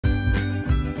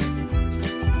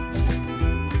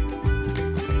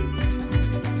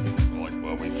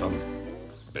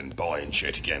in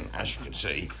shit again. As you can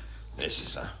see,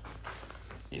 this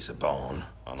is a barn,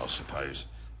 and I suppose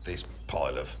this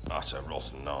pile of utter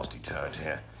rotten nasty turd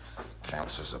here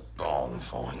counts as a barn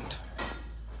find.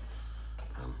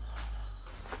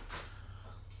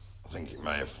 I think it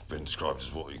may have been described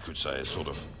as what you could say has sort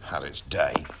of had its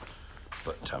day,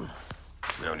 but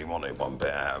we only wanted one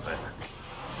bit out of it.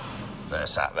 They're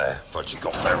sat there. Fudgy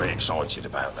got very excited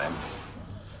about them,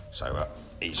 so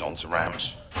he's on to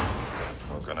ramps.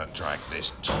 We're going to drag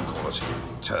this top quality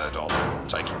turd on and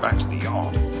take it back to the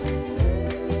yard.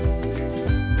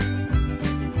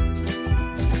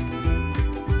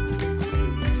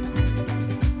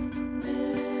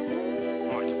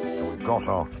 Right, so we've got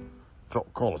our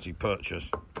top quality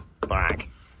purchase back.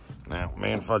 Now,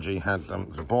 me and Fudgy had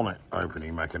the bonnet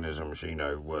opening mechanism, she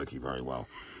know working very well.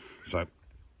 So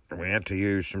we had to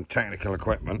use some technical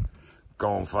equipment. Go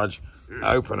on, Fudge,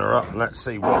 open her up and let's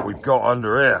see what we've got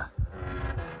under here.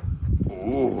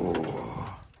 Ooh,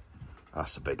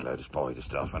 that's a big load of spider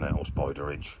stuff, isn't it? Or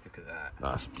spiderage. Look at that.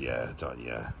 That's,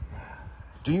 yeah.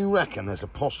 Do you reckon there's a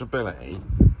possibility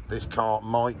this car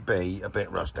might be a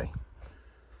bit rusty?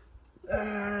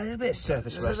 There's a bit of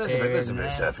surface rust There's a bit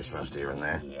of surface rust here and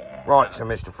there. Yeah. Right, so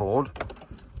Mr. Ford,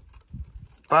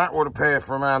 that would appear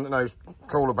for a man that knows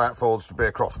cool about Fords to be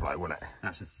a crossflow, wouldn't it?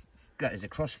 That is a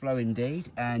crossflow indeed,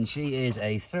 and she is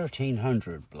a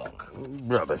 1300 block.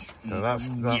 Rubbish. So that's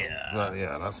not a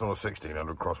Yeah.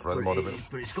 1600 crossflow.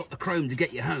 But it's got the chrome to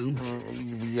get you home.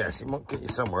 Yes, it might get you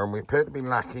somewhere, and we appear to be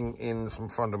lacking in some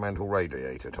fundamental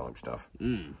radiator type stuff.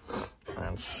 And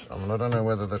I don't know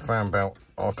whether the fan belt,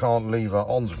 I can't lever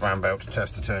on the fan belt to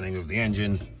test the turning of the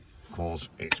engine because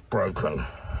it's broken.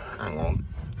 Hang on,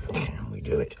 can we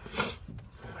do it?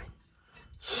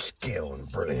 Skill and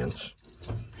brilliance.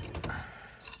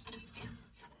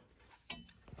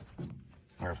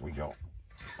 Where have we got?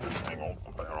 Hang on,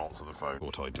 I better answer the phone.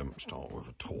 Thought I didn't start with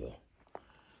a tour.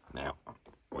 Now,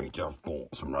 we have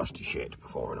bought some rusty shit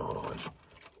before in our lives,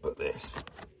 but this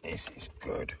is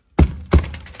good.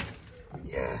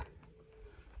 Yeah,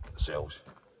 the sills.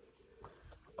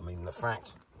 I mean, the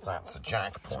fact that the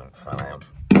jack point fell out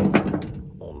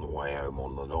on the way home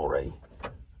on the lorry,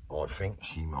 I think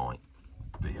she might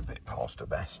be a bit past her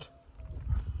best.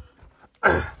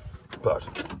 But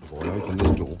before I open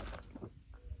this door,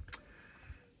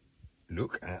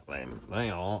 look at them. They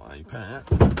are a pair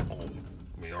of,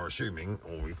 we are assuming,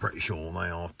 or we're pretty sure they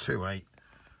are 2.8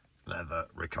 leather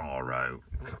Recaro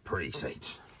Capri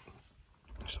seats.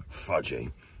 So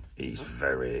Fudgy, he's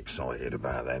very excited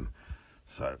about them.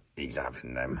 So he's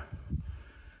having them.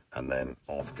 And then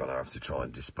I'm going to have to try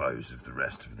and dispose of the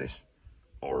rest of this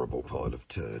horrible pile of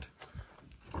turd.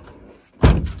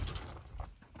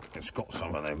 It's got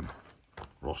some of them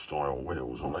Ross style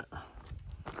wheels on it.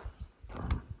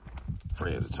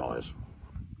 3 of the tyres.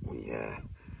 Well, yeah,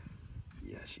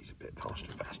 she's a bit past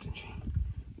her best, isn't she?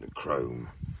 The chrome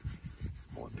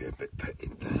might be a bit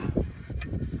pitted there.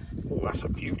 Oh, that's a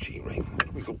beauty ring. What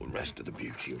have we got the rest of the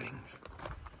beauty rings?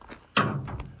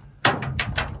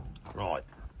 Right.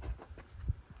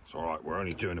 It's all right, we're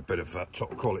only doing a bit of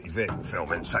top quality vehicle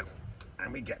filming, so,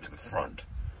 and we get to the front.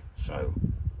 So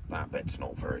that bit's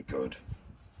not very good.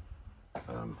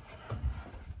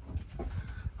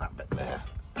 That bit there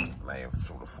may have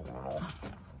sort of fallen off.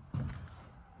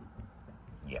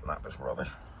 Yep, that was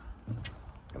rubbish.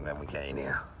 And then we get in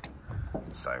here.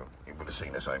 So you would have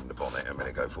seen us open the bonnet a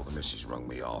minute ago before the missus rung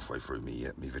me halfway through me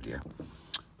video.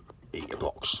 Eater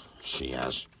box. She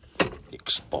has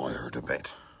expired a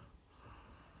bit.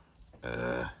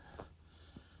 I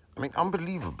mean,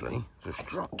 unbelievably, the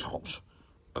strut tops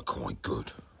are quite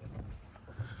good.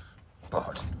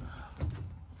 But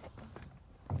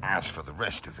as for the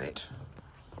rest of it,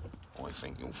 I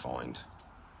think you'll find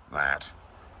that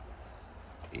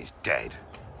is dead.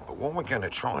 But what we're going to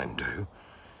try and do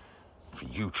for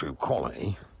YouTube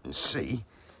quality is see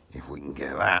if we can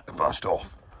get that to bust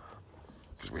off.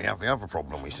 Because we have the other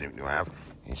problem we seem to have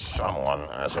is someone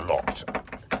has a locked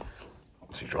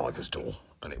the driver's door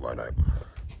and it won't open.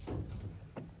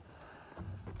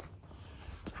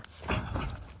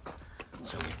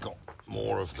 So we've got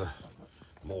more of the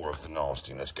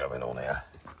nastiness going on here.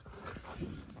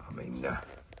 I mean,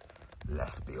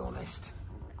 let's be honest,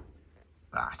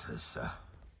 that has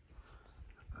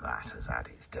had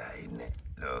its day, isn't it?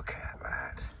 Look at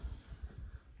that.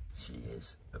 She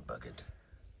is a buggered,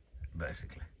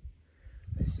 basically.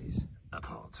 This is a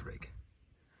parts rig.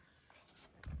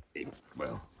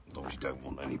 Well, as long as you don't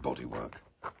want any body work.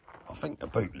 I think the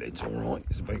boot lid's alright.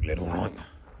 Is the boot lid alright?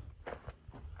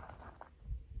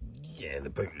 Yeah, the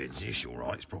boot lid's ish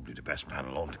alright. It's probably the best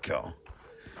panel on the car.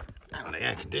 And the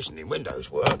air conditioning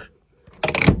windows work.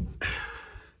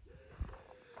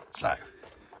 So,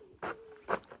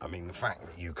 I mean, the fact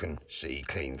that you can see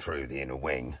clean through the inner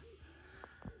wing,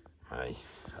 hey,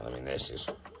 I mean, that's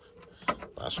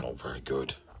not very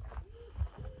good.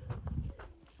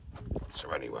 So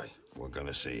anyway, we're going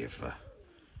to see if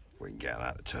we can get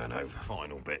that to turn over.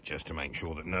 Final bit, just to make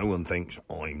sure that no one thinks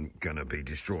I'm going to be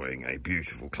destroying a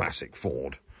beautiful classic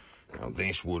Ford. Now,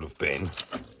 this would have been,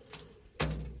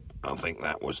 I think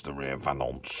that was the rear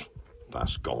valance.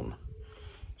 That's gone.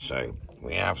 So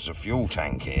we have the fuel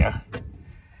tank here.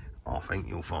 I think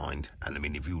you'll find, and I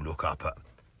mean, if you look up at,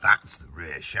 that's the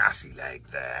rear chassis leg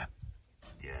there.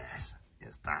 Yes,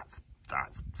 that's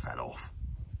fell off.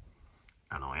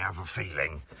 And I have a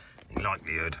feeling the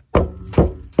likelihood of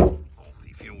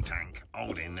the fuel tank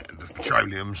holding the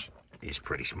petroleums is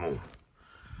pretty small.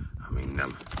 I mean,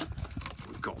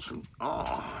 we've got some,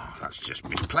 oh, that's just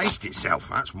misplaced itself.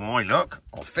 That's why, look,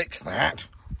 I'll fix that.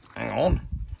 Hang on.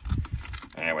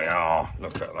 There we are,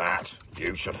 look at that,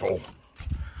 beautiful.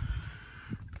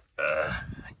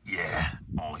 Yeah,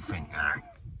 I think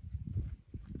that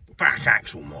back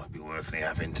axle might be worth the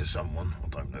having to someone. I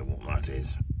don't know what that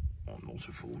is. I'm not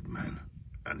a Ford man,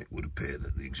 and it would appear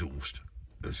that the exhaust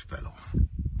has fell off.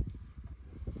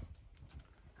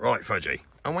 Right, Fudgy,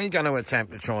 are we going to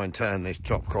attempt to try and turn this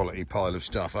top quality pile of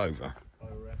stuff over? I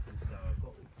reckon so. I've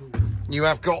got the tools. You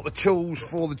have got the tools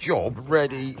for the job,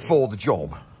 ready for the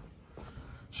job.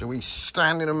 So we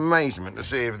stand in amazement to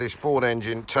see if this Ford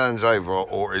engine turns over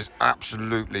or is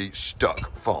absolutely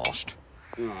stuck fast.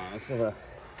 Oh, let's have a...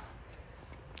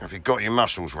 Have you got your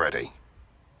muscles ready?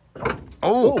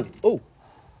 Oh! Oh!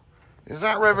 Is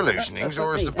that revolutionings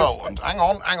or is the bolt? Hang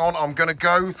on, I'm going to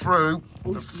go through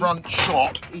the front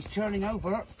shot. He's turning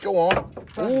over. Go on.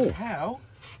 Oh! How?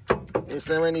 Is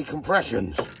there any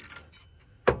compressions?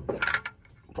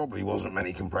 Probably wasn't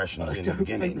many compressions in the beginning.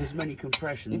 I don't think there's many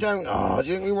compressions. You don't? Oh, do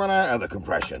you think we run out of the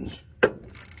compressions? Yeah,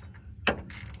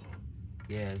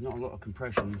 there's not a lot of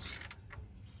compressions.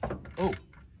 Oh.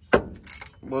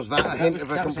 Was that a hint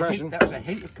of a compression? That was a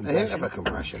hint of compression. A hint of a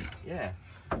compression. Yeah.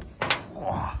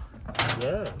 Oh.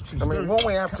 Yeah. I mean, what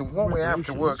we have to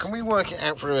work. Can we work it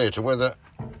out through here to whether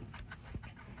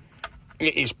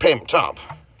it is pimped up?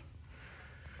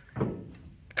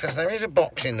 Because there is a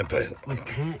box in the boot. With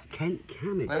Kent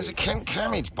Camage. There's a Kent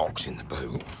Camage box in the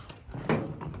boot.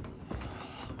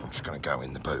 I'm just going to go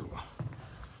in the boot.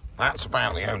 That's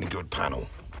about the only good panel.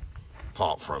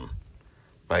 Apart from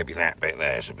maybe that bit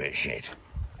there's a bit shit.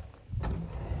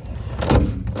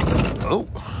 Oh.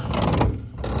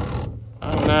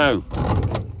 Oh no.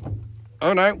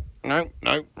 Oh no. No.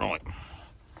 Right.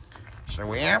 So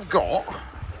we have got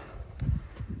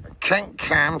a Kent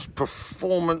Cam's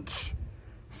performance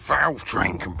valve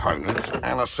train components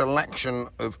and a selection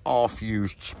of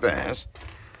half-used spares.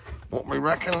 What we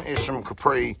reckon is some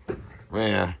Capri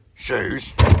rear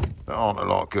shoes that aren't a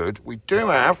lot good. We do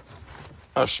have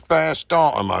a spare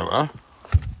starter motor.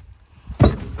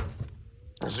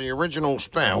 Is the original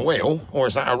spare wheel, or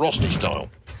is that a Rosty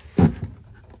style?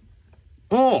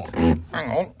 Oh, hang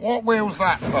on, what wheel's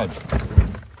that, Fud?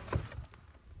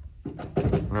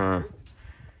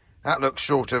 That looks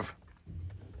sort of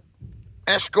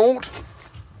Escort.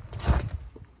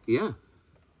 Yeah.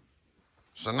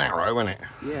 It's a narrow, isn't it?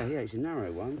 Yeah, it's a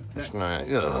narrow one. It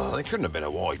couldn't have been a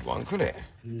wide one, could it?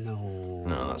 No.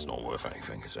 No, that's not worth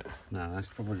anything, is it? No, that's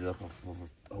probably like a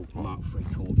Mark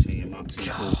 314, Mark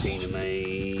 214,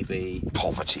 maybe.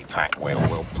 Poverty pack wheel.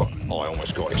 I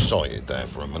almost got excited there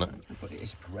for a minute. But it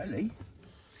is Pirelli.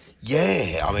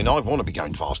 Yeah, I mean, I want to be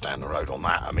going fast down the road on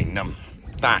that. I mean,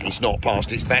 that is not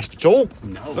past its best at all.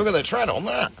 No. Look at the tread on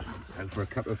that. Over a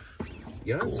couple of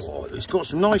yards. Oh, it's got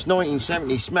some nice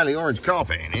 1970s smelly orange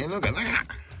carpet in here. Look at that.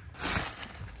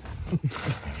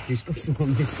 He's got some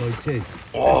on this side too.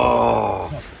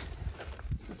 Oh.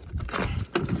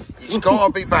 It's got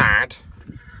to be bad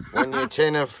when your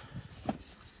tin of...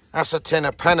 That's a tin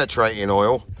of penetrating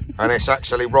oil and it's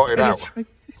actually rotted out.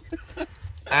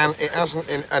 And it hasn't,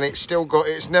 and it's still got,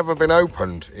 it's never been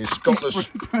opened. It's got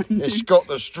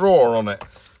the straw on it.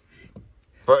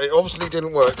 But it obviously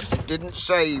didn't work because it didn't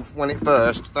save when it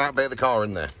burst that bit of the car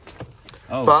in there.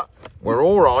 Oh. But we're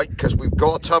all right because we've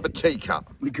got a tub of teacup.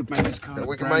 We could make this car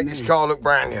look brand new. This car look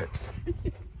brand new.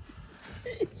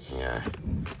 Yeah.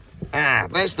 Ah,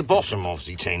 there's the bottom of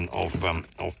the tin of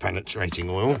penetrating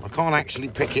oil. I can't actually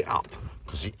pick it up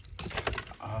because it.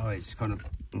 Oh, it's kind of.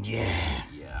 Yeah.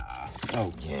 Yeah.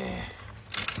 Oh. Yeah.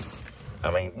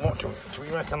 I mean, what do we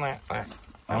reckon that?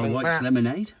 I mean, like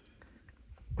lemonade.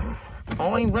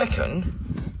 I reckon.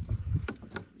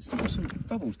 There's some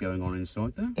bubbles going on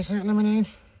inside there. Is that lemonade?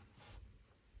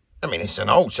 I mean, it's an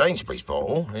old Sainsbury's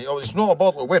bottle. It's not a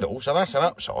bottle of Whittle, so that's an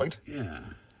upside. Yeah.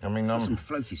 I mean, some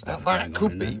floaty stuff. That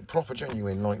could be proper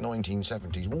genuine, like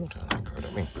 1970s water. That could.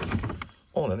 I mean,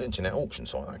 on an internet auction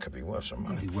site, that could be worth some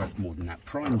money. It'd be worth more than that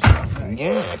prime stuff. Eh?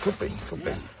 Yeah, it could be.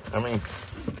 I mean,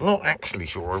 I'm not actually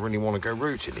sure I really want to go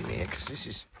rooted in here because this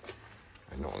is.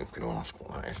 I'm not even going to ask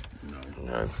what that is.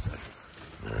 No.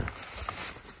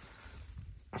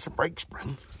 That's a brake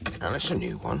spring. Now that's a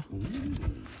new one.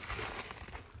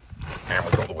 And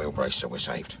we've got the wheel brace, so we're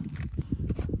saved.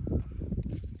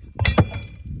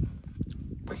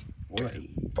 We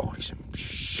buy some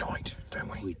shite,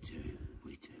 don't we? We do.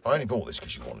 I only bought this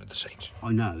because you wanted the seats.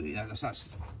 I know. That's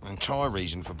the entire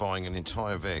reason for buying an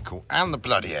entire vehicle, and the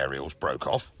bloody aerials broke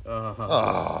off.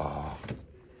 So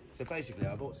basically,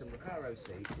 I bought some Recaro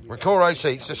seats. Recaro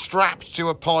seats are strapped to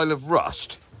a pile of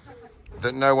rust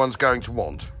that no one's going to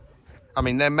want. I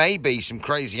mean, there may be some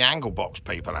crazy angle box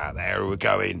people out there who are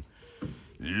going,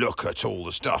 look at all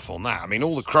the stuff on that. I mean,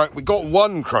 all the we got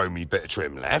one chromy bit of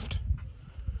trim left.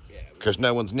 Because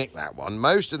no one's nicked that one.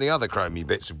 Most of the other chromy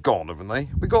bits have gone, haven't they?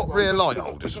 We got rear light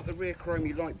holders. We've got the rear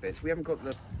chromy light bits. We haven't got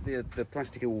the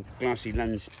plastic all glassy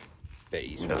lens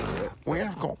bits. No, we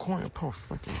have got quite a posh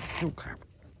fucking fuel cap.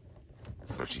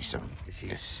 But she's done.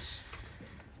 Yes.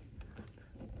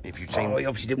 If you've seen, he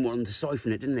obviously didn't want them to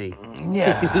siphon it, didn't he?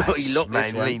 Yeah. He locked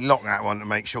this one. He locked that one to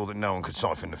make sure that no one could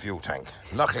siphon the fuel tank.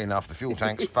 Luckily enough, the fuel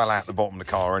tanks fell out the bottom of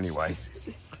the car anyway,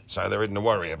 so there isn't a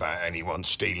worry about anyone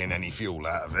stealing any fuel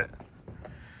out of it.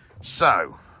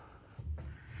 So,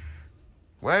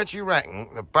 where do you reckon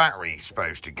the battery's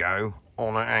supposed to go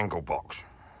on an angle box?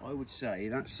 I would say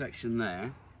that section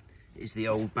there is the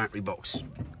old battery box.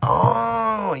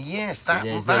 Oh, yes, so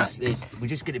we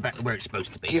just get it back to where it's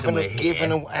supposed to be.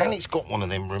 And it's got one of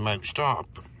them remote start.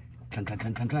 Clunk, clunk,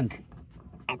 clunk, clunk, clunk.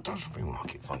 It does feel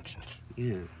like it functions.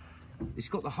 Yeah. It's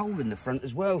got the hole in the front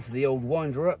as well for the old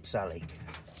winder up, Sally.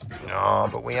 No,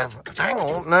 but we have. Hang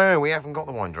on, no, we haven't got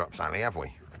the winder up, Sally, have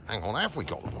we? Hang on, have we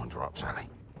got the winder up, Sally?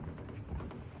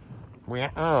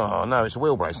 Oh, no, it's a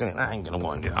wheel brace, isn't it? That ain't going to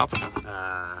wind it up.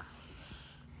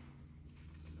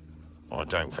 I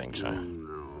don't think so.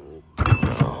 No.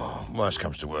 Oh, worst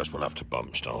comes to worst, we'll have to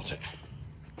bump start it.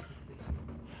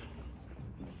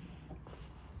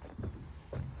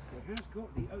 It has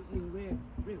got the opening rear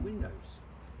windows.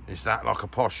 Is that like a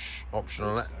posh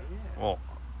optional? So, yeah. Well,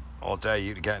 I'll dare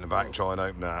you to get in the back and try and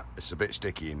open that. It's a bit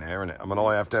sticky in there, isn't it? I mean,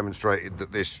 I have demonstrated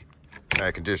that this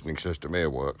air conditioning system here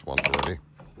works once already.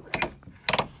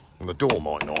 And the door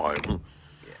might not open.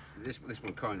 Yeah, this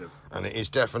one kind of. And it is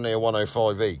definitely a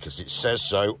 105E because it says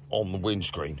so on the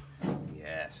windscreen.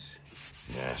 Yes.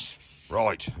 Yes.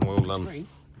 Right, we'll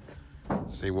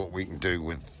see what we can do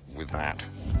with that.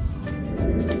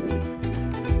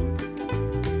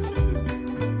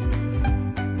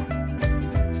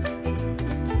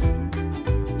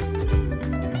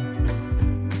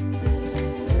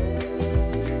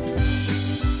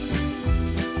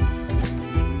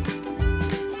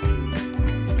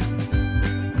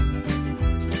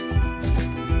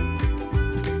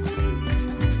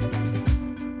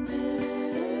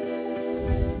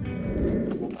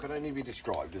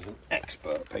 Described as an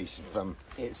expert piece of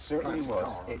it certainly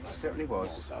was. It certainly was.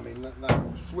 I mean,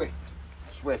 that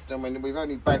swift. I mean, we've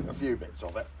only bent a few bits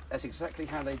of it. That's exactly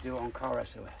how they do it on Car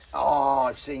SOS. Oh,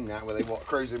 I've seen that where they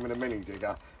cruise in with a mini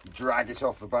digger, drag it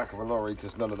off the back of a lorry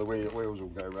because none of the wheels will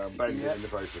go round, bend it in the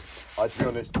process. To be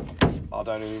honest, I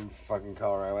don't even fucking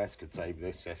Car OS could save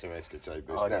this. SOS could save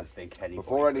this. I don't think anybody.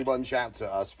 Before anyone shouts at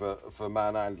us for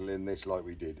manhandling this like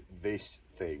we did, this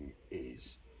thing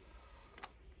is.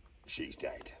 She's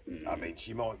dead. I mean,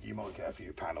 you might get a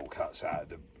few panel cuts out of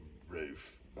the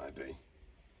roof, maybe.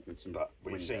 But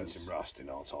we've seen some rust in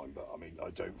our time. But I mean, I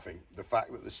don't think the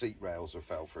fact that the seat rails have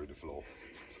fell through the floor,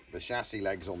 the chassis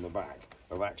legs on the back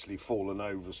have actually fallen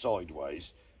over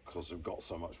sideways because they've got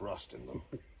so much rust in them.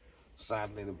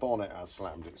 Sadly, the bonnet has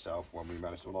slammed itself when I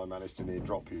managed to near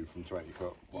drop you from 20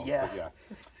 foot. Well, yeah.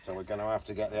 So we're going to have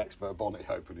to get the expert bonnet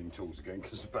opening tools again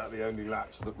because it's about the only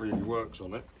latch that really works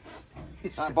on it.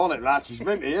 That bonnet latch is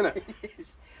minty, isn't it?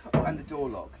 Oh, and the door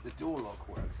lock. The door lock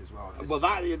works as well. Well,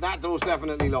 that door's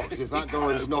definitely locked because that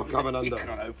door is not coming undone. You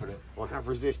can't open it. I have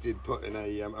resisted putting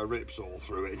a rip saw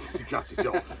through it to cut it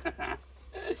off.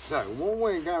 So what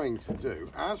we're going to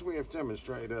do, as we have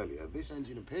demonstrated earlier, this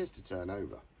engine appears to turn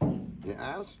over. It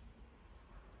has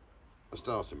a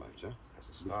starter motor. That's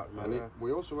a starter motor. And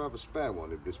we also have a spare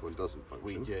one if this one doesn't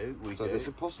function. We do. So there's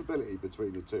a possibility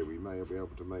between the two we may be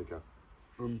able to make a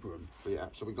brum. Yeah,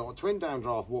 so we've got a twin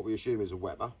downdraft, what we assume is a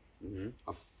Weber,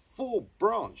 a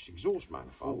 4-branch exhaust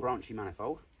manifold. 4-branchy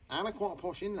manifold. And a quite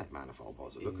posh inlet manifold by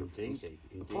the look of things.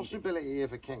 The possibility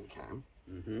of a Kent cam.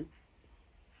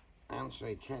 And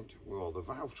say Kent, well, the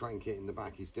valve train kit in the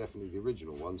back is definitely the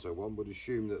original one, so one would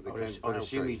assume that the Kent valve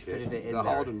train kit, the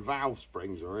hardened valve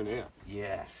springs are in here.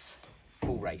 Yes,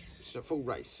 full race. So full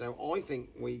race. So I think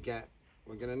we're going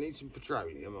to need some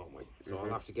petroleum, aren't we? So I'll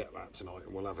have to get that tonight,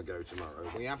 and we'll have a go tomorrow.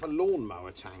 We have a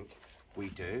lawnmower tank. We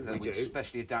do. We've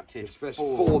specially adapted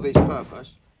for this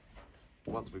purpose.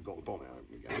 Once we've got the bonnet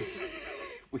open again.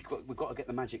 We've got to get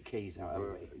the magic keys out,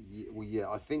 haven't we? Well, yeah,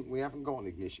 I think we haven't got an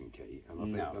ignition key, and I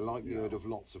think the likelihood of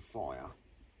lots of fire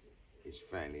is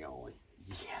fairly high.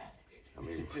 Yeah. I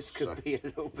mean, this could be a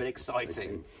little bit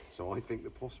exciting. So I think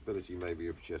the possibility maybe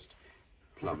of just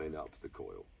plumbing up the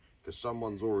coil, because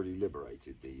someone's already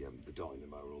liberated the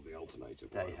dynamo or the alternator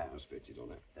that was fitted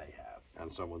on it. They have.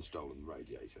 And someone's stolen the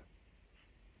radiator.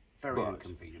 Very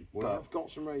inconvenient. We have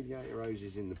got some radiator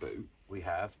hoses in the boot. We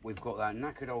have. We've got that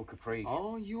knackered old Capri.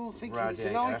 Oh, you're thinking it's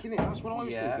like, isn't it? That's what I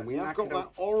was thinking. We have got that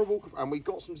horrible, and we've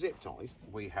got some zip ties.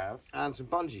 We have. And some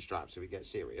bungee straps if it gets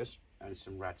serious. And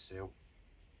some rad seal.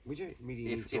 We don't really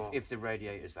need if the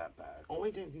radiator's that bad.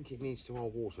 I don't think it needs to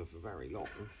hold water for very long.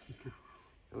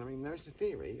 And I mean, there's the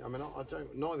theory. I mean, I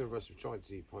don't. Neither of us have tried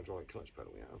the hydraulic clutch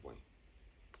pedal yet, have we?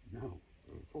 No.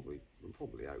 We're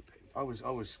probably hoping. I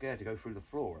was scared to go through the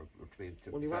floor.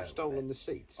 Well, you have stolen the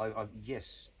seats.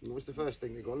 Yes. It was the first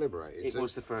thing that got liberated. It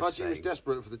was the first Fudgy was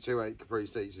desperate for the 2.8 Capri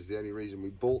seats. Is the only reason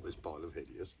we bought this pile of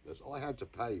hideousness. I had to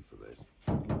pay for this.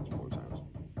 Let's point out.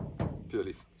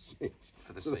 Purely for the seats.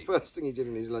 The first thing he did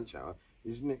in his lunch hour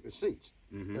is nick the seats.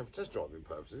 Now, for test driving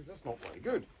purposes, that's not very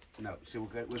good. No. So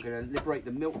we're going to liberate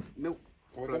the milk.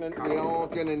 We are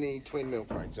going to need twin milk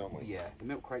crates, aren't we? Yeah, the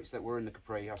milk crates that were in the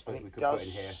Capri, I suppose we could put in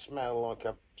here. It does smell like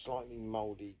a slightly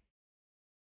mouldy.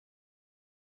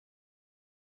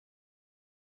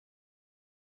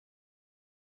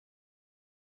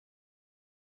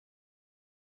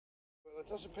 Well, there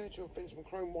does appear to have been some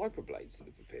chrome wiper blades that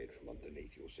have appeared from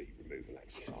underneath your seat removal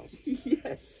exercise.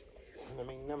 Yes. And I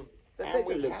mean, and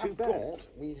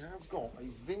we have got a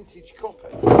vintage copy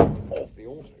of the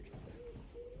Auto Track.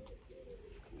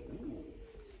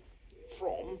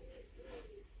 From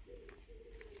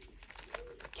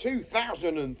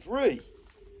 2003.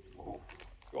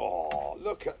 Oh,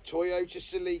 look at Toyota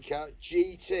Celica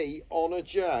GT on a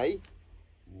J.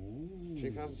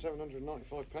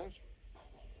 £2,795.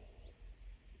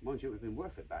 Mind you, it would have been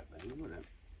worth it back then, wouldn't it?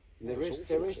 There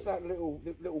is that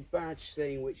little badge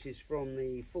thing which is from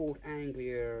the Ford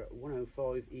Anglia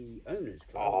 105E owners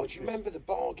club. Oh, do you remember the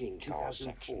bargain car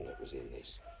section that was in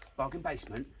this? Bargain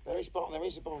basement. There is a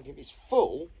bargain. It's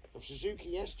full of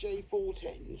Suzuki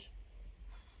SJ410s.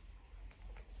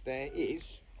 There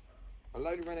is a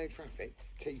load of Renault Traffic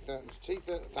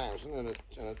T1000 and a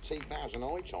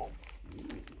T1000 I-top.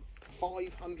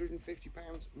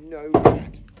 £550, no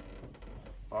VAT.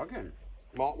 Bargain.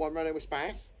 Mark 1 Renault with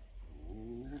Spath.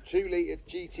 2 litre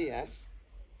GTS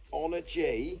on a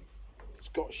G.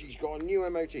 She's got a new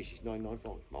MOT. She's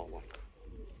 995. Mark 1.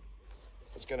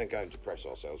 It's going to go and depress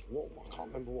ourselves. I can't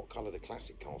remember what colour the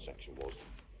classic car section was.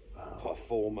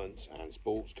 Performance and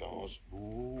sports cars.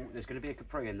 Ooh, there's going to be a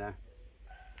Capri in there.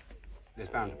 There's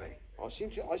bound to be. I seem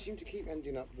to keep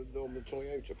ending up on the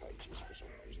Toyota pages for some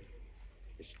reason.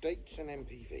 Estates and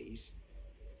MPVs.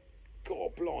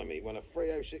 God blimey, when a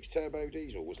 306 turbo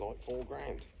diesel was like £4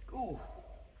 grand. Ooh. Cool.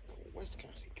 Where's the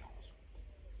classic cars?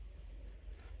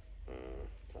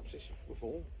 Perhaps this was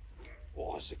before.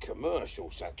 Oh, it's a commercial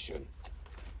section.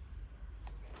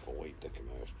 Void the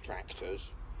commercial.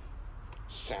 Tractors.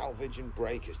 Salvage and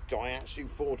breakers. Daihatsu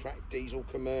 4-track diesel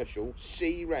commercial.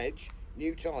 C-Reg.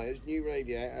 New tyres, new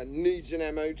radiator. Needs an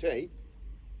MOT.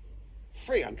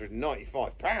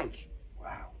 £395.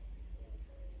 Wow.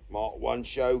 Mark 1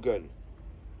 Shogun.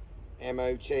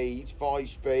 MOT,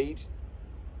 5-speed.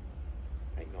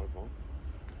 895.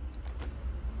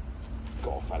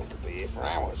 God, fella could be here for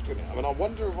hours, couldn't it? I mean, I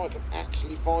wonder if I can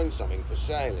actually find something for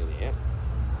sale in here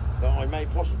that I may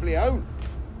possibly own.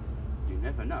 You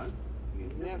never know.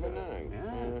 You never know.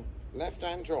 Yeah.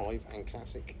 Left-hand drive and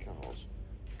classic cars.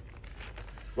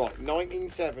 Right,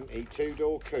 1970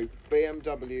 two-door coupe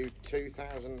BMW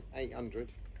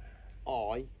 2800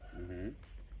 I.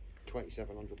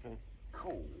 £2,700.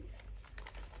 Cool.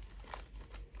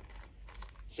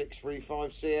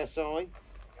 635 CSI.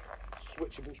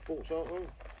 Switchable sports artwork.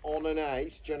 On an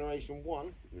Ace, Generation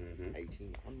 1.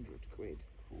 1,800 quid.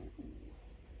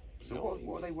 So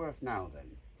what are they worth now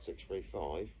then?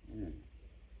 635.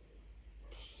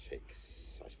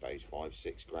 6, I suppose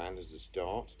 5-6 grand as a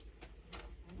start.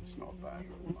 It's not a bad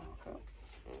little markup.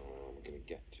 We're going to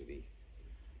get to the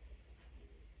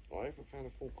I haven't found a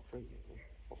Ford Capri yet.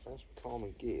 I found some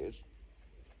Carmen gears.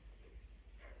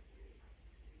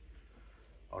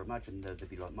 I'd imagine there'd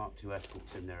be like Mark II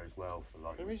Escorts in there as well for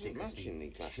like There isn't much in the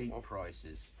classic. cheap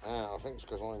prices. I think it's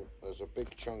because there's a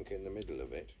big chunk in the middle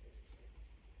of it.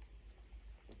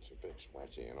 It's a bit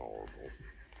sweaty and horrible.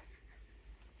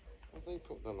 Have they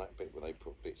done that bit where they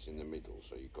put bits in the middle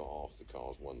so you've got half the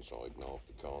cars one side and half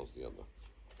the cars the other?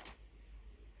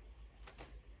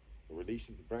 The release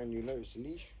of the brand new Lotus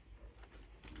Elise.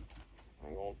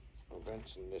 Hang on,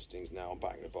 events and listings. Now I'm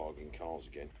back to bargain cars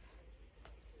again.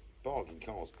 Bargain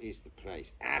cars is the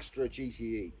place. Astra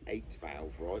GTE 8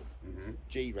 valve, right?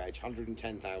 G-Reg,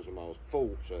 110,000 miles,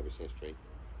 full service history,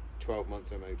 12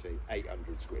 months MOT,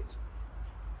 800 squids.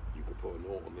 You could put a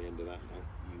naught on the end of that now.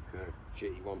 You could.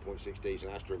 Shitty 1.6 diesel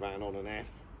Astra van on an F.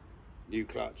 New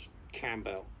clutch, cam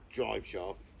belt, drive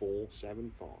shaft,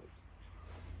 475.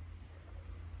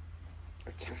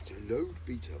 A Tata load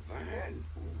beater van.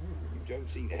 You don't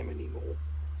see them anymore.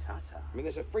 Tata. I mean,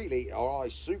 there's a 3 litre RI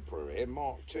Supra here,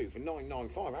 Mark II, for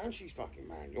 $995, and she's fucking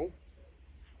manual.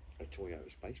 A Toyota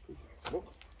Space Cruiser.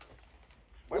 Look.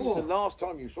 When was the last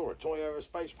time you saw a Toyota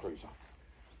Space Cruiser?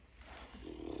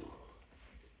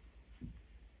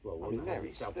 Well, I mean, there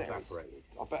is, self-evaporated.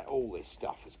 I bet all this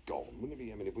stuff has gone. Wouldn't it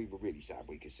be? I mean, if we were really sad,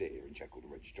 we could sit here and check all the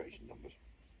registration numbers.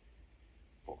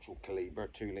 Vauxhall Calibre,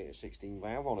 2 litre 16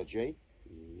 valve on a G.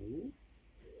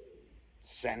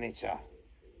 Senator.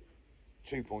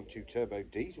 2.2 turbo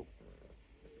diesel.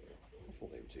 I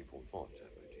thought they were 2.5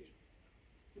 turbo diesel.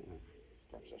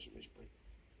 Perhaps that's a misprint.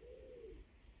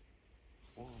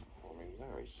 Oh, I mean,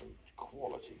 there is some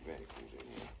quality vehicles in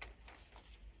here.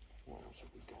 What else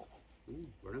have we got?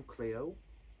 Renault Clio.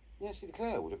 Yeah, see, the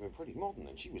Clio would have been pretty modern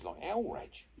then. She was like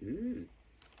L-Reg.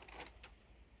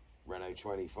 Renault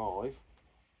 25.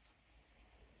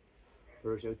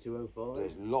 Peugeot 205.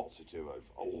 There's lots of 205.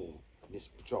 Oh, this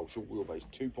Patrol short wheelbase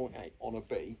 2.8 on a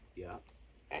B. Yeah.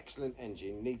 Excellent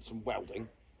engine, needs some welding.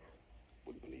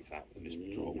 Wouldn't believe that with this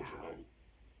Patrol. No.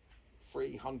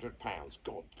 £300.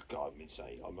 God, I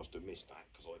say I must have missed that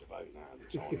because I'd have owned that at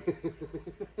the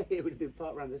time. It would have been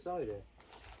parked around the side here.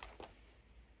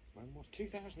 When was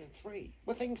 2003?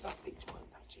 Well, things weren't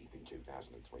that cheap in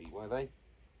 2003, were they?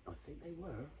 I think they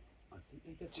were. I think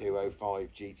they did.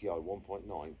 205 GTI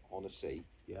 1.9 on a C.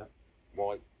 Yeah.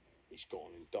 White. It's got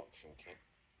an induction kit.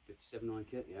 57.9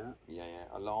 kit, yeah. Yeah.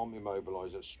 Alarm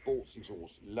immobiliser, sports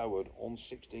exhaust, lowered on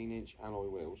 16-inch alloy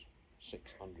wheels.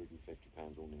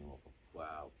 £650 all near offer.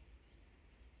 Wow.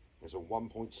 There's a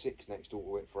 1.6 next door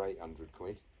to it for 800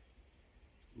 quid.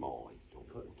 My lord.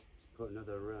 Put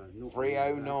another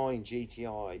 309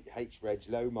 GTI, H-Reg,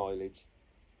 low mileage,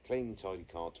 clean and tidy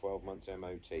car, 12 months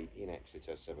MOT in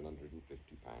Exeter, £750.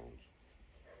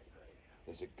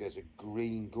 There's a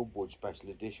green Goodwood special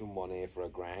edition one here for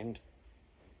 £1,000.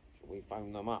 Shall we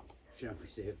phone them up? Shall we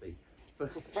see if they...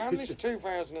 Found this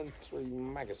 2003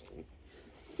 magazine.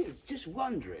 It's just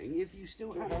wondering if you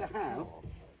still have to have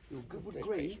your Goodwood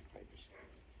green.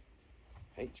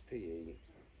 HPE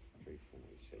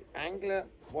 340C. Anglia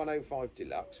 105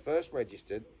 Deluxe, first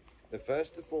registered the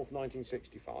 1st of the 4th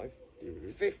 1965.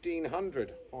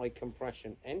 1500 high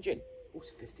compression engine. Oh,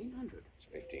 it's 1500. It's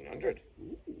 1500.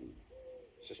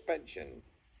 Suspension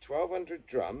 1200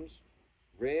 drums,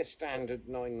 rear standard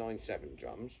 997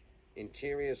 drums,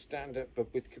 interior standard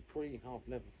but with Capri half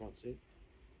leather front seat.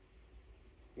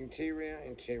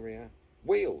 Interior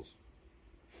wheels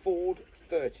Ford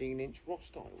 13-inch Ross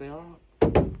styles. They are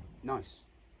nice.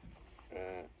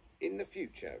 In the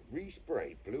future,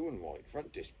 respray blue and white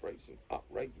front disc brakes and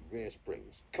upright rear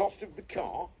springs. Cost of the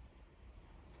car,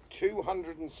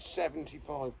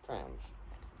 £275.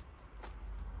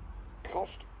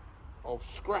 Cost of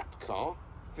scrap car,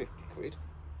 50 quid.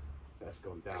 That's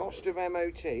gone down. Cost of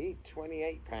MOT,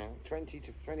 £28, 20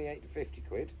 to 28 to 50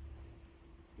 quid.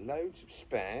 Loads of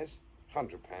spares,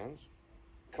 £100.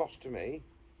 Cost to me,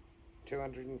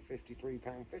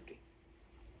 £253.50.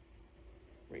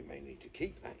 We may need to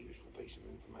keep that useful piece of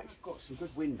information. I've got some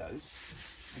good windows.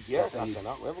 Yes, that's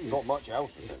enough. We haven't got much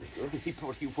else that's any good.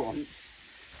 Anybody want?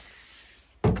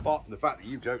 Apart from the fact that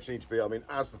you don't seem to be, I mean,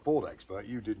 as the Ford expert,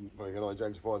 you didn't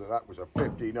identify that that was a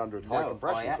 1500 high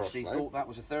compression I actually cross thought that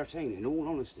was a 13. In all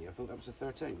honesty, I thought that was a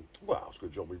 13. Well, it's a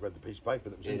good job we read the piece of paper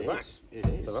that was in the back. It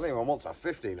is. So if anyone wants a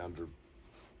 1500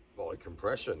 high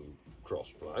compression cross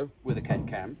flow With a Kent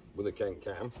cam. with a Kent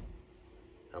cam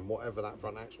and whatever that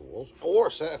front axle was, or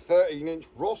a set of 13-inch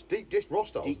Ross deep dish Ross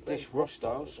styles. Deep dish Ross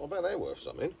styles. I bet they're worth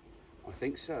something. I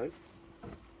think so.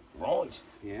 Right.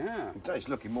 Yeah. It's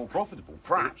looking more profitable.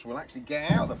 Perhaps we'll actually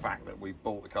get out of the fact that we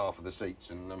bought the car for the seats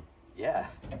and Yeah.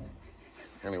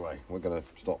 Anyway, we're going to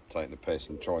stop taking the piss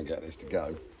and try and get this to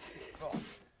go. Right.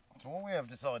 So what we have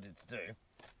decided to do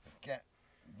is get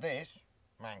this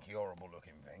manky, horrible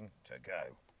looking thing to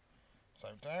go. So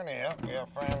down here we have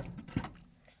found,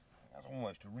 that's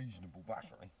almost a reasonable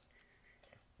battery.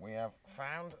 We have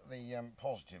found the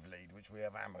positive lead, which we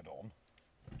have hammered on,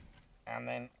 and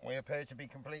then we appear to be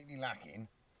completely lacking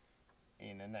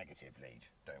in a negative lead,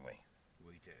 don't we?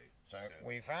 We do. So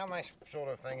we found this sort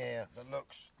of thing here that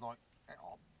looks like,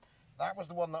 that was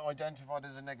the one that identified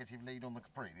as a negative lead on the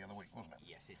Capri the other week, wasn't it?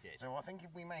 Yes, it did. So I think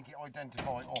if we make it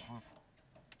identify off of,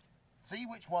 see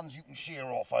which ones you can shear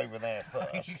off over there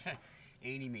first.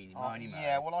 Eeny, meeny, miny, moe.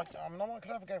 Yeah, well, I'm not going to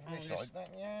have a go from this side.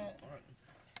 Yeah. Right.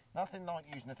 Nothing like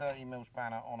using a 30mm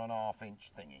spanner on an ½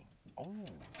 inch thingy. Oh,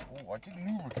 I did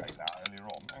lubricate that earlier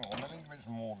on. Hang on, let me give it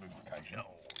some more lubrication.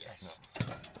 Oh, yes.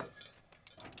 No.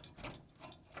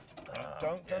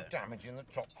 Don't go damaging the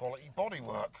top quality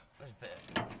bodywork. There's a bit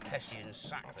of Hessian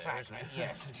sack there, isn't it?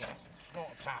 Yes, yes. It's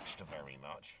not attached to very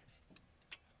much.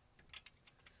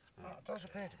 It does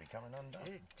appear to be coming undone.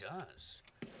 It does.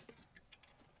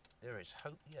 There is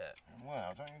hope yet.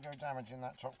 Well, don't you go damaging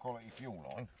that top quality fuel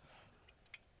line.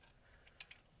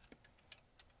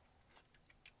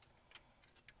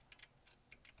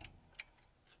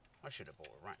 I should have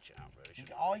bought a ratchet out, really.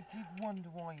 I did wonder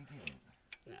why you didn't.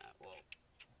 Nah, well,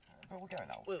 but we're going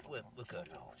old school. We're going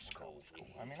old school.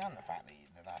 I mean, and the fact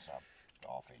that that's a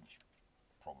 ½ inch,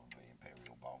 probably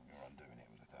imperial bolt, you're undoing it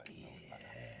with a 30mm spanner.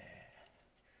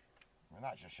 I mean,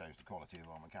 that just shows the quality of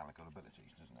our mechanical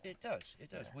abilities, doesn't it? It does. It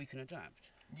does. Yeah. We can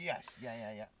adapt. Yes.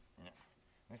 Yeah.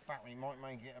 This battery might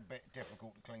make it a bit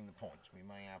difficult to clean the points. We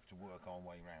may have to work our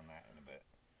way around that in a bit,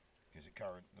 because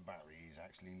the battery is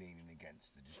actually leaning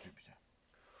against the distributor.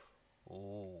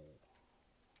 Oh.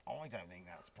 I don't think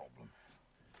that's a problem.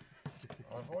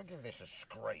 If I give this a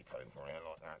scrape over here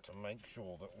like that to make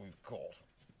sure that we've got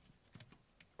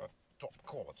a top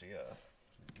quality earth,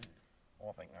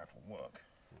 I think that'll work.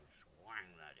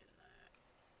 Swang that in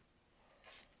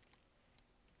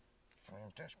there.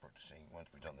 I'm desperate to see, once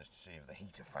we've done this, to see if the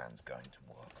heater fan's going to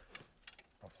work.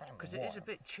 Because it is a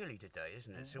bit chilly today,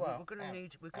 isn't it? So well, we're going to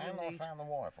need. I found the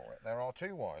wire for it. There are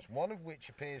two wires, one of which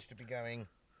appears to be going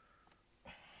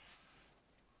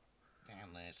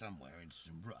down there somewhere into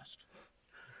some rust.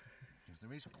 Because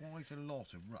there is quite a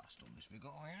lot of rust on this figure.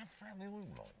 I have found the oil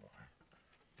light wire.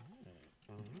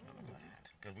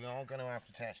 Because we are going to have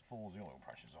to test for the oil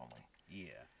pressures, aren't we?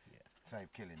 Yeah.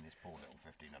 Save killing this poor little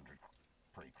 1500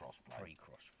 pre-cross plate.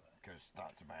 Because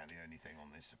that's about the only thing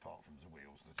on this, apart from the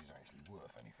wheels, that is actually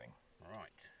worth anything. Right.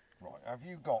 Have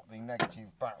you got the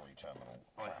negative battery terminal?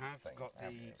 I have got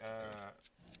the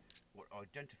what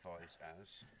identifies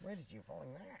as. Where did you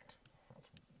find that? That's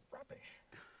rubbish.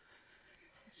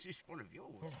 Is this one of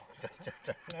yours? I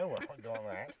don't know where I got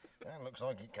that. That looks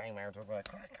like it came out of a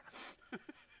cracker.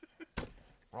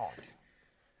 Right.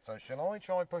 So shall I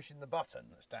try pushing the button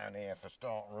that's down here for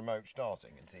remote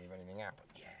starting and see if anything happens?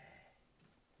 Yeah.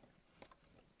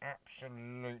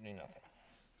 Absolutely nothing.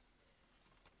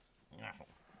 Nothing.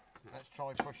 Let's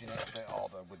try pushing it a bit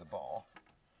harder with the bar.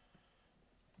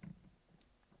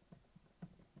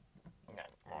 No,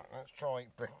 right, let's try.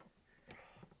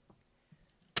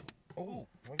 Oh,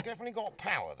 we've definitely got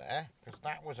power there, because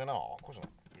that was an arc, wasn't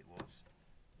it? It was.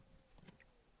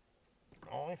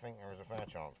 I think there is a fair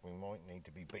chance we might need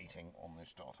to be beating on this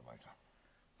starter motor.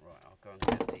 Right, I'll go and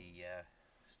get the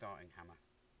starting hammer.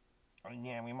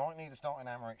 Yeah, we might need a starting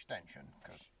hammer extension,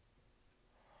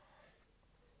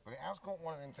 but it has got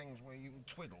one of them things where you can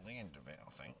twiddle the end of it, I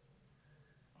think.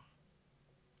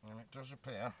 And it does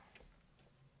appear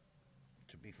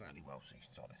to be fairly well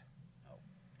seized solid. Oh.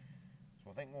 So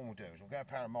I think what we'll do is we'll get a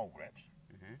pair of mole grips,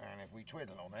 and if we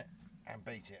twiddle on it and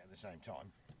beat it at the same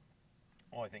time,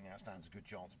 I think that stands a good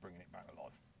chance of bringing it back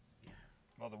alive. Yeah.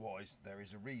 Otherwise, there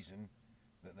is a reason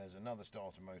that there's another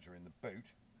starter motor in the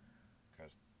boot,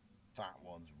 because that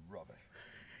one's rubbish.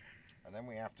 And then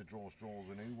we have to draw straws,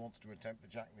 and who wants to attempt to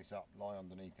jack this up, lie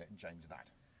underneath it and change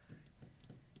that?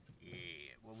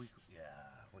 Yeah, well,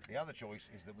 The other choice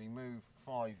is that we move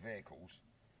 5 vehicles,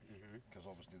 because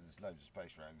obviously there's loads of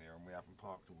space around here and we haven't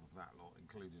parked all of that lot,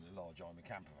 including a large army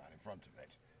camper van in front of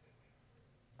it,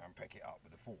 and pick it up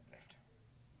with a forklift.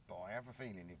 But I have a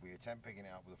feeling if we attempt picking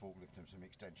it up with a forklift and some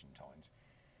extension tines,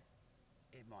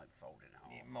 it might fold in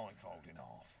half. It might fold in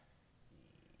half.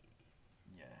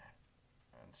 Yeah.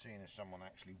 And seeing as someone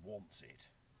actually wants it.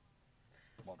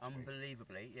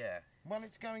 Unbelievably, yeah. Well,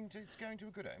 it's going to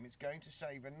a good home. It's going to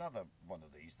save another one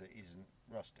of these that isn't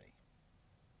rusty.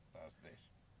 That's this.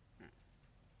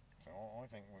 So I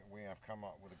think we have come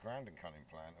up with a grounding cunning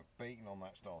plan of beating on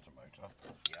that starter motor.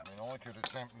 Yeah. I mean, I could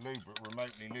attempt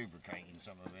remotely lubricating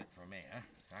some of it from here.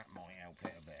 That might help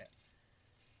it a bit.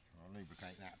 I'll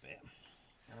lubricate that bit.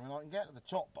 And I mean, I can get to the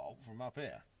top bolt from up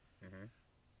here.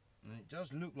 And it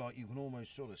does look like you can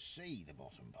almost sort of see the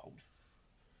bottom bolt.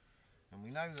 And we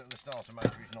know that the starter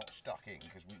motor is not stuck in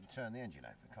because we can turn the engine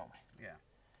over, can't we? Yeah.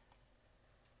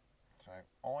 So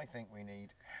I think we need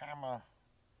hammer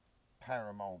pair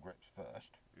of mole grips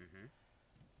first.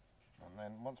 And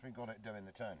then once we've got it doing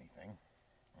the turny thing,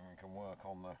 we can work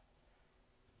on the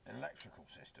electrical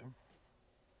system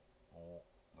or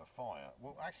the fire.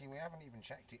 Well, actually, we haven't even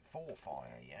checked it for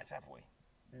fire yet, have we?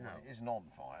 No. Well, it is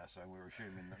non-fire, so we're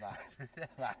assuming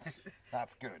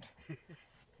that's good.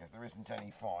 Because there isn't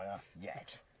any fire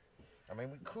yet. I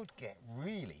mean, we could get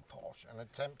really posh and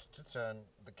attempt to turn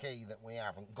the key that we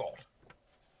haven't got.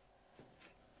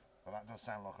 But that does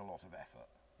sound like a lot of effort.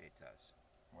 It does.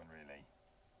 When really,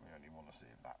 we only want to see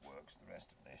if that works. The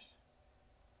rest of this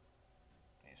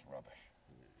is rubbish.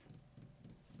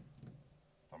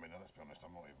 I mean, let's be honest,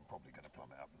 I'm not even probably going to plumb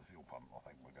it up with the fuel pump. I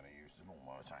think we're going to use the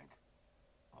lawnmower tank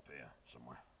up here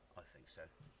somewhere. I think so.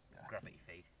 Yeah. Gravity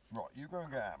feed. Right, you go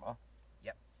and get a hammer.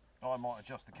 Yep. I might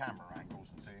adjust the camera angles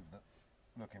and see if that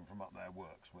looking from up there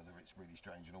works, whether it's really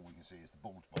strange and all we can see is the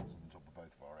bald spots on the top of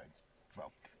both of our heads.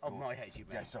 Well, oh, my head, you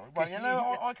bet. yeah, sorry. Well, you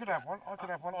know, I could have one. I could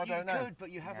have one. I don't know. You could, but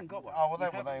you haven't got one. Oh, well,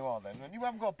 there you are then. And you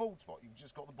haven't got a bald spot. You've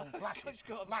just got the bald flashes. I've just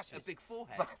got flashes. a big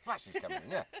forehead. Flashes coming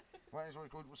in, yeah. Well, it's what we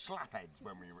called slap heads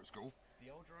when we were at school.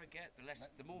 The older I get,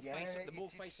 the more Yeah, face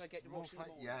I get. The more face.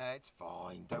 Yeah, it's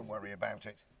fine. Don't worry about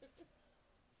it.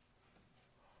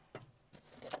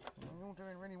 You're all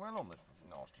doing really well on the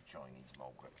nasty Chinese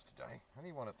mole grips today.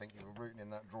 Anyone would think you were rooting in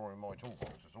that drawer in my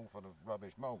toolbox. It's all full of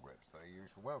rubbish mole grips that are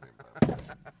used for welding purposes.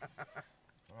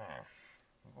 Now,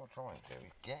 what we're trying to do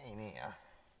is get in here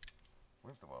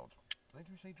with the world's... Did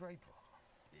you say draper?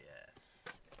 Yes.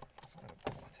 That's good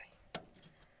quality.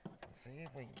 Let's see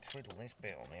if we can twiddle this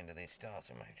bit on the end of this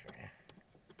starter motor here.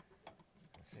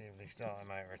 Let's see if the starter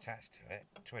motor attached to it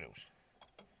twiddles.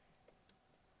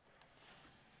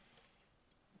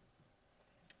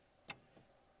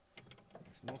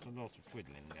 Not a lot of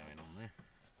twiddling going on there.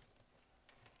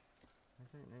 I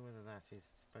don't know whether that is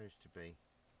supposed to be...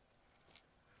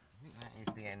 I think that is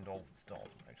the end of the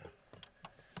starter motor.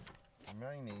 We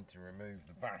may need to remove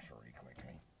the battery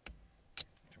quickly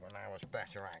to allow us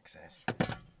better access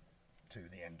to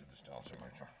the end of the starter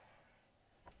motor.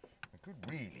 We could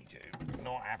really do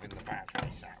not having the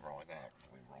battery sat right there, if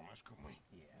we were honest, couldn't we?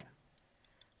 Yeah.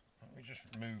 Let me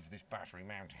just move this battery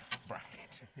mounting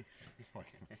bracket so I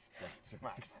can get some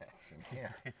access in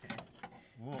here.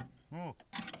 Whoa, whoa.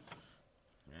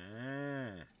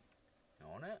 Ah.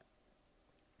 On it?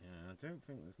 Yeah, I don't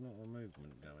think there's not a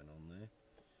movement going on there.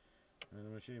 And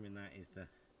I'm assuming that is the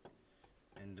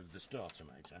end of the starter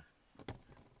motor.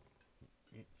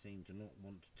 It seemed to not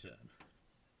want to turn.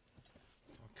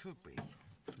 I could be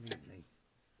completely...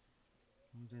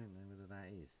 I don't know whether that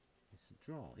is. It's a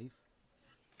drive.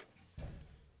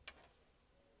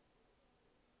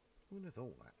 Who'd have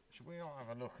thought that? Should we all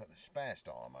have a look at the spare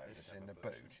starter motors in the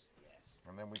boot? Yes.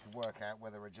 And then we can work out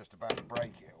whether we're just about to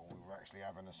break it or we're actually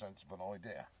having a sensible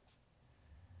idea.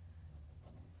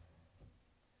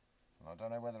 And I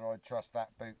don't know whether I'd trust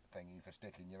that boot thingy for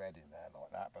sticking your head in there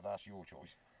like that, but that's your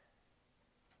choice.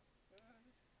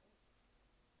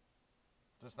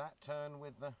 Does that turn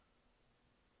with the...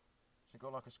 Has it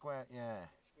got like a square?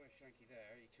 Yeah. Square shanky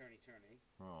there, you turny.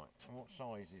 Right. And what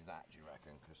size is that, do you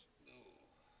reckon? Because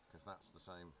that's the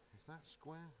same. Is that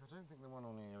square? I don't think the one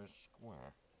on here is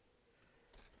square.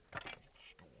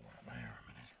 Just store that there a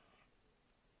minute.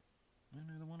 No,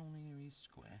 the one on here is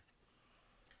square.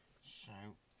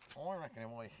 So, I reckon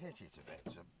if I hit it a bit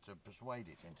to persuade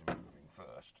it into moving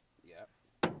first. Yep.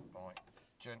 By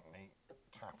gently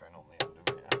tapping on the end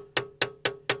of it.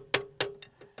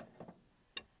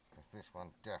 Because this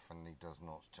one definitely does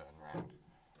not turn round.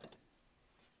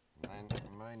 And then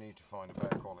we may need to find a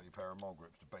better quality pair of mole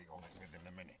grips to beat on it with in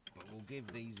a minute. But we'll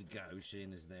give these a go,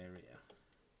 seeing as they're here.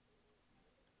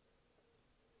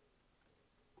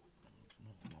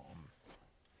 Not a lot of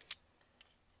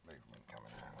movement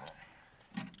coming out of that.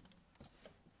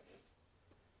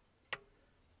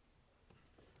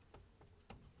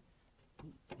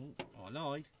 I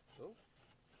lied. Oh.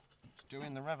 It's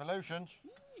doing the revolutions.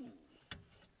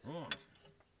 Right.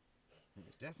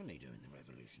 It's definitely doing the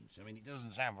revolutions. I mean, it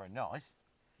doesn't sound very nice.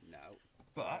 No.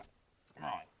 But,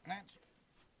 right, let's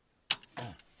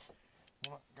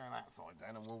go that side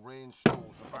then and we'll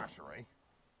reinstall the battery.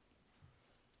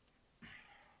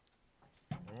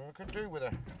 And we could do with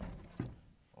a...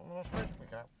 I Well, I suppose we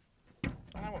go.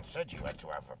 No one said you had to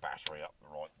have the battery up the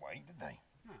right way, did they?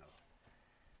 No.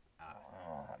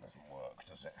 Oh, that doesn't work,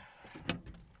 does it?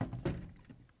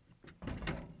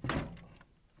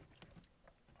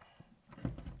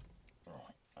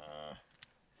 Right.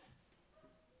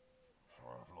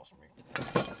 Sorry, I've lost me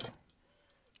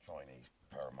Chinese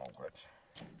pair of mole grips.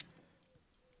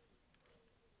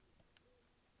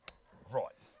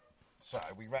 Right. So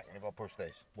we reckon if I push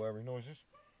this, whirring noises?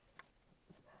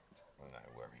 No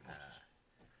whirring noises.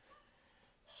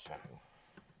 So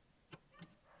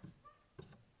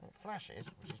it flashes,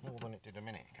 which is more than it did a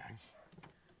minute ago.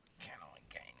 Can I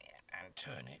get in here and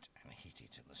turn it and hit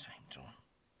it at the same time?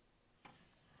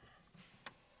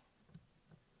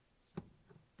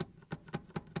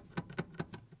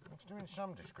 It's doing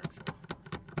some description.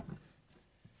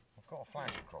 I've got a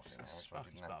flash across it now, which I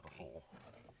didn't have before.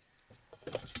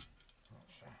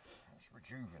 Let's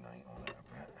rejuvenate on it a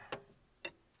bit.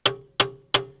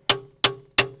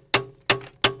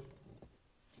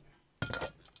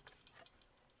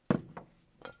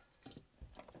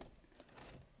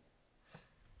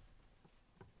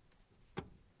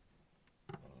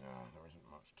 No, there isn't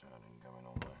much turning going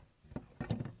on there.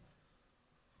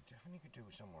 Definitely could do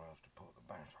with somewhere else to put the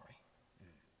battery.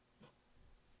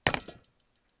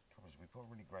 Trouble is, we put a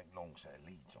really great long set of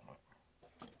leads on it.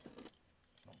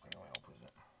 It's not going to help, is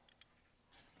it?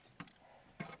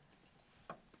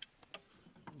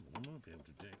 What I might be able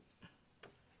to do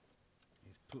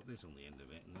is put this on the end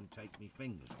of it and then take my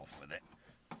fingers off with it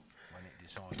when it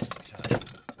decides to turn.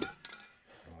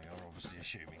 And we are obviously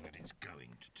assuming that it's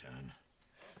going to turn.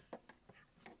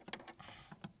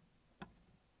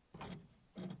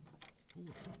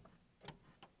 Ooh.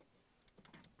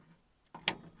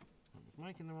 It was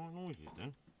making the right noises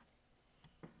then.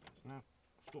 It's now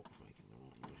stopped making the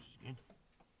right noises again.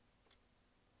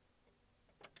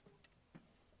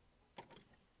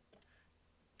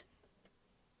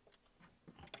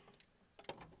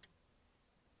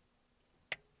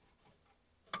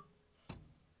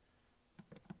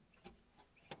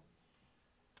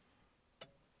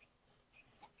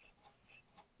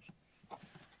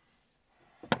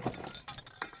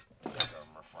 Let's go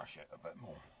and refresh it a bit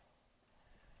more.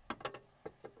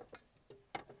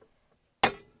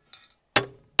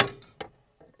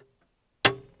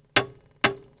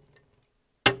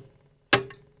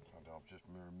 I've just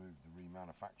removed the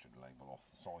remanufactured label off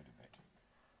the side of it.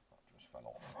 That just fell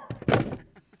off.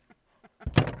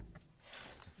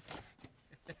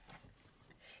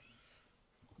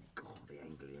 God, the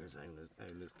Anglia's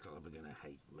owners club are going to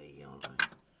hate me, aren't they?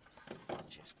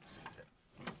 Just see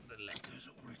the letters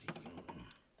already.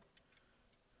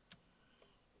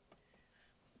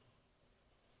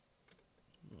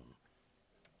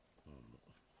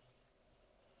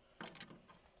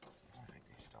 I think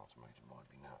the starter motor might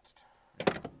be nuts.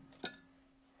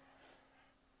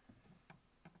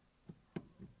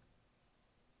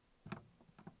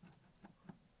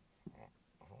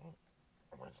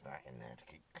 Where's that in there to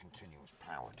keep continuous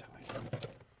power to it?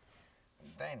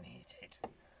 And then hit it.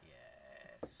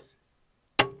 Yes.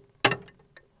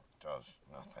 Does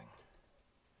nothing.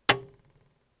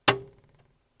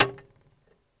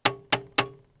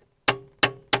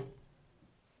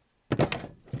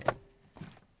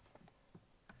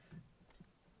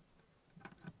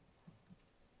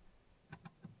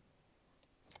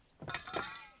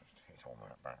 Just hit on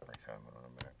that battery terminal in a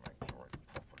minute, make sure it's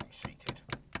properly seated.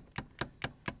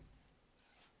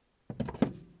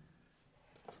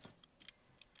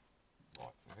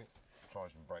 Right, if it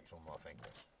tries and breaks on my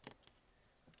fingers.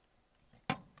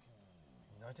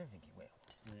 No, I don't think it will.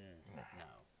 No.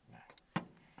 No.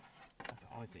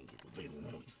 I think it'll be all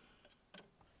right.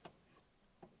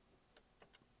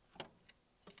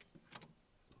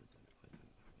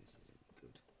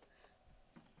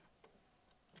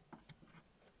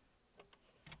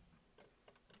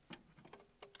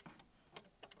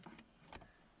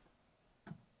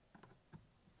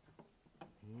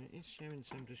 It is showing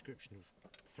some description of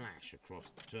flash across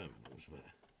the terminals, but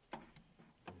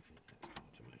I think that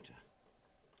starter motor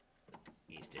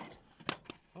is dead.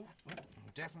 Oh.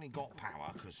 Definitely got power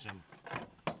because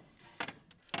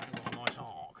got a nice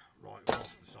arc right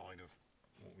across the side of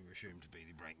what we assume to be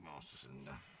the brake master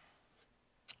cylinder.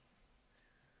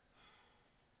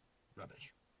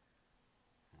 Rubbish.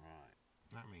 Right.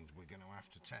 That means we're going to have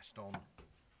to test on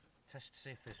Test to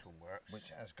see if this one works.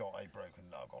 which has got a broken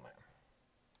lug on it.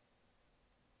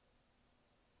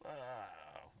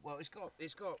 Well, it's got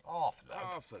Half lug.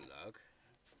 half a lug.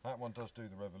 That one does do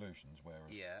the revolutions,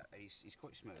 whereas He's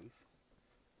quite smooth.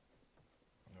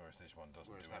 this one doesn't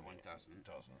Whereas do that any. one doesn't.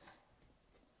 Doesn't.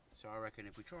 So I reckon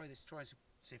if we try this, try to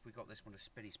see if we got this one to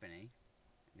spinny.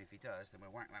 And if he does, then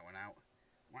we'll whack that one out,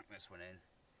 whack this one in.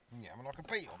 Yeah, I mean, I could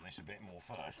beat on this a bit more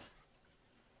first.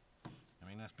 I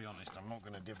mean, let's be honest, I'm not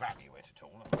going to devalue it at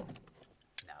all, am I?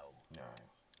 No.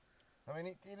 No. I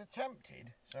mean, it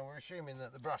attempted, so we're assuming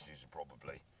that the brushes are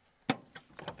probably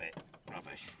a bit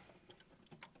rubbish.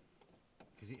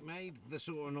 Because it made the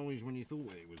sort of noise when you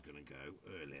thought it was going to go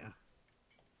earlier.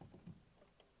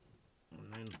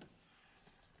 And then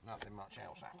nothing much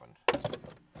else happened.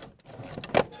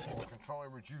 I can try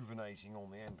rejuvenating on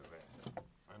the end of it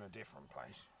in a different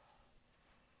place.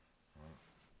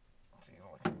 See if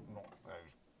I can knock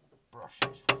those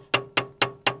brushes.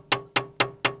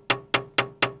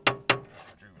 Just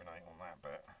rejuvenate on that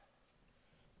bit.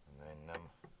 And then,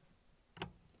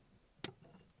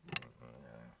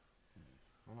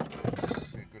 well, I suppose it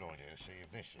would be a good idea to see if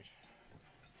this is.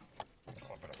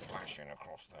 Try a bit of flashing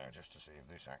across there just to see if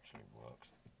this actually works.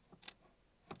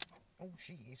 Oh,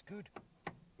 she is good.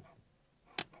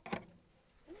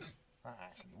 That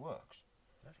actually works.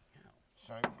 Bloody hell.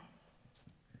 So,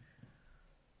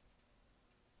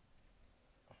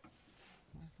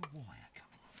 where's the wire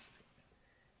coming off?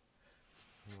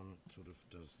 The one that sort of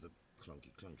does the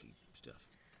clunky stuff.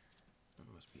 That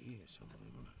must be here somewhere,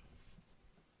 isn't it?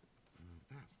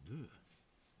 That's there.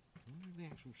 I wonder if the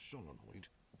actual solenoid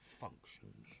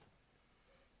functions.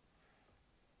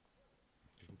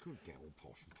 Because we could get all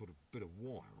posh and put a bit of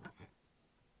wire on it.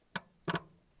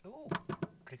 Ooh,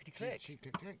 clickety click.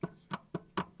 Click.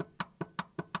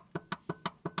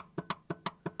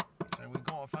 So we've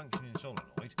got a functioning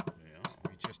solenoid. Yeah.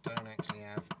 We just don't actually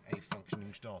have a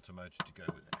functioning starter motor to go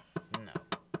with it. No.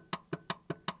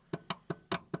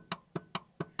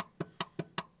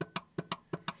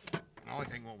 I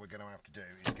think what we're going to have to do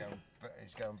is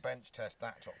go and bench test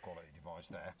that top quality device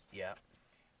there. Yeah.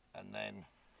 And then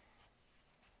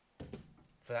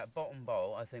For that bottom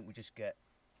bowl, I think we just get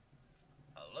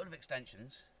a load of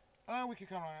extensions. oh, we could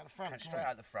come right out the front. Straight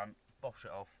out the front, bosh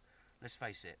it off. Let's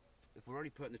face it, if we're only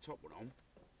putting the top one on,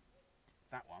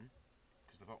 that one,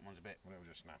 because the bottom one's a bit. Well,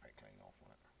 it'll just snap it clean off,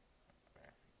 won't it?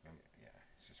 Yeah,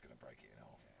 it's just going to break it in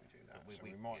half if we do that. So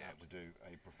we might have to do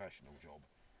a professional job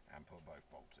and put both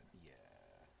bolts in. Yeah.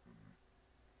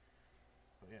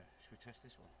 But yeah, should we test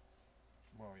this one?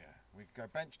 Well, yeah, we could go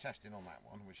bench testing on that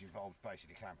one, which involves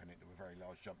basically clamping it to a very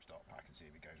large jump start pack and see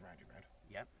if it goes round and round.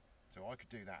 Yep. So I could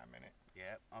do that in a minute.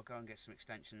 Yeah, I'll go and get some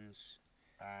extensions.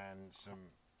 And some...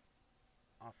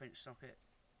 half-inch socket.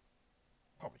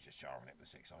 Probably just charring it with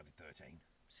a 6-sided 13.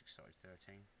 6-sided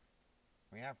 13.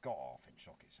 We have got a half-inch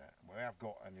socket set. We have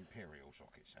got an Imperial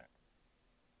socket set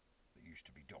that used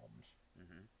to be Dom's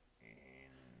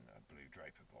in a blue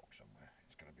Draper box somewhere.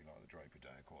 It's going to be like the Draper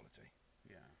Day quality.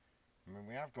 Yeah. I mean,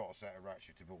 we have got a set of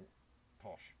ratchetable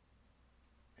posh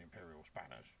Imperial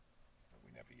spanners that we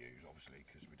never use, obviously,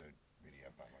 because we don't really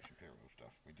have that much Imperial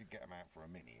stuff. We did get them out for a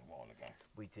Mini a while ago.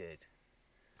 We did.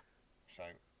 So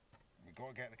we've got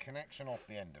to get the connection off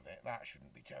the end of it. That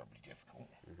shouldn't be terribly difficult.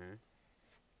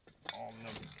 On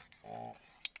the... oh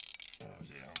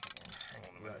dear. Hang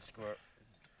on a minute. Squirt.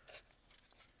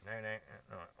 No.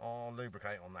 Right, I'll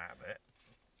lubricate on that a bit.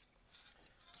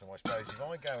 So I suppose if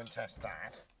I go and test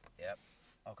that... Yep.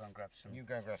 I'll go and grab some. You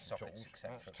go and grab some sockets,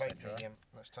 tools. etc.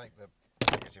 Let's take the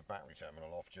negative battery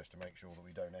terminal off just to make sure that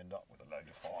we don't end up with a load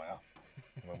of fire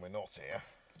when we're not here.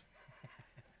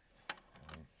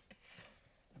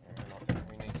 And then I think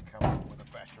we need to come up with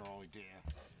a better idea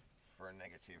for a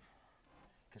negative.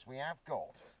 Because we have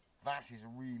got, that is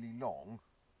a really long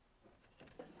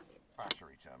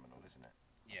battery terminal, isn't it?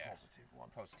 Yeah. Positive one.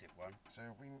 Positive one. So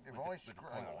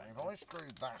if I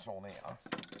screwed that on here,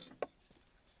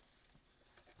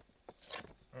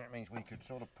 that means we could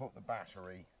sort of put the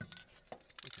battery...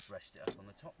 We could rest it up on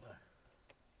the top there.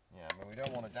 Yeah, I mean, we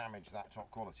don't want to damage that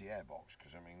top quality airbox,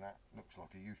 because, I mean, that looks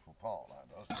like a useful part, that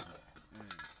does, doesn't it?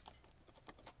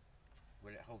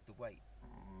 Will it hold the weight?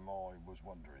 I was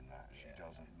wondering that. She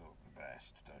doesn't look the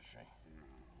best, does she?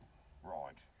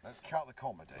 Right, let's cut the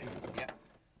comedy. Yep.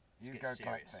 You go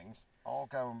collect things. I'll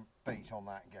go and beat on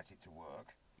that and get it to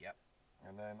work. Yep.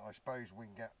 And then I suppose we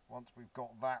can get, once we've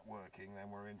got that working,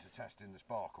 then we're into testing the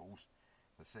sparkles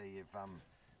to see if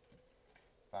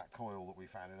that coil that we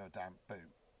found in a damp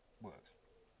boot works.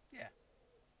 Yeah.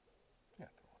 Yeah.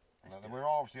 And then we're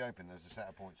obviously hoping there's a set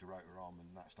of points of rotor arm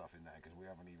and that stuff in there, because we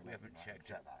haven't even checked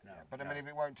that yet. But I mean, if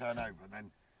it won't turn over,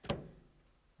 then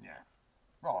yeah.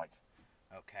 Right.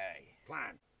 Okay.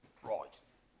 Plan. Right.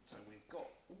 So we've got.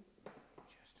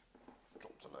 Just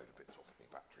dropped a load of bits off my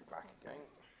battery back again.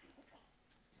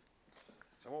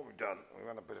 So So what we've done, we've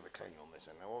had a bit of a clean on this,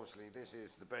 and now obviously this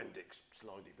is the Bendix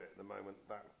slidey bit at the moment.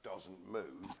 That doesn't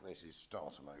move. This is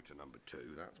starter motor number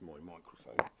 2. That's my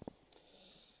microphone.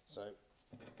 So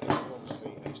this is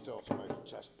obviously a starter motor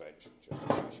test bench, just in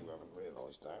case you haven't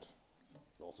realised that.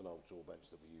 Not an old tool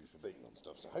bench that we use for beating on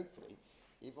stuff. So hopefully,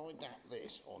 if I dap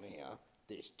this on here,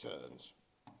 this turns.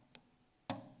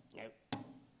 Nope,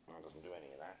 that doesn't do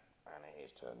any of that, and it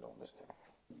is turned on, isn't it?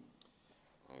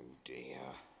 Oh dear.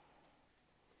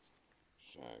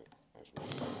 So, that's not...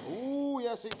 Oh,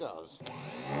 yes it does. So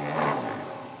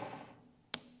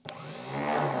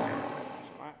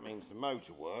that means the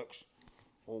motor works.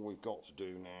 All we've got to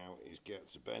do now is get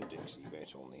the Bendixy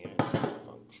bit on the end to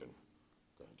function.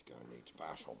 I'm going to go and need to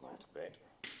bash on that a bit.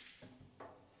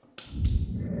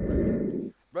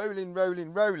 Rolling,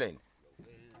 rolling, rolling.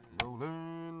 Rolling.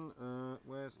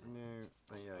 Where's the new...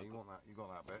 Yeah, you want that? You got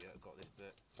that bit? Yeah, I've got this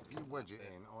bit. If you wedge it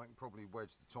in, I can probably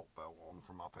wedge the top belt on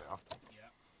from up here.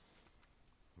 Yeah.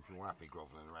 If you're happy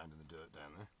grovelling around in the dirt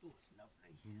down there. Oh, it's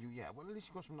lovely. Yeah, well at least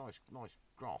you've got some nice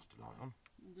grass to lie on.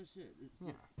 Well, that's it.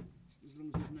 Yeah. As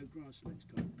long as there's no grass legs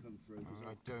come through.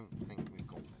 I don't think we've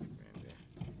got many around here.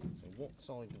 So what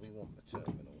side do we want the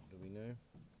terminal? Do we know?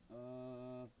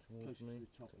 Close to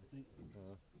the top, I think.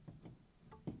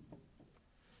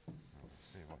 Let's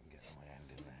see if I can get my hand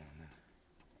in there.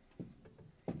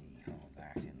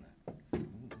 That in there.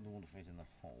 Doesn't seem to want to fit in the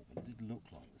hole, but it did look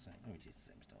like the same. Oh, it is the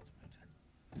same starter motor.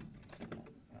 So not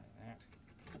like that.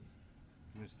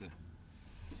 Where's the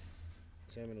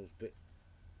terminals bit?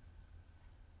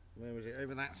 Where was it?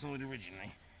 Over that side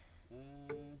originally?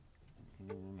 Can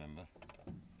you remember?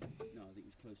 No, I think it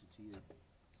was closer to you.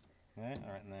 Yeah,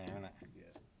 right in there, isn't it?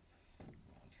 Yeah.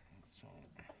 Right, let's try it.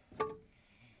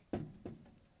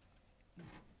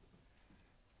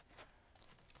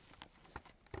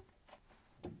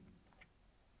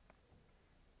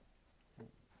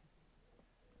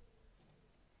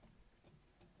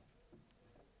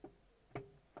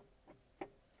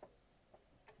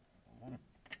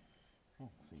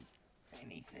 Can't see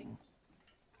anything.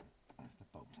 Where's the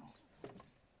bolt on?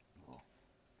 Oh.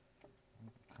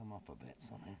 Come up a bit,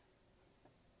 something.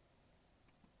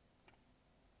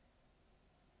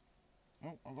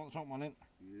 Oh, I've got the top one in.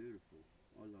 Beautiful.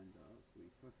 I lined that up for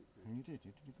you perfectly. And you did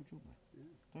a good job there.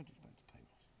 Yeah. Don't expect to pay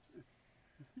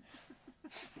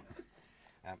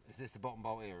us. Is this the bottom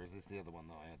bolt here, or is this the other one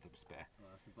that I had that was spare?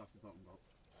 That's the bottom bolt.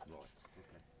 Right.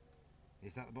 Okay.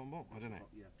 Is that the bottom bolt? I don't know.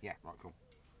 Yeah. Yeah, right, cool.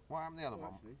 What happened to the other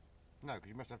one? Actually, No,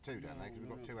 because you must have 2 down there, because we've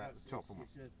got 2 out at the top, haven't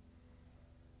we?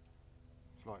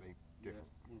 Slightly different.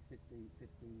 Yeah, 15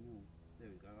 mil. There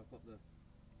we go. I've got the...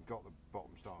 You've got the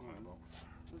bottom starter motor bolt.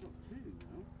 I've got 2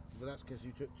 now. But that's because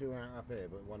you took 2 out up here,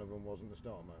 but one of them wasn't the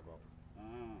starter motor bolt.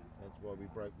 Ah. That's why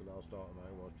we broke the last starter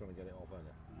motor while I was trying to get it off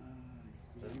earlier.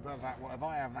 So if you have that one, if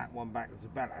I have that one back as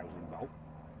a bell housing bolt,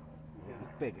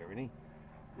 it's bigger, isn't he?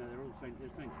 No, they're all the same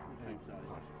size.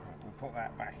 We'll put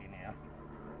that back in here.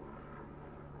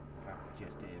 That's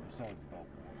just here beside the bolt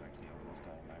was actually on the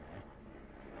starter motor.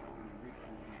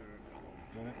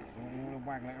 Got it? So you want to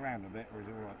waggle it around a bit, or is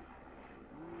it alright?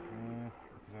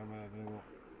 Because I'm going to do what?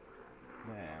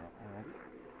 There, alright.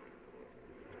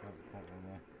 That's the point on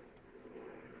there.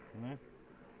 No?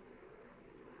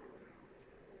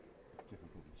 It's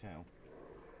difficult to tell.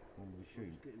 On the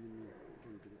shoe.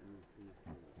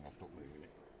 I'll stop moving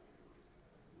it.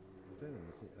 I don't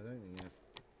think that's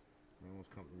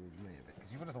almost comfortable with me a bit.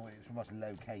 Because you would have thought it was from us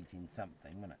locating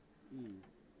something, wouldn't it?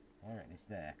 I reckon it's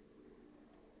there.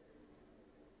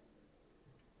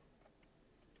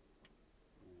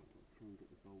 Try and get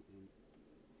the bolt in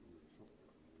from the top.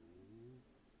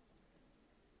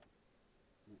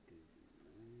 That goes in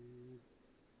there.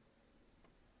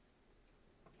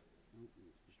 Oh,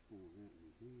 it's just falls out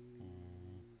in here.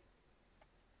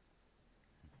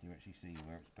 Do you actually see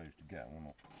where it's supposed to go or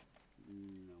not?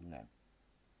 No. No.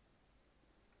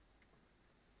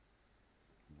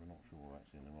 We're not sure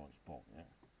that's in the right spot yet.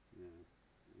 Yeah.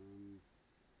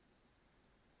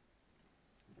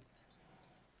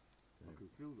 I can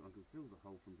feel the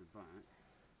hole from the back.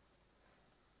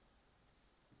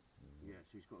 Yeah,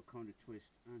 so he's got to kind of twist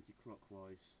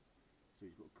anti-clockwise. So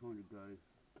he's got to kind of go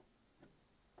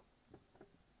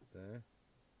there.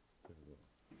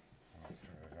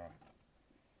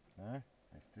 No,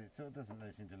 it sort of doesn't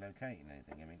seem to locate in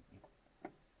anything. I mean,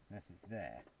 unless it's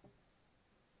there.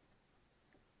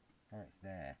 Oh, it's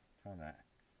there. Try that.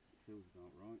 Feels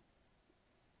about right.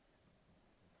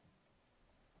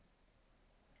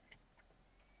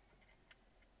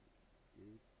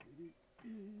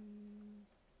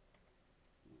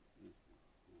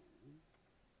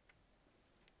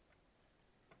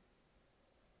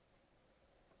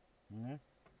 No?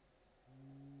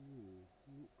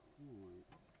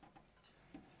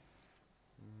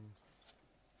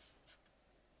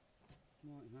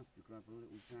 have to grab a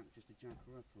little jack just to jack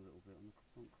her up a little bit on the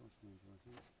front cross member, I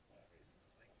think. Where is the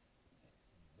thing?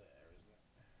 It's there, isn't it?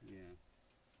 Yeah.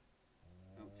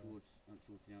 Out towards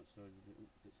the outside of the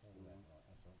bits of the line. Right,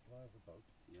 that's right. Can I have the boat?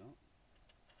 Yeah. I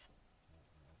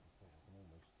can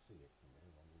almost see it from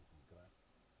here on the grass.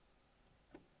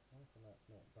 I reckon that's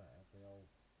not bad. The old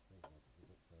thing might be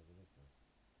a bit further this way.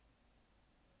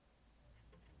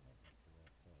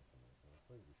 I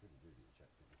suppose we shouldn't really check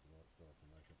if it's the right start to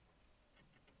make it.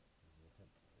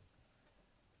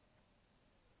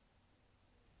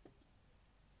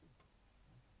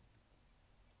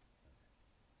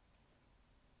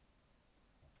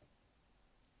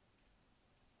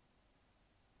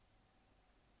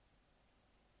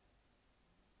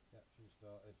 Yeah, she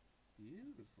started.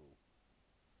 Beautiful.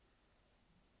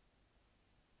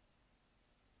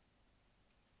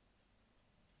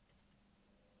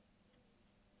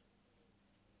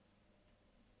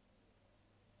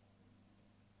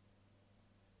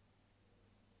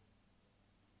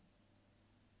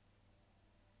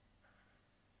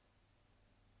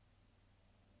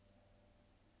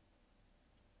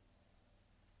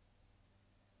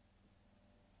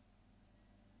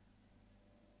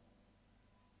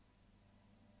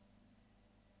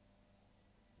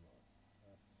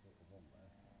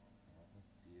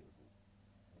 Beautiful.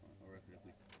 I reckon if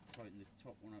we tighten the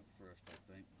top one up first, I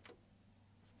think.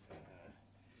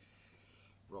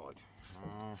 Right,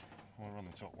 we'll run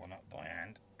the top one up by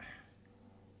hand.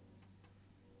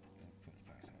 Put us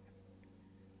back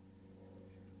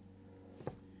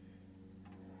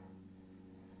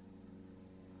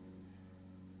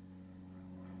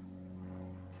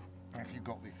there. If you've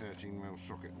got the 13mm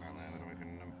socket down there, then we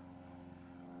can.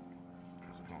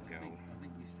 Because I can't get all. I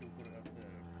think you still got it up there.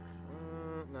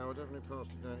 No, I definitely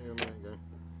passed it down here a minute ago.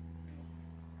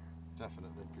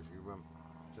 Definitely, because you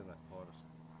it's in that part of.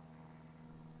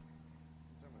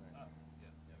 Oh, yeah,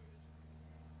 there it is.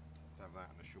 Let's have that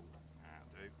in a short.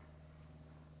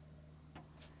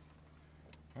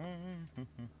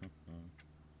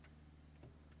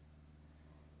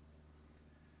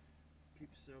 Keep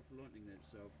yourself lightning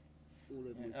itself all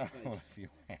over my face. All over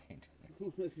your head. All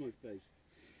over my face.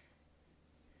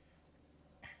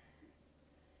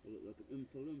 I look like an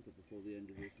Oompa Loompa before the end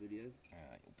of this video. You'll be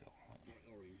alright. Like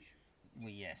orange. Well,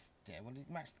 yes, yeah, well, it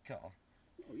matched the car.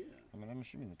 Oh, yeah. I mean, I'm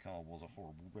assuming the car was a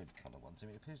horrible red colour once. I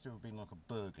mean, it appears to have been like a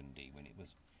burgundy when it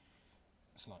was.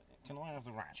 It's like, can I have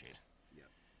the ratchet? Yeah.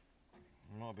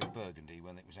 It might be burgundy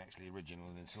when it was actually original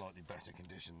and in slightly better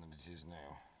condition than it is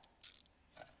now.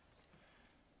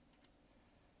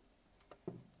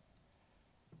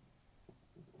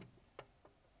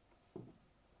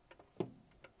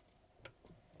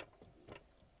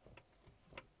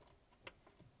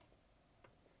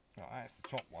 Right, that's the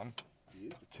top one.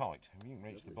 Beautiful. Tight. Have you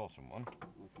reached the bottom one? I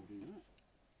can do that.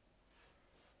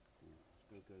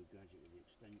 Let's go gadget with the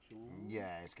extension.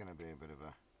 Yeah, it's going to be a bit of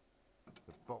a.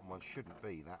 The bottom one shouldn't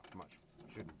be that much.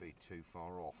 Shouldn't be too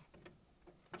far off.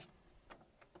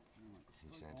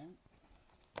 He said.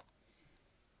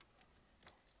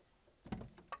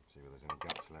 See whether there's any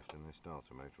guts left in this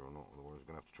starter motor or not. Otherwise, we're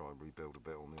going to have to try and rebuild a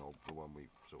bit on the one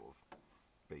we've sort of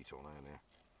beat on earlier.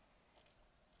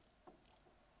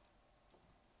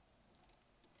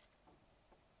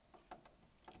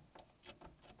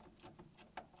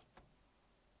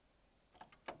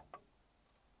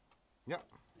 Yep.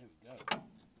 There we go.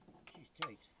 She's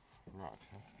tight. Right,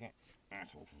 let's get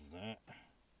that off of there.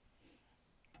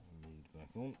 Lead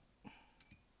back on.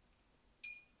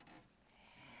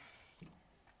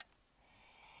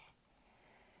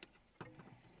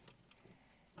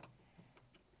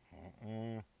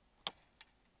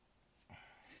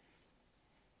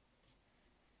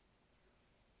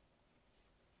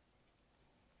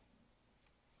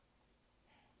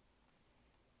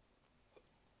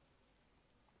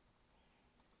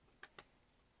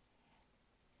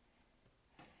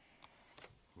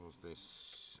 Was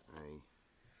this a...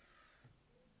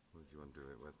 What did you undo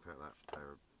it with? That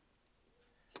pair of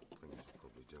things will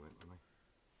probably do it, won't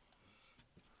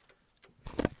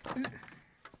they? Yes.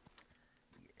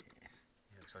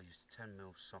 Yeah, because I used a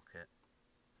 10mm socket,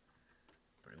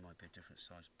 but it might be a different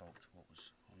size bolt to what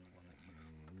was on the one that you've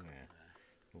got Yeah, there.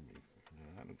 probably.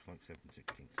 That looks like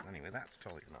 7/16. Anyway, that's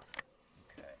tight enough.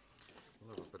 Okay.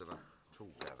 We'll have a bit of a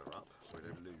tool gather up so we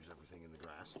don't lose everything in the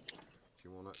grass. Do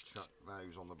you want to chuck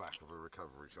those on the back of a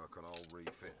recovery truck and I'll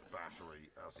refit the battery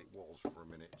as it was for a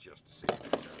minute just to see if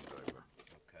it turns over.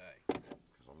 Okay.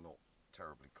 Because I'm not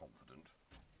terribly confident.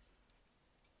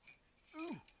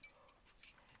 Ooh.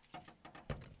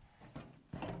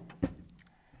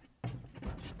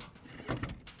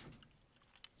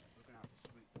 We're going to have to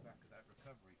sweep the back of that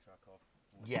recovery truck off.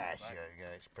 Yes,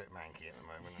 yeah, it's a bit manky at the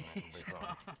moment, and it'll be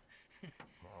fine.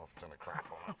 I've done a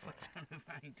crap on it. I've a ton of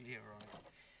Anglia on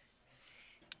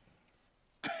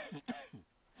it.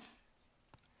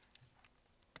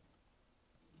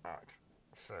 Right,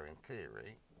 so in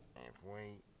theory, if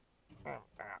we put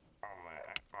that on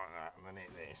there like that and then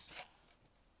hit this,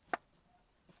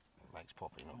 it makes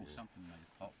popping Oh, noises. something made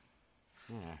a pop.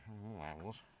 Yeah, all that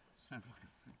was. Sounds like a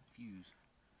fuse.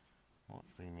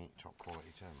 Might be me top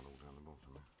quality terminal down the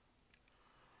bottom there.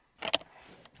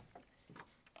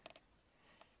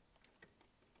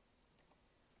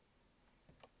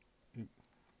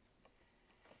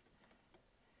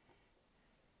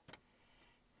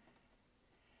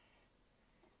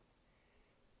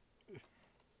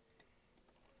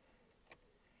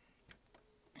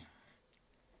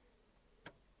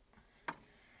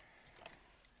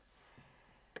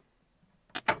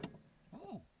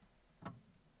 Oh!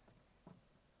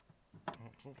 I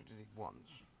sort of did it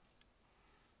once.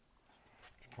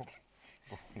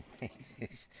 Probably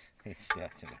this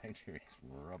starter motor is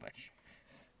rubbish.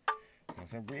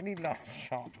 There's a really large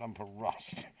sharp lump of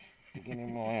rust sticking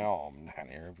in my arm down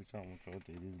here every time I try to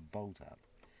do this bolt up.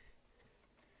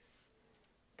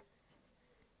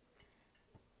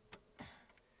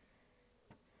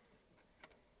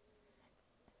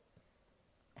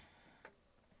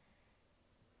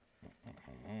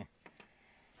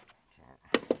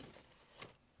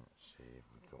 Let's see if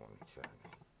we've got any turning.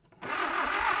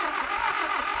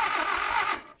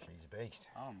 She's a beast.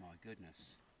 Oh my goodness.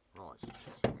 Right,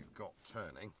 so we've got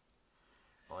turning.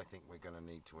 I think we're going to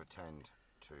need to attend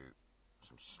to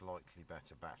some slightly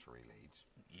better battery leads.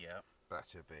 Yep.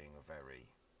 Better being a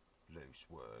very loose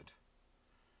word.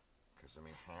 Because, I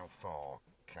mean, how far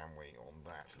can we, on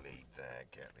that lead there,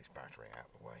 get this battery out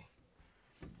of the way?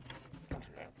 I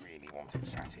don't really want it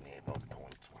sat in here by the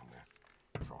point when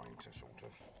we're trying to sort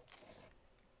of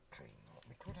clean up.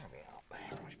 We could have it up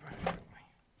there, I suppose, couldn't we?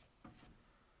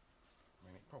 I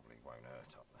mean, it probably won't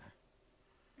hurt up there.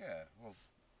 Yeah, well,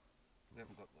 we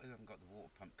haven't got the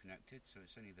water pump connected, so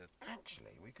it's only the...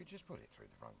 Actually, we could just put it through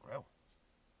the front grille.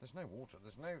 There's no water,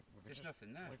 there's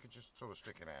nothing there. We could just sort of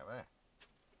stick it out there.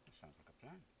 That sounds like a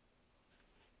plan.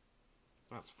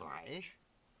 That's flattish.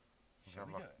 Shall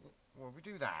we do it? Well, if we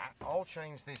do that, I'll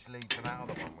change this lead to that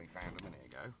other one we found a minute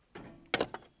ago.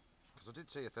 Because I did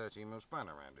see a 13mm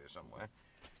spanner around here somewhere.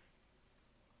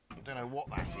 I don't know what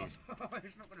that is.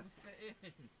 It's not going to fit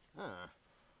in.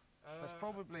 There's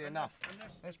probably enough.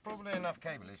 There's probably enough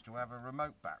cablage to have a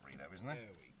remote battery, though, isn't there?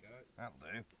 There we go. That'll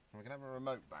do. We can have a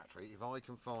remote battery if I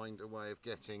can find a way of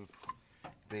getting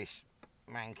this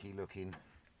manky-looking.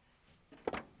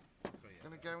 I'm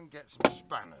going to go and get some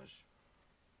spanners.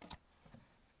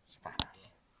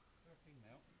 Spanners.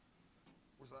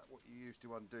 Was that what you used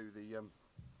to undo the?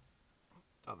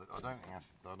 I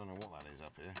don't know what that is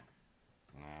up here.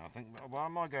 No, I think what I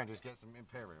might go and do is get some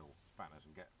Imperial spanners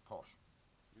and get posh.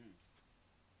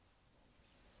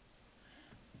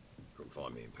 Couldn't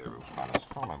find me Imperial spanners.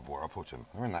 I can't remember where I put them.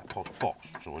 They're in that posh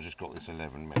box, so I just got this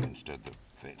 11mm instead that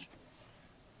fits.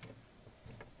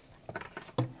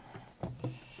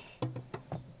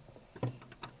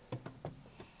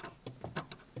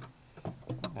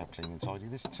 Now clean and tidy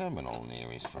this terminal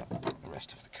near is for the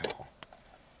rest of the car.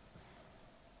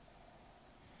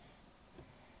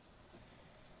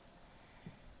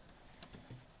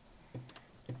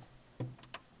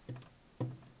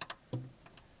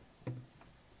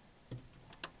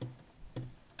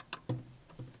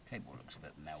 Cable looks a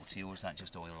bit melty, or is that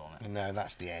just oil on it? No,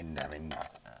 that's the end having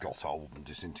got old and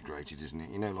disintegrated, isn't it?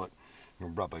 You know, like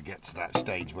when rubber gets to that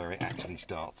stage where it actually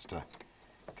starts to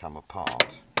come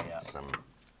apart. Yeah. It's,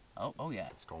 oh yeah.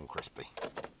 it's gone crispy.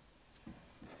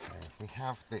 So if we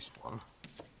have this one,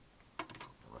 I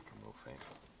reckon we'll fit.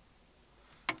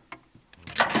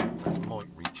 That might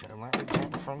reach out. That reach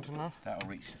out the front enough? That'll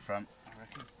reach the front, I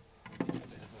reckon.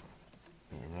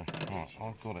 Right,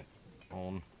 I've got it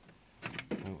on.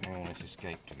 Oh, it's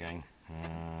escaped again.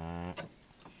 Yeah,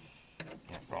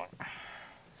 right.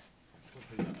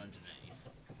 Put that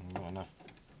underneath. Not enough.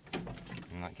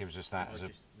 And that gives us that I'll as a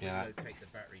just relocate the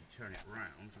battery, turn it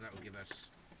round, so that will give us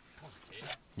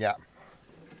positive. Yeah.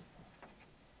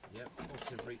 Yep,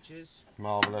 positive reaches.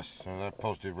 Marvellous. So they're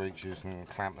positive reaches and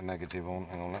clamp the negative on.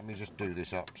 Hang on, let me just do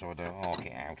this up so I don't arc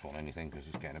it out on anything because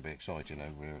it's getting a bit exciting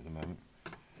over here at the moment.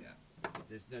 Yeah.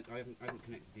 There's no, I haven't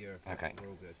connected the earth. Okay. We're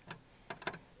all good.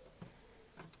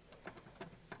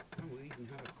 Oh, we even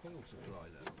have a coil supply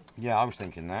though. Yeah, I was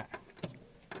thinking that.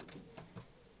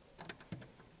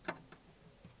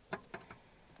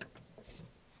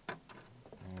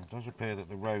 It does appear that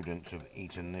the rodents have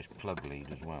eaten this plug lead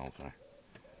as well, so it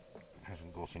hasn't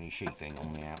hasn't got any sheathing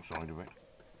on the outside of it.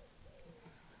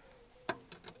 I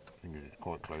think it's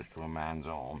quite close to a man's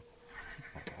arm.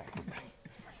 That could be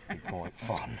quite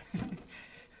fun.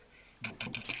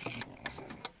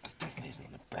 This definitely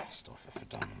isn't the best I've ever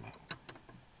done, but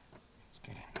let's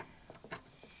get it.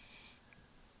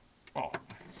 Oh,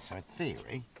 so in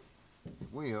theory,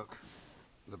 if we hook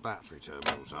the battery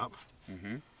terminals up,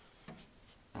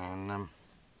 and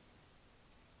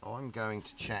I'm going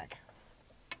to check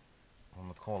on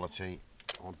the quality.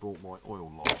 I brought my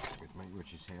oil light with me,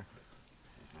 which is here.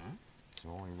 So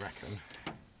I reckon.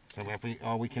 So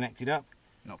are we connected up?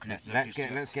 Not connected.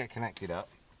 Let's get connected up.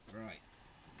 Right.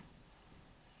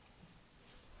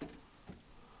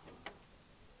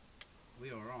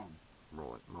 We are on.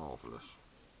 Right, marvellous.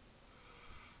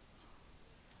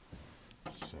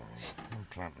 So we'll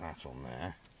clamp that on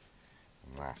there,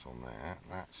 and that on there.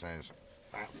 That says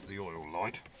that's the oil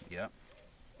light. Yep.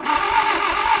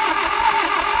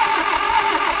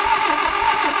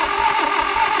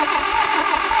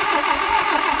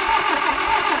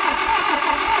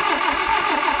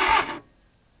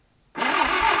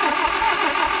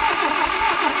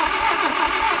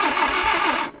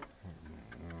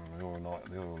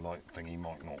 The oil light thingy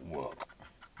might not work.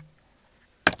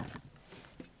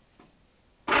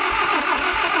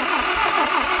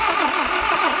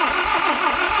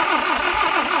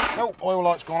 Oh, oil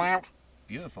light's gone out.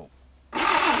 Beautiful.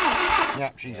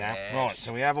 Yep, she's out. Right,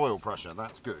 so we have oil pressure,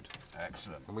 that's good.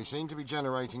 Excellent. And we seem to be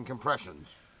generating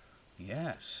compressions.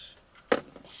 Yes.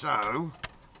 So,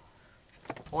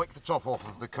 like the top off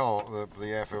of the car, the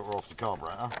air filter off the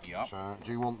carburetor. Yep. So,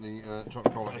 do you want the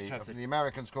top quality? The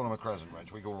Americans call them a crescent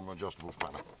wrench, we call them an adjustable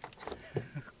spanner.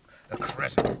 A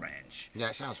crescent wrench. Yeah,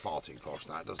 it sounds far too posh,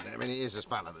 that, doesn't it? I mean, it is a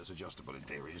spanner that's adjustable in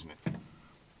theory, isn't it?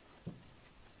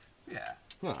 Yeah.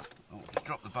 Yeah. Oh, just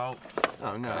drop the bolt.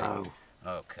 Oh, no.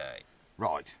 Okay.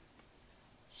 Right.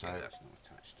 So, Yeah, that's not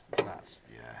attached.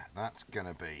 that's going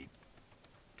to be...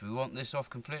 Do we want this off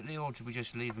completely, or do we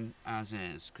just leave them as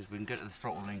is? Because we can get to the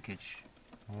throttle linkage.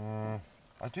 I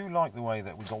do like the way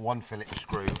that we've got one fillet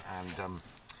screw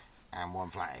and one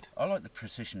flathead. I like the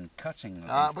precision cutting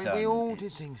that we've But we done. all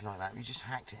did things like that. We just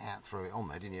hacked it out, threw it on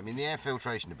there, didn't you? I mean, the air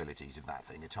filtration abilities of that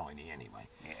thing are tiny anyway.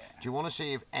 Yeah. Do you want to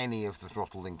see if any of the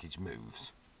throttle linkage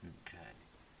moves? Okay.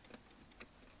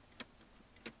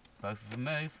 Both of them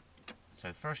move.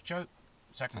 So first choke,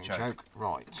 second choke.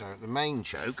 Right, so the main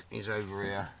choke is over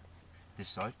here. This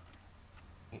side.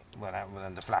 Well,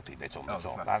 and the flappy bit on the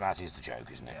top. That is the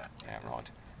choke, isn't it? Yeah. Yeah,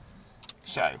 right.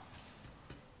 So,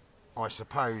 I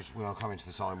suppose we'll come into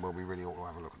the time where we really ought to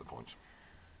have a look at the points.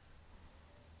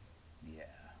 Yeah.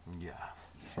 Yeah.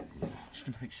 Just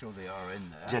to make sure they are in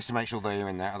there. Just to make sure they're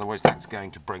in there, otherwise that's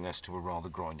going to bring us to a rather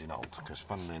grinding halt, because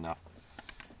funnily enough,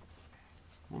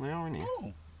 well, they are in here.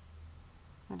 Ooh.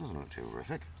 That doesn't look too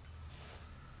horrific.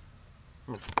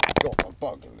 I've got a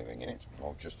bug living in it.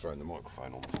 I've just thrown the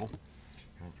microphone on the floor.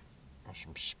 There's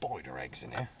some spider eggs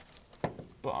in here,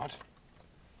 but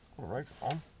I wrote it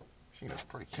on. She looks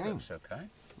pretty clean. Looks okay.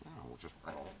 Now we'll just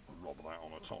rob that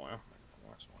on a tyre.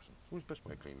 That's nice. It's always the best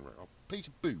way of cleaning it up.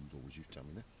 Peter Booth always used to tell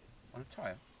me that. On a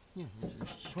tyre? Yeah, he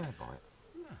used to swear by it.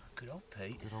 Oh, good old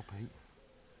Pete. Good old Pete.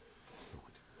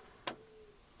 Right.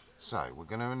 So, we're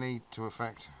going to need to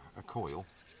affect a coil.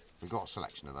 We've got a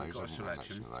selection of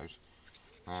those.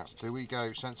 Now, do we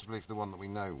go sensibly for the one that we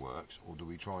know works, or do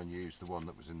we try and use the one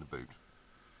that was in the boot?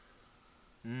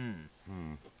 Can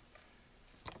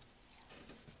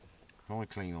I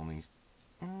clean on these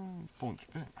points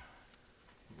a bit?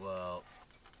 Well,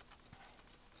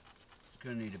 it's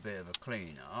going to need a bit of a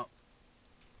clean up.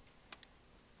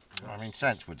 I mean,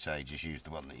 sense would say just use the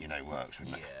one that you know works,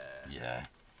 wouldn't it? Yeah.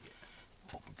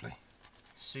 Probably.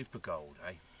 Super gold,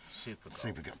 eh? Super gold.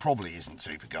 Super gold. Probably isn't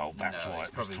super gold. That's No, why it's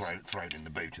it was probably thrown in the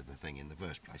boot of the thing in the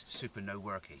first place. Super no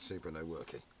worky. Super no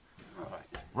worky.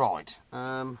 Right.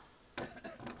 Right.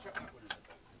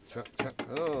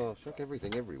 Chuck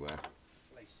everything everywhere.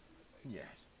 Yes.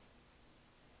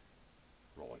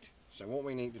 Right. So what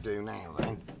we need to do now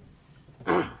then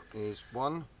is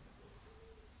one.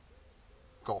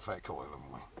 Got a fair coil,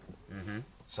 haven't we?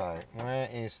 So where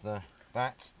is the?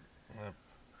 That's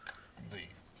the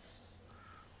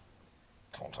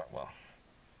contact. Well,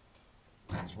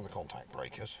 that's for the contact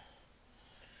breakers.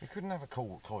 We couldn't have a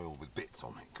coil with bits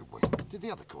on it, could we? Did the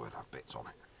other coil have bits on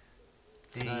it?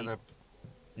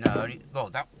 No, well,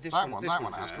 that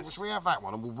one has. So we have that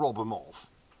one, and we'll rob them off,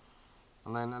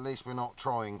 and then at least we're not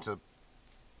trying to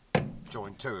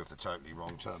join two of the totally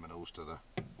wrong terminals to the.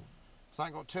 Has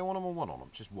that got two on them or one on them?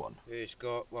 Just one. It's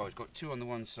got two on the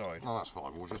one side. Oh, that's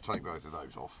fine. We'll just take both of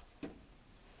those off.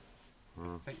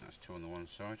 I think that's two on the one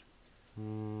side.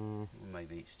 Or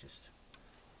maybe it's just...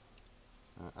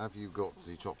 Have you got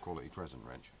the top quality crescent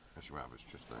wrench? Yes, you have, it's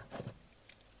just there.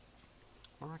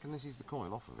 I reckon this is the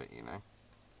coil off of it, you know.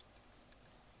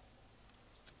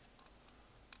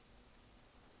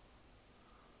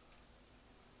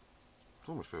 It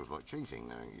almost feels like cheating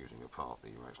now, using a part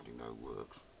that you actually know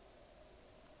works.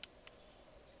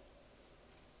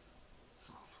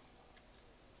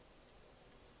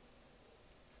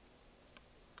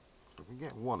 So if we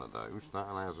get one of those, that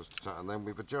allows us to, and then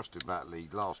we've adjusted that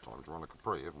lead last time to run a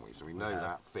Capri, haven't we? So we know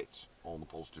that fits on the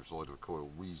positive side of the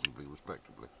coil reasonably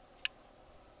respectably.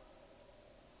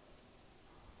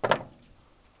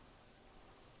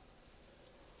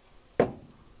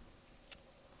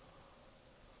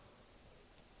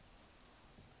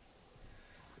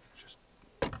 Just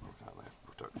look at that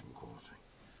for production quality.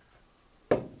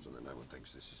 So that no one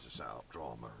thinks this is a set-up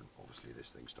drama, and obviously this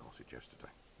thing started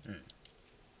yesterday.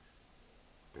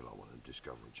 Be like one of them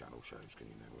Discovery Channel shows, can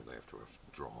you know, where they have to have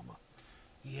drama.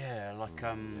 Yeah, like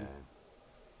yeah,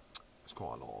 there's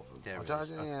quite a lot of them. There I don't, is.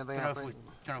 yeah, they I have. don't really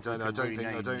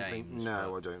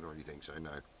think so.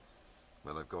 No,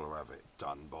 but they've got to have it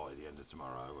done by the end of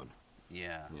tomorrow, and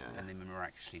yeah, and they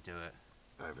miraculously do it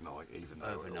overnight, even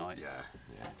though overnight. Yeah.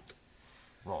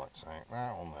 Right, so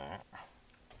that on that.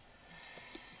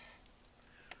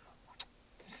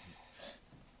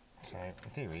 So in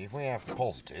theory, if we have the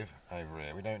positive over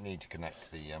here, we don't need to connect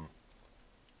the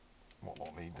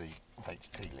the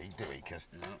HT lead, do we? Because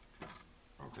in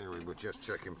theory, we're just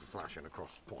checking for flashing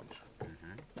across the point.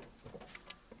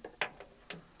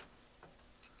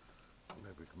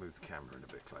 Maybe we can move the camera in a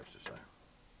bit closer, so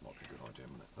might be a good idea,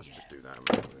 wouldn't it? Let's just do that and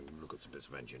look at some bits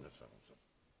of engine and so on.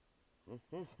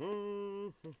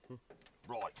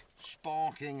 Right,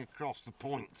 sparking across the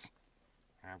points.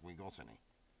 Have we got any?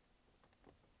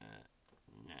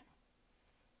 No.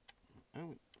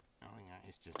 Oh, I think that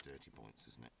is just dirty points,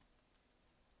 isn't it?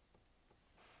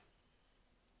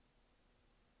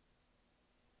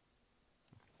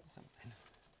 Something.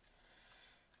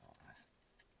 Oh, let's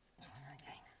try that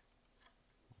again.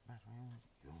 Battery on?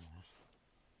 Yours.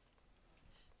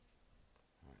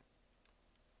 Right.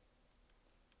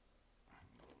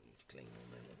 We'll need to clean on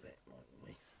them a bit, mightn't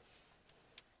we?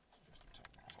 Just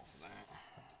take that off of there.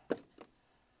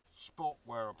 Spot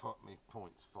where I put my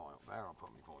points file. There I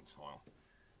put my points file.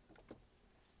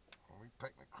 Well, we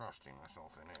pick the crustiness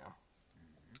off in here.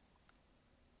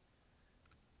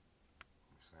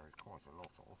 Which there is quite a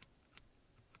lot of.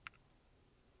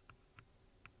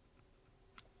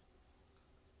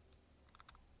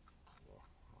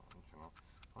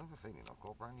 I have a feeling I've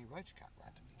got a brand new rotor cap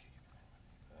randomly kicking around.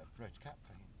 Rotor cap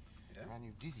thing. Yeah. Brand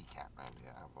new dizzy cap round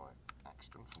here out by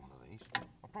accident from one of these.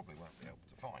 I probably won't be able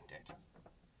to find it.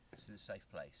 It's in a safe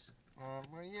place.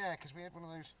 Well, yeah, because we had one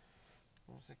of those.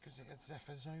 What was it? Because it had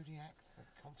Zephyr Zodiac, the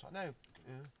contact. No.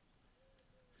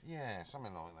 Yeah,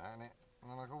 something like that. And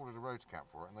then I ordered a rotor cap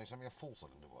for it, and they sent me a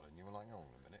 4-cylinder one, and you were like,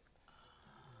 hold on a minute.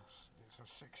 It's a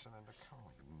 6-cylinder car,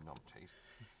 you numpties.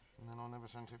 And then I never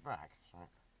sent it back. So,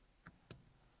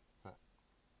 but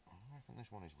I reckon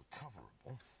this one is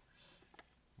recoverable.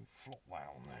 We flop that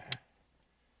on there.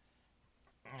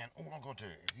 And all I've got to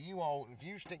do, if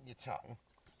you stick your tongue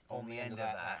on the end of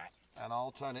that, and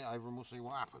I'll turn it over and we'll see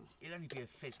what happens. It'll only be a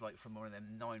fizz like from one of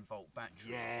them 9-volt batteries.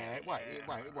 Yeah, it won't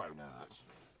hurt.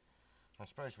 I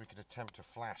suppose we could attempt a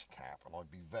flash cap, and I'd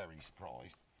be very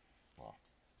surprised. Well,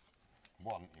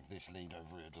 one, if this lead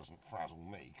over here doesn't frazzle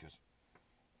me, because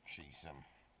she's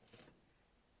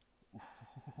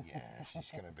yeah,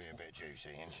 she's going to be a bit juicy,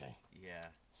 isn't she? Yeah.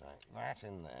 So that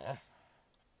in there.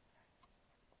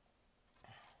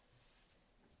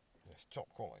 There's top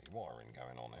quality wiring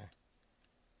going on here.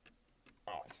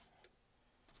 Right.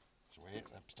 So we hit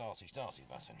the starty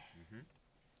button.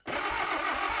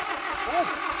 Oh!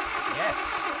 Yes.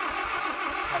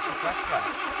 That's a flashback.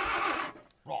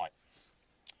 Right.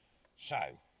 So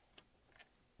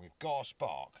we've got a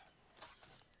spark.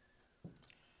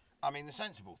 I mean, the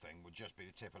sensible thing would just be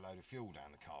to tip a load of fuel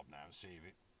down the carb now and see if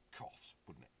it coughs,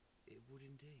 wouldn't it? It would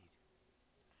indeed.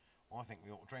 I think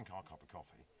we ought to drink our cup of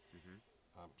coffee,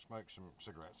 smoke some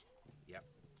cigarettes,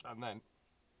 and then,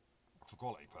 for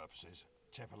quality purposes,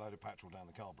 tip a load of petrol down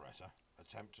the carburetor,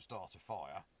 attempt to start a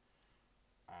fire,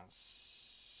 and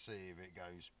see if it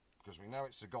goes, because we know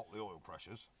it's got the oil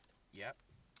pressures. Yep.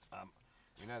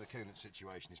 We know the coolant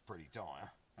situation is pretty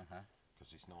dire,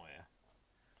 because it's not here,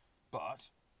 but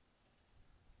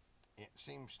it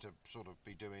seems to sort of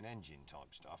be doing engine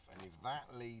type stuff, and if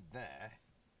that lead there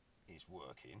is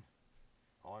working,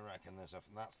 I reckon that's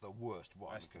the worst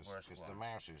one, because the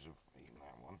mouses have eaten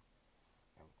that one,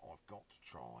 and I've got to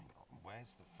try.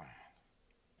 Where's the fan?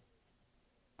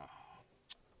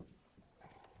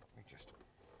 We just...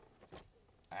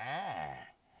 Ah!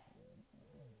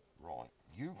 Right,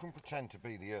 you can pretend to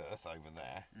be the Earth over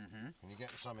there, and you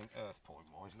get something Earth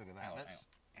point-wise. Look at that. Let's...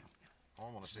 I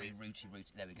want to see... Rooty.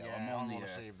 There we go. Yeah, I'm I on want the to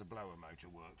Earth. see if the blower motor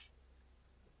works.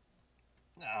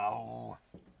 No!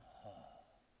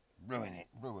 Ruin it.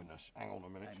 Ruin us. Hang on a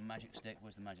minute. Hey, magic stick.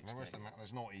 Where's the magic stick?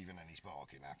 There's not even any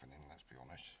sparking happening, let's be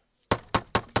honest.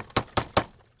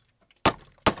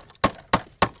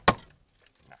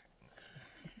 No.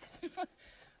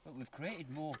 But we've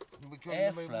created more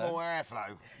airflow. More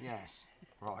airflow, yes.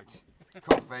 Right.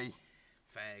 Coffee.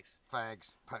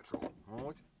 Fags. Petrol.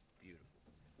 Right. Beautiful.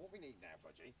 What we need now,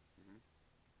 Fudgy,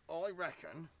 I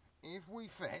reckon if we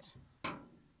fit,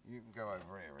 you can go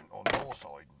over here and on your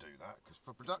side and do that, because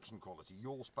for production quality,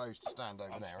 you're supposed to stand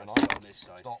over there and I on this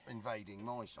side. Stop invading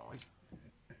my side.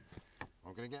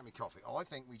 I'm going to get me coffee. I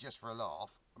think we just for a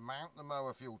laugh mount the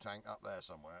mower fuel tank up there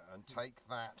somewhere and take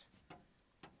that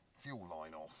fuel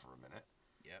line off for a minute.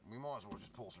 Yep. We might as well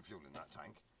just pour some fuel in that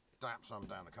tank, dap some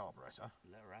down the carburettor.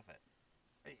 Let her have it.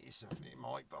 It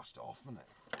might bust off, wouldn't it?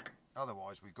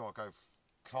 Otherwise, we've got to go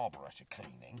carburettor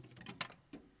cleaning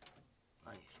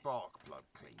and spark plug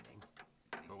cleaning.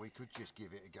 But we could just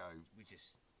give it a go. We can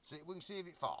see if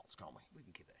it farts, can't we? We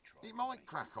can give it a try. It might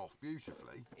crack off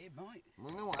beautifully. It might.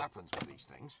 We know what happens with these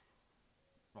things.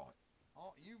 Right.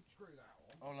 Oh, you screw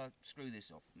that on. I'll screw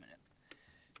this off a minute.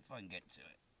 If I can get to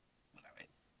it. Without it.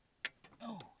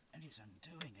 Oh, and it's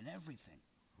undoing and everything.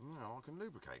 No, I can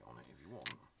lubricate on it if you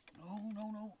want. No.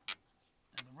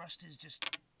 And the rust is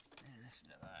just... Yeah, listen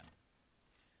to that.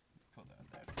 Put that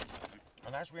there for a moment.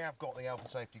 And as we have got the Health and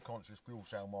Safety Conscious Fuel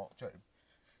Cell Mark II,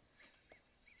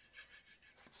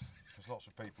 because lots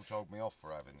of people told me off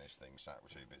for having this thing sat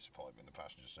with 2 bits of pipe in the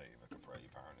passenger seat of a Capri,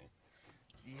 apparently.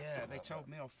 Yeah, they told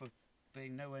me off for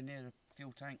being nowhere near the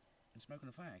fuel tank and smoking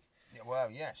a fag. Yeah,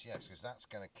 well, yes, because that's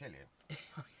going to kill you.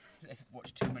 They've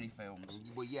watched too many films.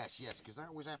 Well, yes, because that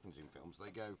always happens in films.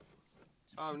 They go,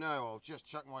 oh no, I'll just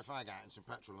chuck my fag out and some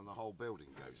petrol and the whole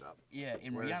building goes up. Yeah,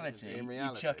 in reality,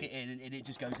 you chuck it in and it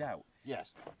just goes out.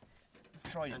 Yes.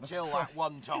 Tried it until that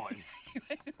one time.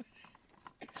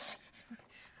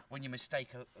 when you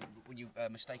mistaken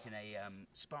a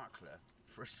sparkler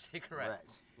for a cigarette.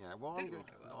 Correct. Yeah. Well,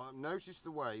 I've noticed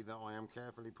the way that I am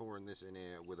carefully pouring this in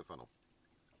here with a funnel.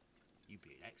 You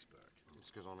be an expert.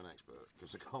 It's because I'm an expert.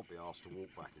 Because I can't be asked to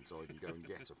walk back inside and go and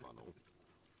get a funnel.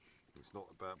 It's not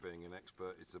about being an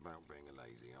expert. It's about being a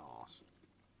lazy arse.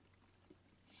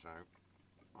 So,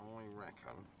 I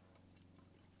reckon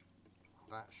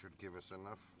that should give us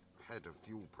enough head of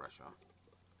fuel pressure.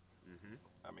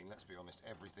 I mean, let's be honest.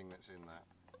 Everything that's in that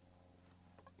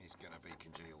is going to be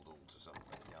congealed all to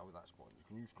something. Yeah, well, that's pointless.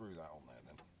 Can you screw that on there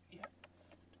then? Yeah.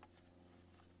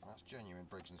 That's genuine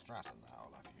Briggs and Stratton, that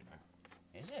I'll have you know.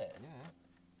 Is it? Yeah.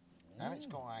 And it's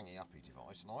got a hangy-uppy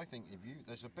device, and I think if you...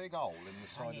 There's a big hole in the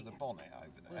side of the bonnet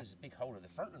over there. Well, there's a big hole at the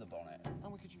front of the bonnet.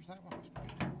 Oh, we could use that one, I suppose,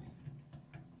 couldn't we?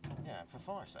 Yeah, for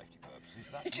fire safety purposes,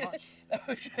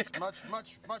 that's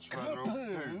much further up.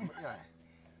 Yeah.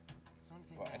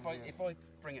 Right, if I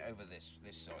bring it over this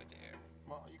side here...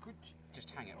 Well, you could... Just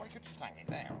hang it Well, you could just hang it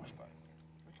there, I suppose.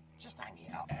 We could just hang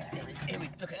it up there.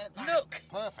 Look!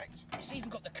 Perfect. It's even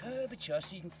got the curvature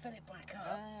so you can fill it back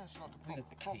up. Yeah, it's like a We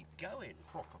can keep going.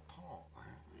 Proper part.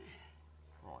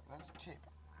 Right, let's tip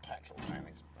petrol down.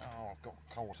 I've got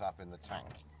caught up in the tank.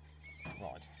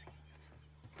 Right.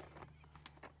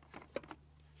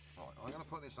 I'm going to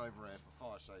put this over here for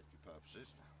fire safety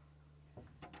purposes.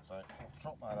 So I'll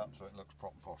prop that up so it looks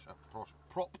proper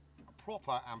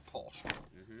and posh.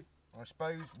 I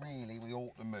suppose really we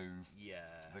ought to move the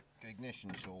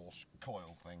ignition source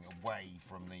coil thing away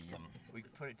from the We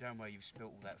can put it down where you've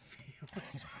spilt all that fuel.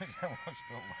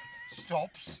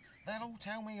 Stops. They'll all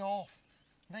tell me off.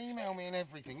 They email me and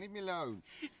everything. Leave me alone.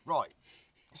 Right.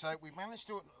 So we managed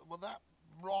to... Well, that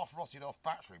rotted off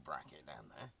battery bracket down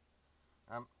there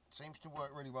seems to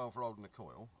work really well for holding the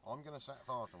coil. I'm going to set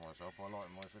fire to myself by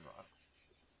lighting my cigarette.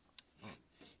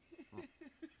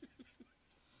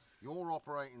 You're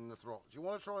operating the throttle. Do you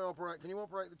want to try operate? Can you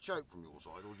operate the choke from your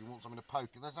side, or do you want something to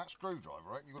poke? There's that screwdriver,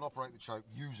 right? You can operate the choke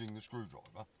using the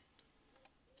screwdriver.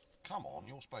 Come on,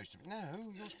 you're supposed to be...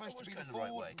 No, you're supposed to be the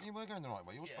Ford... You were going the right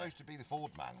way. You're supposed to be the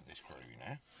Ford man of this crew, you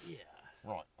know? Yeah.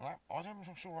 Right, I'm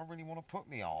not sure I really want to put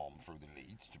my arm through the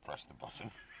leads to press the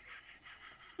button.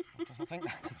 Because I think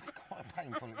that could be quite a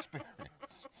painful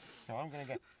experience. So I'm going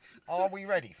to go... Are we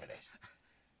ready for this?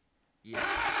 Yeah.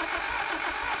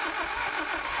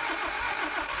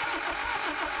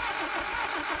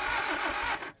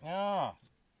 Ah.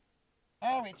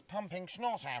 Oh, it's pumping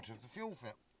snot out of the fuel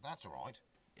filter. That's all right.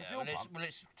 Yeah, well,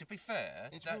 it's to be fair,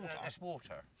 it's water. That's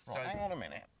water. Right, so hang on a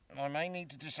minute. I may need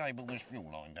to disable this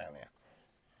fuel line down here.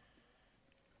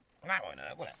 That won't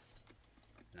hurt, will it?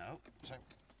 No. So,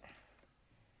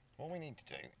 what we need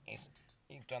to do is,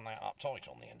 you've done that up tight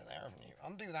on the end of there, haven't you?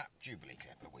 Undo that Jubilee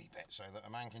clip a wee bit so that a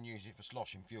man can use it for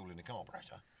sloshing fuel in the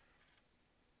carburettor.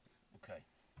 Okay.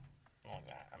 Like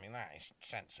that. I mean, that is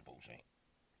sensible, see?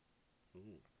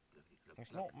 Ooh,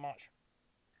 It's not much.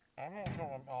 I'm not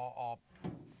sure our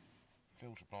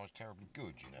fuel supply is terribly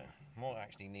good, you know. Might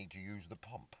actually need to use the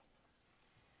pump.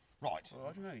 Right. Well,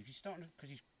 I don't know. He's starting to, because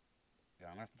he's. Yeah,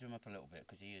 I'm gonna have to do him up a little bit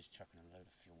because he is chucking a load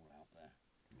of fuel out there.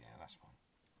 Yeah, that's fine.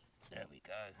 There we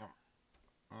go.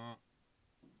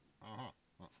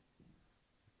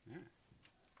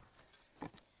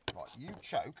 Right, you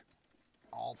choke.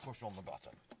 I'll push on the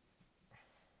button.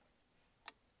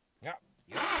 Yep.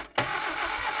 Yep.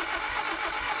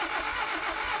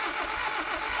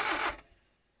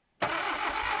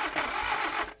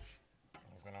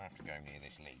 I'm going to have to go near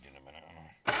this lead in a minute, aren't I?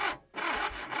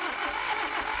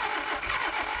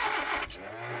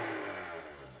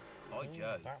 By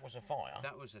Jove. That was a fire.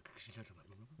 That was a...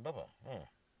 Bubba. Oh.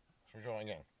 Shall we try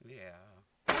again? Yeah.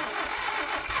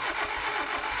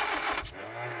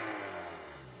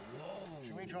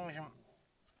 Should we try some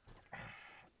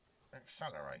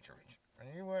accelerator? Can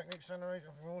you work the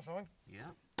accelerator from your side?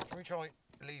 Yeah. Shall we try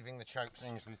leaving the choke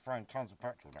since we've thrown tons of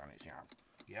petrol down its yard?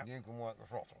 Yeah. You can work the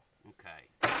throttle. Okay.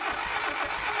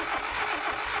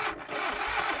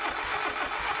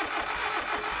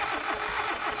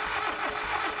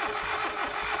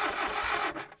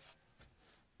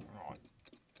 Right.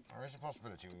 There is a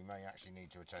possibility we may actually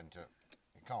need to attend to...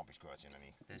 It can't be squirting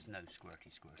any... There's no squirty.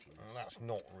 Well, that's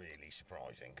not really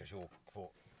surprising, because your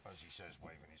foot, as he says,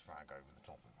 waving his flag over the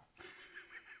top of it.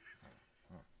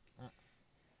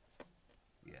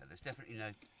 Yeah, there's definitely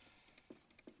no...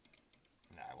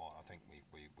 No, well, I think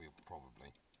we'll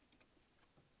probably...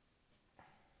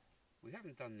 We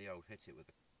haven't done the old hit it with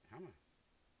a hammer.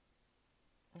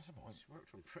 What's the point? It's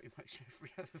worked on pretty much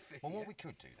every other fit. Well, what we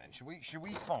could do then, should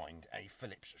we find a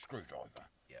Phillips screwdriver?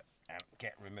 Yep. And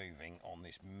get removing on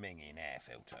this minging air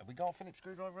filter. Have we got a Phillips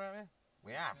screwdriver out here?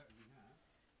 We have.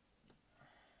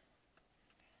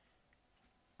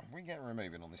 If we get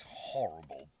removing on this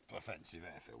horrible offensive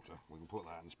air filter, we can put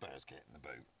that in the spares kit in the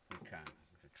boot. We can.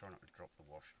 Try not to drop the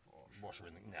Washer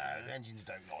in the... No, the engines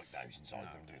don't like those inside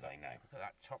them, do they? No. Look at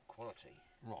that top quality.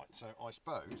 Right, so I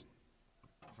suppose,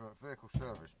 for vehicle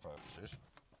service purposes,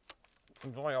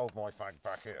 if I hold my fag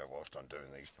back here whilst I'm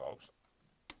doing these parts,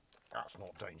 that's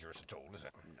not dangerous at all, is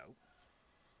it? No.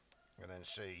 And then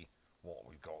see what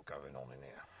we've got going on in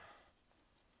here.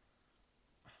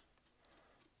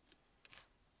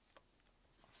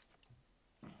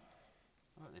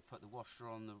 Oh, they put the washer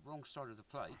on the wrong side of the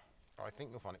plate. I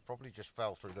think you'll find it probably just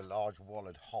fell through the large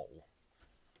walled hole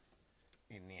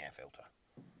in the air filter.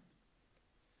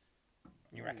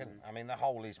 You reckon? I mean, the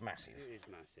hole is massive. It is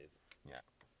massive. Yeah.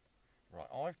 Right,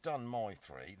 I've done my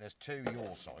three. There's two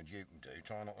your side you can do.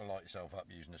 Try not to light yourself up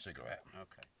using a cigarette.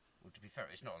 Okay. Well, to be fair,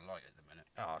 it's not a light at the minute.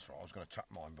 Ah, that's right. I was going to tuck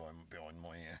mine behind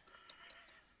my ear.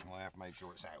 Well, I have made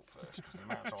sure it's out first, because the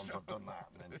amount of times I've done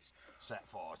that and then set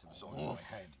fire to the side of my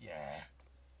head. Yeah.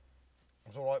 It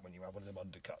was alright when you had one of them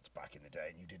undercuts back in the day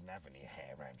and you didn't have any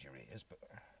hair around your ears, but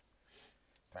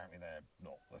apparently they're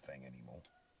not the thing anymore.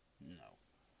 No.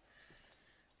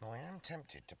 Now, I am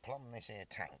tempted to plumb this here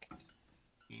tank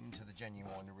into the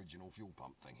genuine original fuel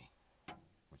pump thingy,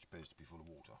 which appears to be full of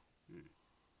water. I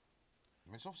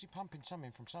mean, it's obviously pumping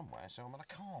something from somewhere, so I mean, I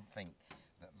can't think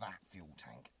that that fuel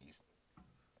tank is...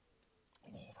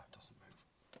 Oh, that doesn't move.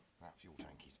 That fuel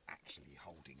tank is actually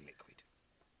holding liquid.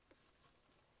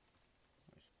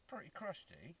 It's pretty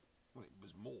crusty. Well, it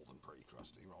was more than pretty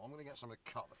crusty. Right, I'm going to get someone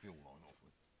to cut the fuel line off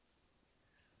with.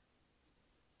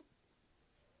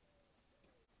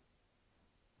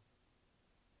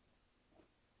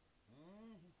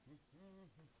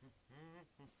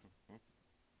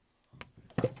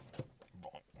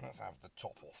 Right, let's have the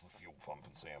top off the fuel pump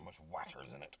and see how much water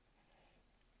is in it.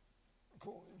 I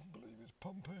can't even believe it's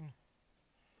pumping.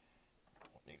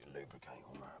 I need to lubricate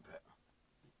on that a bit.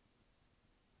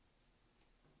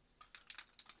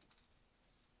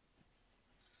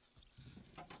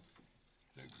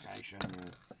 Lubrication. We've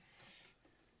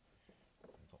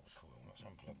got the coil. Let's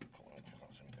unplug the coil because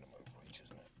that's only going to overreach,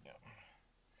 isn't it? Yeah.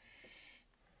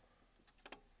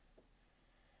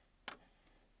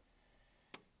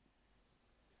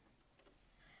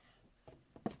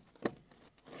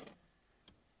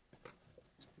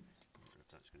 If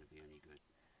that's going to be any good.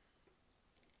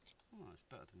 Oh, it's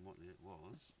better than what it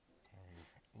was.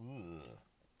 Ugh.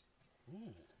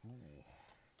 Ooh. Ooh.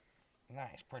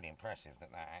 That is pretty impressive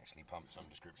that actually pumps some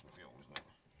description of fuel, isn't it?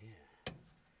 Yeah.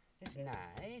 It's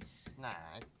nice. Nah.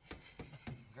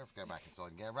 We'll have to go back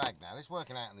inside and get a rag now. This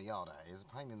working out in the yard out here is a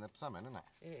pain in the summer, isn't it?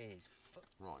 It is.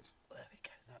 Right. There we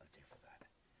go. That'll do for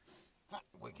that.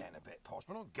 We're getting a bit posh.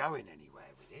 We're not going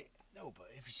anywhere with it. No, but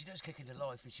if she does kick into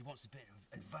life and she wants a bit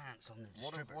of advance on the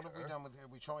distributor... What have we done with it?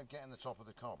 We tried getting the top of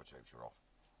the carburetor off.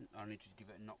 I need to give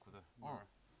it a knock with a mirror.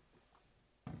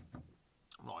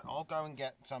 Right, I'll go and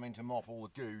get something to mop all the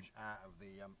googe out of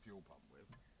the fuel pump with.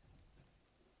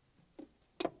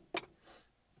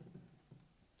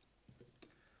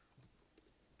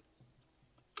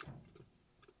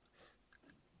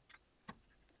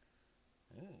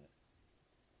 Ooh.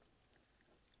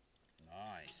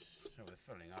 Nice. So we're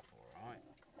filling up all right.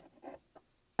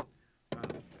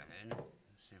 Overfilling.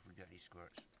 Let's see if we get any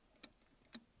squirts.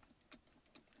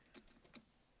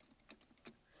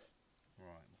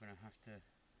 Right, we're going to have to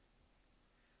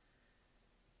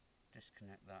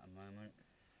disconnect that a moment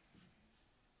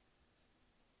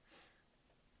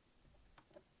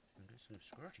and get some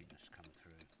squirtiness come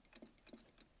through.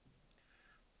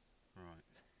 Right.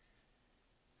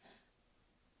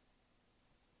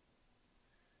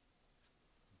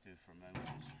 Do for a moment,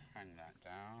 just hang that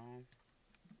down.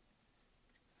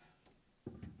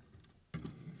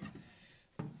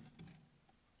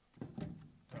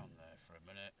 Put on there for a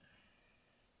minute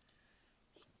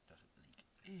so it doesn't leak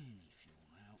any fuel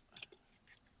out.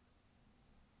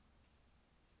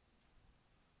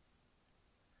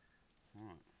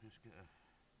 Right, let's get a...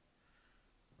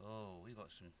 Oh, we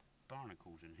got some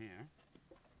barnacles in here.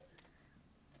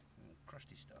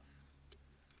 Crusty stuff.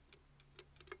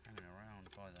 Hanging around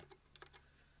by the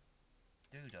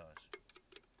doodahs.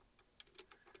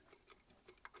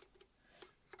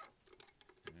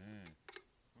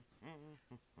 Let's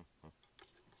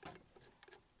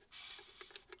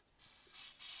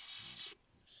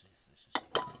see if this is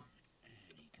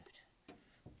any good.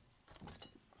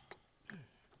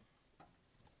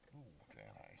 Oh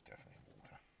dear, that is definitely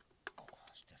water. Oh,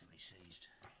 that's definitely seized.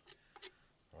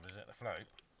 What is it, the float?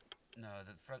 No,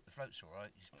 the float's all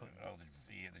right. Just put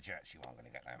The jets, you aren't going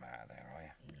to get them out of there, are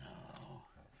you? No.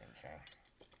 I don't think so.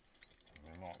 I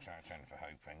mean, marks out of 10 for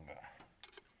hoping, but...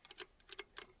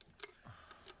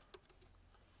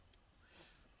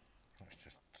 Let's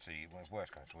just see. Well, if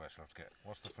worst comes to worst, we'll have to get...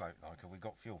 What's the float like? Have we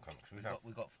got fuel coming?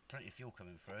 We've got plenty of fuel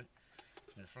coming through.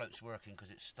 And the float's working because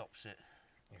it stops it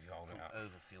if you hold it up.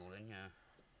 Overfueling, yeah.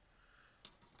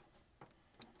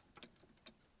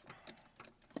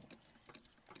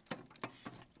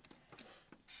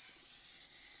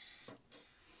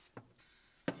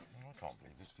 I can't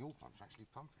believe this fuel pump's actually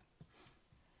pumping.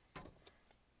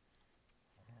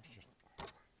 It's just...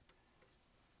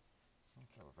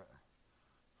 Let's have a bit of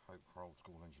hope for old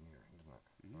school engineering, doesn't it?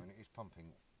 I mean, it is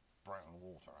pumping brown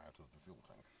water out of the fuel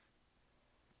tank.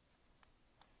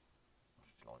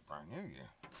 Which is like brand new, yeah.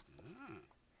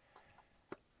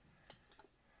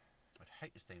 I'd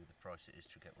hate to think of the price it is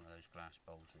to get one of those glass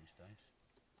bowls these days.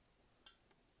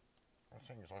 The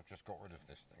thing is, I've just got rid of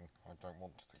this thing. I don't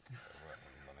want to think it's worth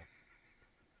any money.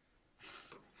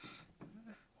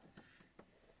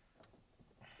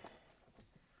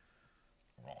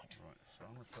 Right, so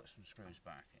I'm going to put some screws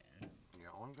back in. Yeah,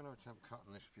 I'm going to attempt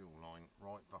cutting this fuel line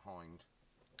right behind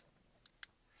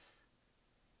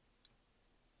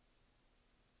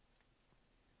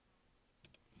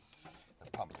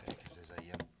the pump here, because there's a...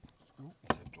 he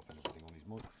said dropping everything on his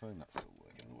microphone. That's still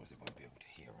working, otherwise they won't be able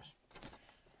to hear us.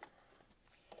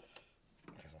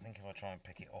 Because I think if I try and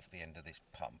pick it off the end of this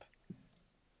pump,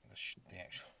 the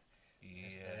actual...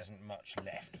 Yeah. There isn't much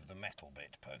left of the metal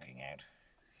bit poking out.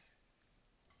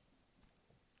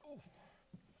 Ooh.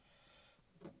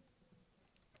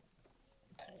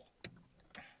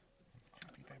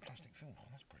 Happy bit of plastic film on,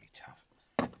 that's pretty tough.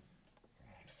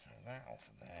 Right, so that off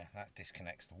of there, that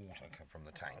disconnects the water from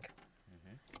the tank.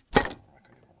 I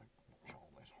reckon if I jol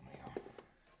this on here,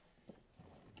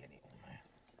 get it on there.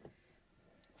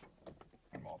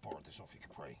 I might have borrowed this off your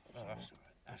Capri. Oh, that's all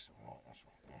right. That's all right. That's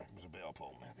right. Yeah, it was a bit up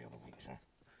on there the other week, so.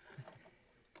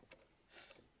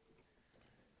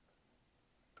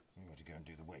 You had to go and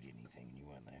do the wedding thing and you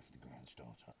weren't there for the grand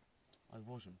start-up. I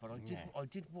wasn't, but I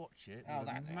did watch it. Oh, with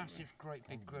a that massive, great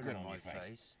big grin on my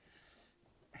face.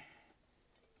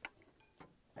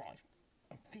 Right,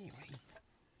 in theory,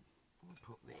 I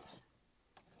put this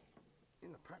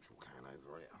in the petrol can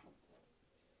over here.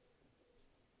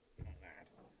 Like that.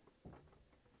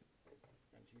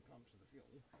 And two pumps of the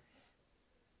fuel.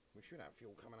 We should have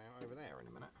fuel coming out over there in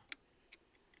a minute.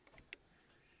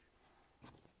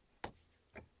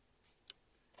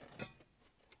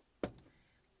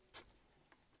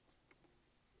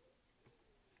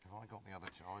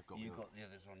 got You got the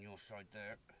others on your side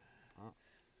there. Oh.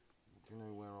 Do you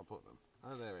know where I put them?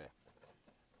 Oh, they're here.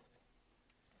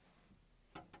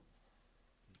 There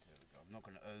we go. I'm not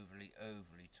going to overly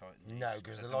tighten these. No,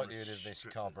 because the likelihood of this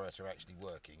carburetor actually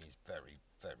working is very,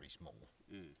 very small.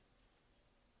 Mm.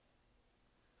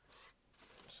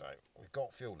 So, we've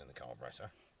got fuel in the carburetor.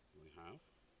 We have.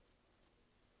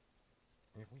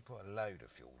 If we put a load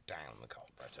of fuel down the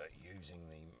carburetor using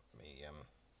the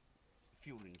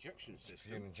fuel injection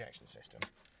system.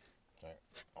 So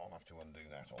I'll have to undo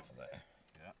that off of there.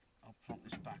 Yeah, I'll plonk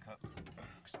this back up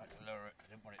because I can lower it. I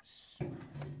didn't want it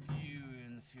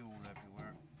spewing the fuel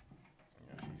everywhere.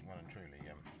 Yeah, she's well and truly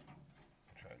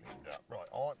trolling up.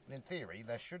 Right, in theory,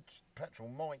 petrol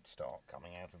might start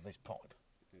coming out of this pipe.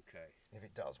 Okay. If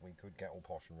it does, we could get all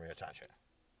posh and reattach it.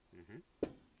 Mhm.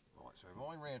 Right, so if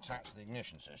I reattach the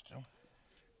ignition system,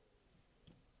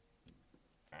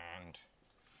 and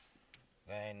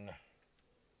then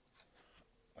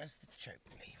where's the choke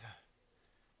lever?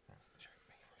 That's the choke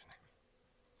lever, isn't it?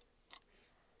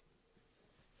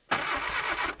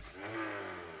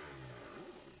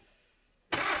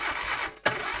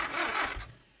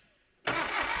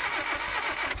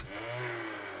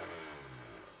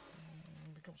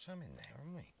 We've got some in there,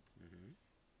 haven't we? Mhm.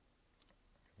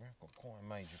 We've got quite a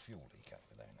major fuel leak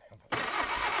over there now.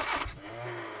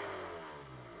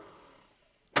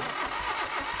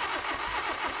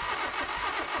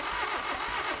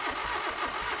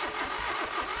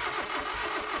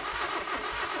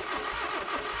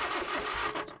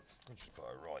 We'll just put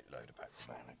a right load of back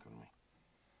banner, couldn't we?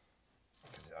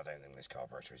 Because I don't think this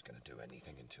carburetor is going to do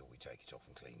anything until we take it off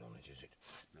and clean on it, is it?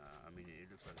 No, I mean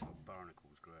it looks like it's got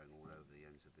barnacles growing all over the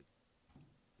ends of the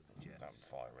jets. That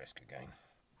fire risk again.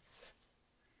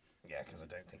 Yeah, because I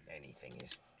don't think anything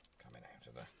is coming out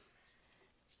of the...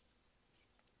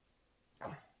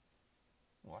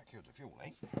 Well, that cured the fuel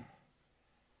leak.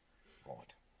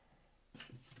 Right.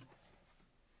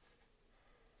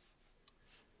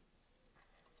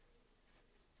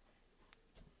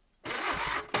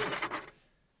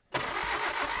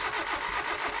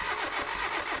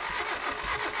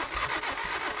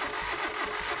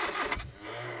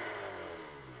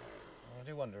 I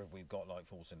do wonder if we've got like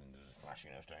 4 cylinders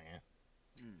flashing us, don't you?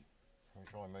 Mm. We'll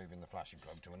try moving the flashing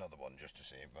plug to another one just to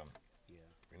see if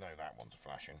we know that one's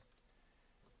flashing.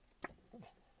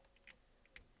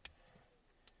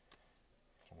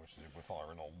 It's almost as if we're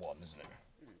firing on one, isn't it?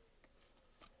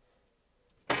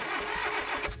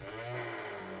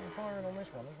 We're firing on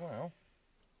this one as well.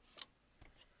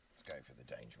 Let's go for the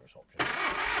dangerous option.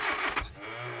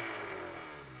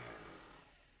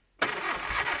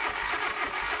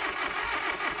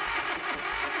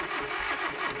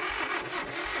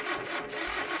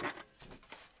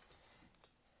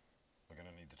 We're going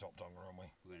to need the top donger, aren't we?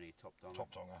 We're going to need top donger.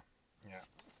 Top donger, yeah.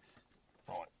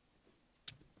 Right.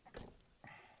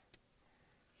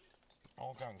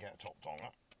 I'll go and get a top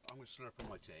donger. I'm going to slurp on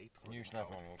my tea. You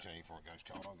slap on your tea before it goes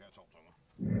cold. I'll get a top donger.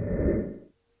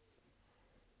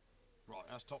 Right,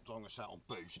 that's top donger sat on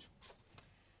boost.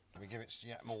 Do we give it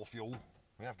yet more fuel?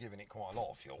 We have given it quite a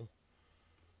lot of fuel.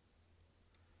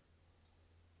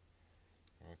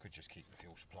 We could just keep the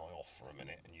fuel supply off for a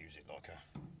minute and use it like a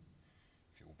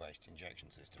fuel-based injection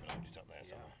system and hold it up there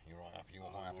somewhere. You right happy? You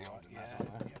quite happy holding that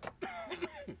up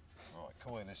there? Right,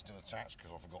 coil is still attached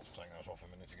because I forgot to take those off a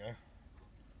minute ago.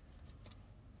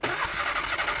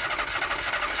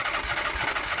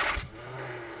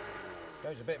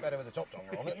 Goes a bit better with the top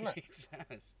donger on it, doesn't it? It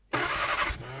has.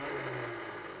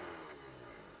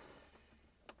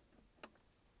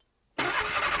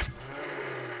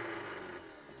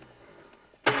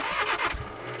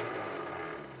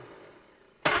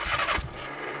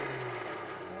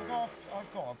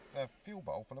 I've got a fuel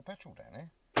bowl full of petrol down here.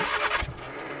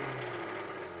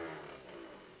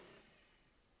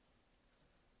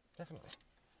 Definitely.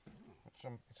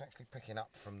 It's actually picking up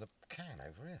from the can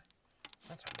over here.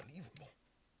 That's unbelievable.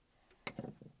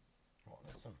 Right,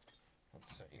 let's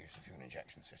use the fuel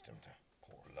injection system to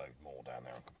pour a load more down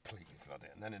there and completely flood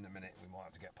it. And then in a minute we might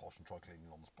have to get posh and try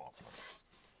cleaning on the spark plug.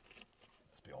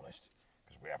 Let's be honest,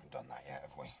 because we haven't done that yet,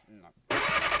 have we? No.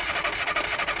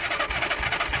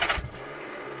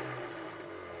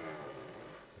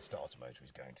 The starter motor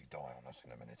is going to die on us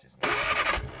in a minute, isn't it?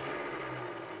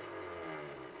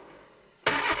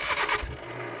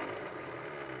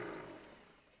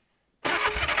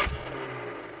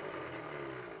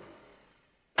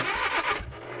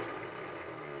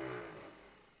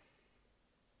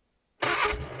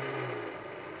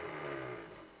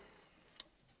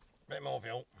 Bit more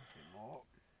fuel. Bit more.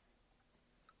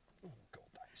 Oh God,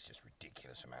 that is just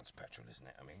ridiculous amounts of petrol, isn't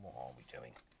it? I mean, what are we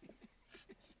doing?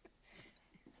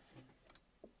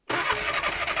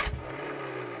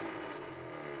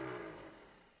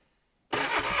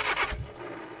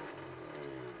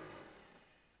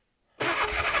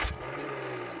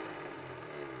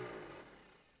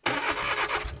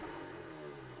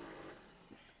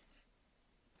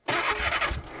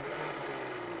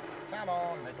 Come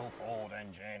on, little Ford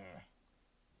engine.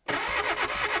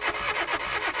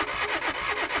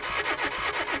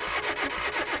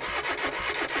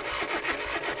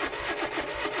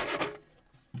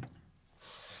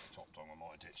 Top tongue I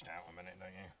might have ditched out a minute,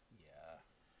 don't you? Yeah.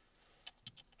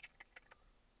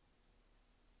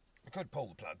 I could pull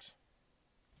the plugs.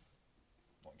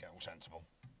 Not get all sensible.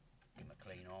 Give them a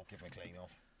clean off. Give me a clean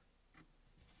off.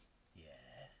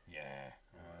 Yeah. Yeah.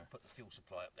 Put the fuel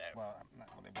supply up there. Well, we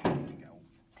can get all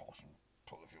posh and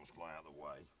put the fuel supply out of the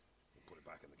way. We'll put it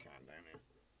back in the can down here.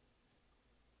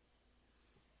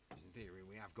 Because in theory,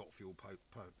 we have got fuel blah,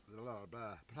 blah,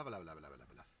 blah, blah, blah, blah, blah,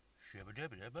 blah.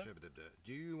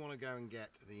 Do you want to go and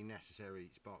get the necessary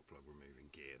spark plug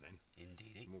removing gear then?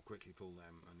 Indeed. And we'll quickly pull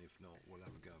them, and if not, we'll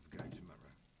have a go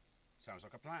tomorrow. Sounds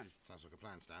like a plan. Sounds like a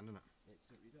plan, Stan, doesn't it? It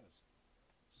certainly does.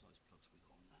 Size plugs we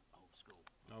got on that old school.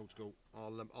 Old school.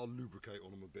 I'll lubricate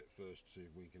on them a bit first to see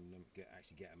if we can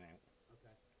actually get them out.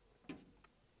 Okay.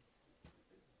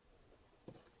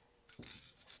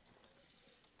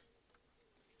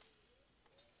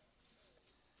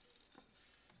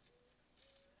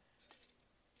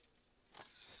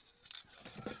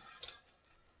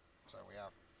 So we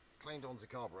have cleaned on the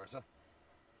carburetor.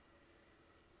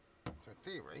 So in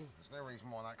theory, there's no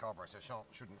reason why that carburetor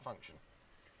shouldn't function.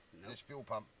 Nope. This fuel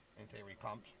pump, in theory,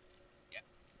 pumps. Yep.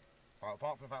 Well,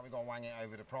 apart from the fact we've got to wang it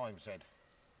over the prime said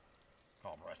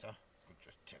carburetor, could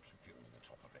just tip some fuel in the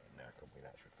top of it in there, couldn't we?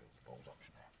 That should fill the balls up,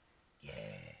 shouldn't it?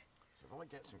 Yeah. So if I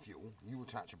get some fuel, you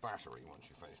attach a battery once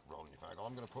you've finished rolling your fag.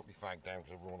 I'm going to put my fag down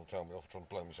because everyone will tell me off trying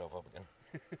to blow myself up again.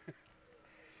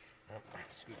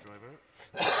 Screwdriver.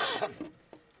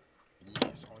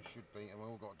 Yes, I should be, and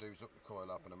all we've got to do is hook the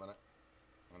coil up in a minute,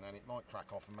 and then it might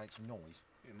crack off and make some noise.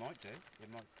 It might do.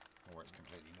 It might. Or it's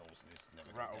completely noiseless,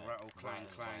 never Rattle, gonna rattle, clang,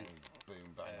 clang.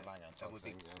 Boom, bang, bang, That type would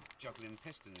be thing, yeah. juggling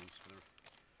pistons for the.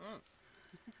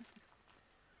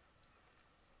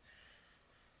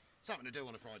 Something to do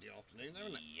on a Friday afternoon, though,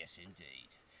 isn't it? Yes,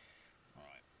 indeed. All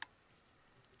right.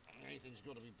 Anything's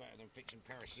got to be better than fixing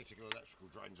parasitical electrical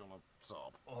drains on a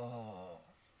Saab. Oh.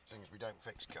 Seeing as we don't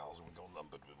fix cars and we got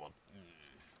lumbered with one.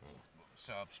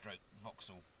 Saab stroke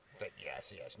Vauxhall.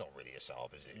 Yes, it's not really a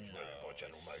Saab, is it? It's ruined by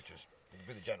General Motors. It'll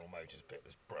be the General Motors bit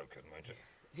that's broken, won't it?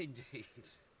 Indeed.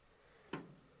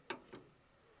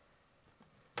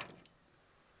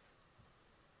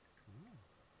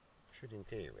 Should, in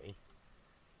theory,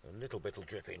 a little bit will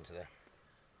drip into there.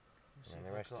 And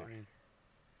the rest of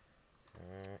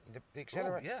the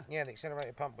accelerator. yeah. The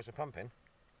accelerator pump was a pumping.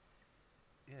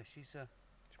 Yeah, she's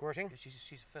Squirting. yeah,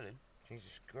 she's a filling. She's a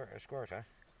squirter.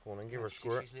 Go on and give her a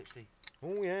squirt. She's literally.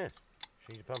 Oh yeah,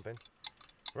 she's a pumping.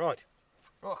 Right.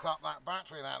 Hook up that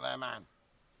battery out there, man.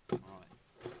 Right.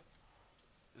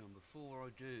 And before I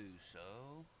do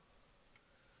so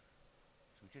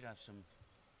we did have some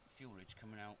fuelage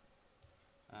coming out.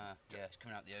 Yeah, it's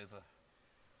coming out the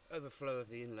overflow of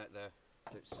the inlet there.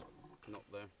 That's not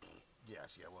there.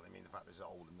 Yes, yeah. Well, I mean the fact there's a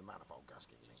hole in the manifold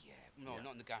gasket. You mean? Yeah, no,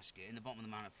 not in the gasket. In the bottom of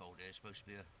the manifold, there's supposed to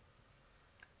be a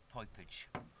pipage.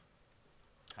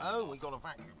 Oh, we got a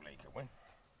vacuum leak, have we?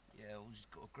 Yeah, well, it's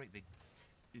got a great big,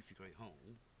 beefy great hole.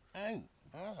 Oh,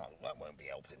 that won't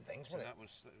be helping things, So will it? that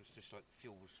was just like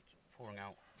fuel was pouring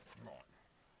out. Right.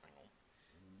 Hang on.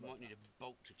 Might need a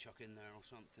bolt to chuck in there or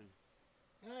something.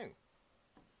 No.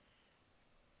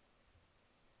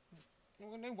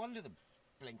 Well, no wonder the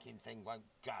blinking thing won't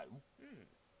go.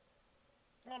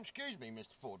 Excuse me,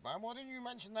 Mr. Ford man. Why didn't you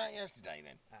mention that yesterday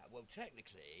then? Well,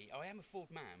 technically, I am a Ford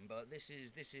man, but this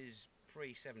is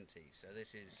pre-70s, so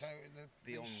this is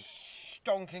beyond.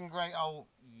 Stonking great old.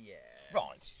 Yeah.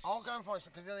 Right. I'll go and find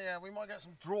some, because we might get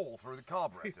some drawl through the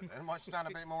carburetor then. Might stand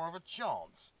a bit more of a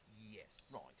chance.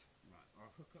 Yes. Right. Right.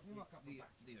 I'll hook up the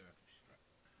earth strap.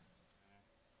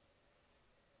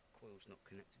 Coil's not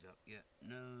connected up yet.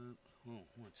 No. Oh,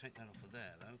 I'm going to take that off of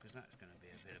there though, because that's going to be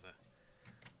a bit of a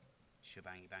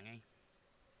shebangy bangy.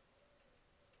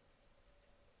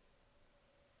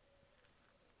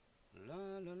 La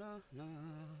la la la.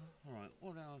 Alright,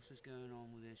 what else is going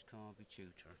on with this carby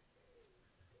tutor?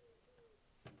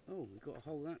 Oh, we've got a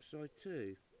hole that side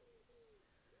too.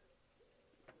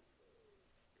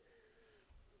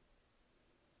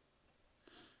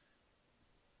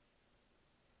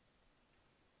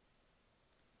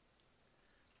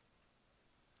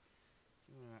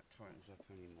 Well, that tightens up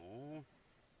anymore.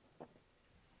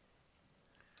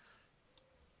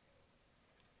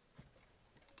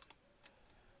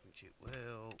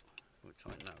 We'll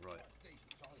tighten that right.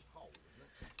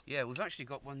 Yeah, we've actually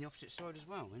got one the opposite side as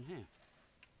well in here.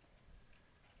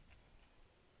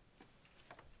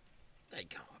 They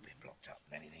can't have been blocked up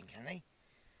with anything, can they?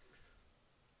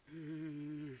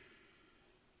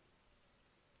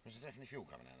 There's definitely fuel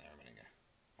coming out there a minute ago.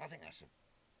 I think that's a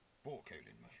bore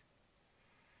cooling mush.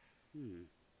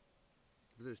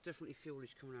 But there's definitely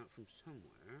fuelage coming out from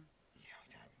somewhere. Yeah, I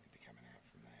doubt it would be coming out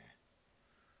from there.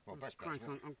 Well,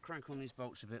 I'll crank on these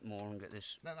bolts a bit more and get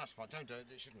this. No, that's fine. Don't do it.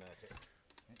 It shouldn't hurt it.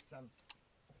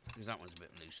 Because that one's a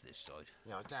bit loose this side.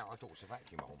 Yeah, I thought it was a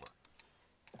vacuum hole, but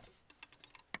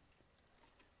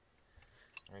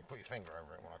I mean, put your finger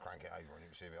over it when I crank it over and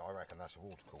you can see it. I reckon that's a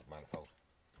water-cooled manifold.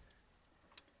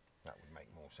 That would make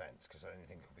more sense, because the only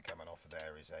thing that could be coming off of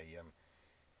there is a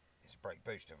brake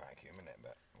booster vacuum, isn't it?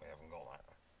 But we haven't got that.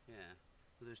 Yeah.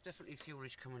 Well, there's definitely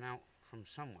fuelage coming out from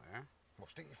somewhere. Well,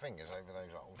 stick your fingers over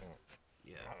those holes, and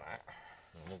yeah, like that,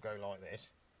 and we'll go like this.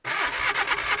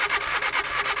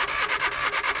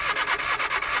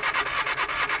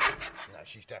 No,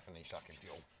 she's definitely sucking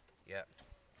fuel. Yeah.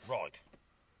 Right.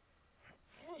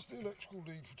 What's the electrical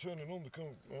lead for turning on the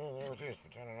coil? Oh, there it is, for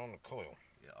turning on the coil.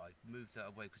 Yeah, I moved that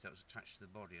away because that was attached to the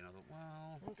body, and I thought,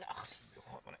 well...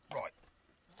 Right.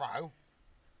 Fro,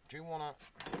 do you want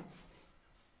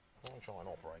to try and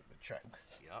operate the choke?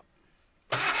 Yep.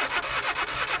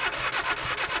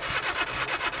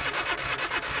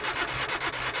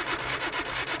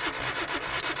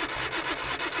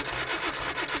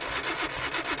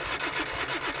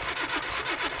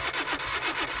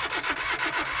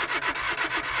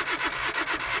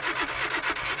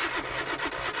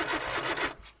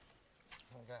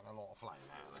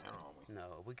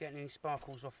 Are we getting any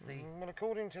sparkles off the... Well,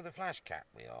 according to the flash cap,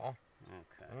 we are.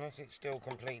 Okay. Unless it's still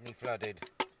completely flooded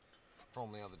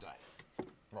from the other day.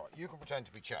 Right, you can pretend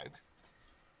to be choke.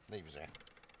 Levers there.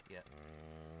 Yeah.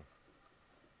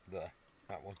 There,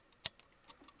 that one.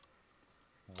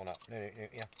 One up. No,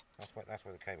 yeah, that's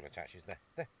where the cable attaches. There.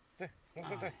 Yeah.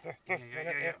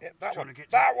 That one.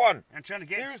 That one. I'm trying to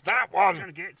get. Use that one. I'm trying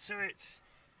to get to it.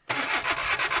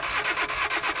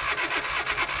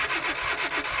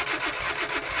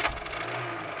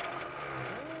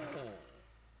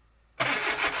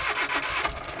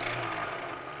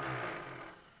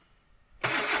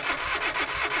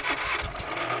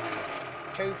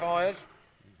 Two fires.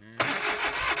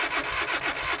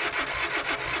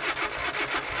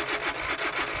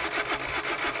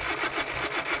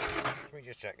 Let me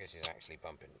just check this is actually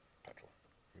pumping petrol.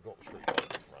 We've got the screwdriver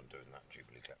for undoing that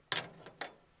Jubilee clip.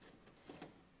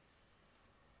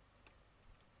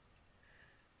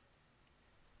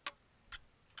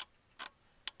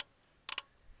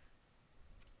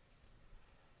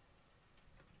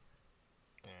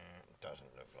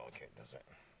 Doesn't look like it, does it?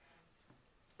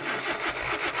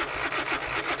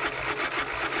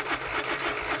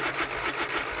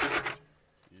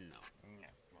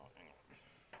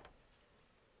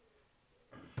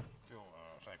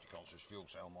 Safety conscious fuel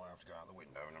cell might have to go out the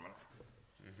window in a minute.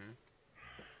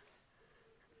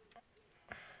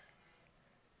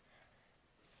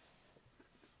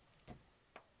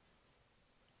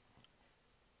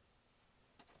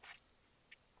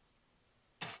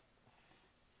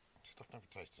 Stuff never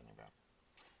tastes any better.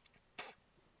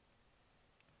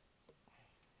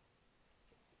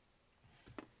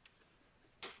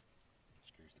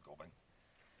 Excuse the gobbing.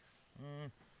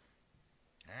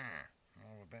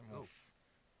 A bit more.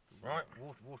 Right.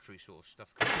 Watery sort of stuff.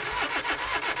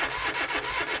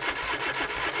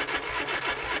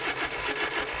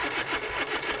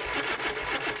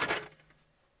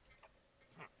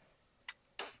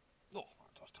 Oh,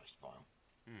 that does taste vile.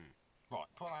 Right,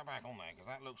 put that back on there because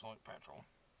that looks like petrol.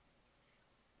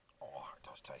 Oh, it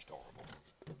does taste horrible.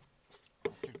 I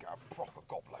could get a proper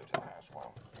gobload of that as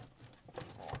well.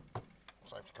 Right.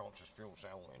 Safety conscious fuel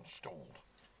cell installed.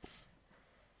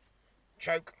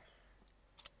 Choke.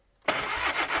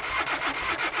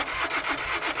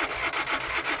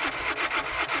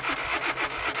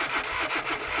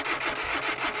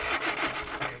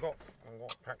 I've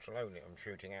got petroleum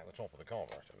shooting out the top of the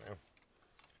carburetor now.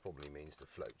 Probably means the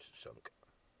float's sunk.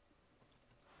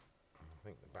 I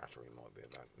think the battery might be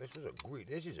about. This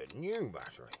is a new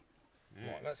battery.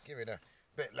 Right, let's give it a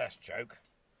bit less choke.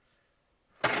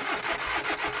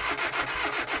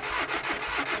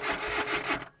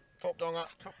 Top donger.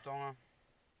 Top donger.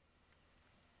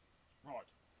 Right.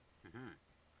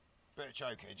 Bit of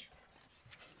chokeage.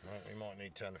 Right, we might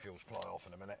need to turn the fuel supply off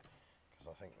in a minute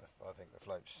because I think the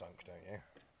float's sunk, don't you?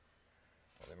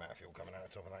 Well, the amount of fuel coming out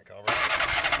the top of that carburetor.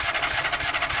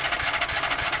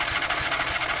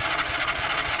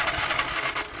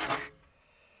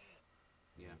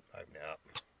 Yeah. Open it up.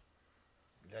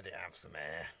 Let it have some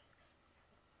air.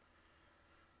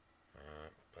 I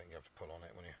think you have to pull on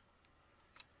it, won't you?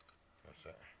 That's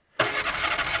it.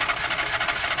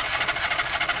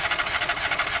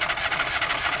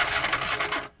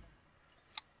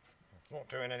 It's not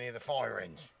doing any of the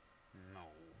firings. No.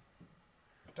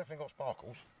 It's definitely got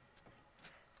sparkles.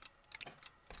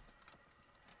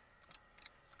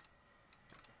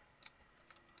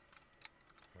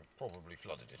 We've probably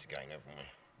flooded it again, haven't we?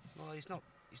 Well, he's not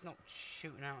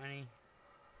shooting out any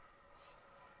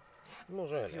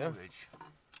Was earlier. fuelage.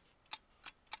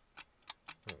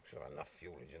 Should have enough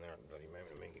fuelage in there at the bloody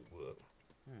moment to make it work.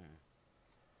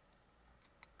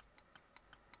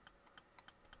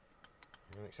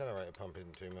 An accelerator pump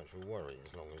isn't too much of a worry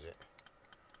as long as it...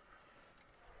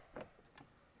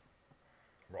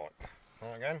 Right.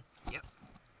 Right again? Yep.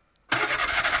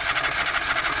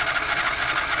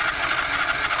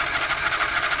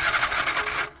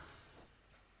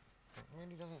 It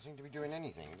really doesn't seem to be doing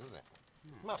anything, does it?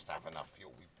 Must have enough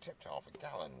fuel. We've tipped half a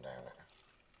gallon down it.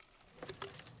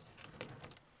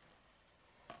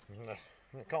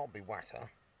 It can't be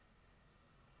wetter.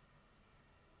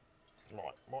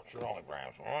 Right, watch your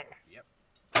eyebrows, alright? Yep.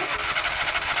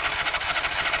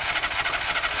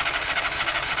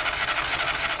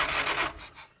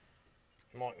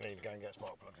 Might need to go and get a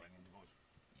spark plug.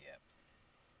 Yep.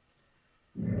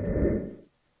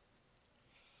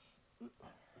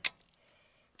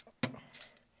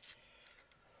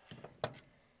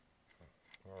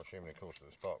 Well, assuming, of course, that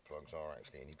the spark plugs are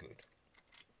actually any good.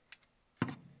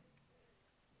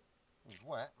 It's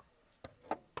wet.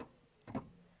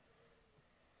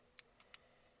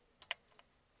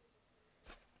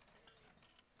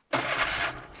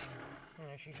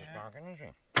 Yeah, she's just barking, isn't she?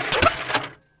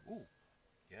 Ooh.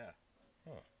 Yeah.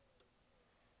 Huh.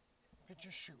 If it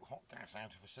just shoot hot gas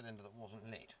out of a cylinder that wasn't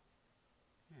lit.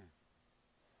 Yeah.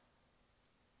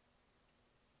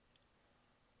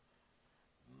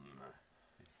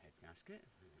 Head gasket.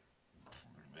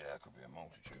 Yeah, it could be a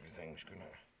multitude of things, couldn't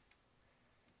it?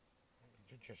 It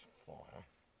could just fire.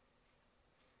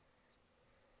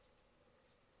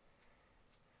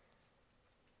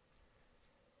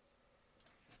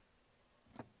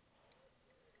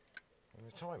 And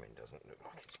the timing doesn't look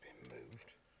like it's been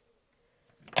moved.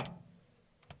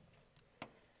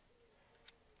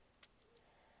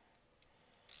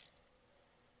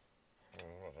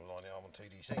 We'll have to line it up on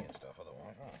TDC and stuff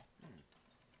otherwise, won't we?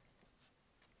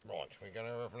 Right, we're going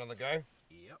to have another go?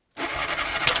 Yep.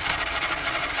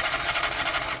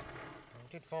 It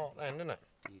did fart then, didn't it?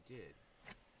 You did.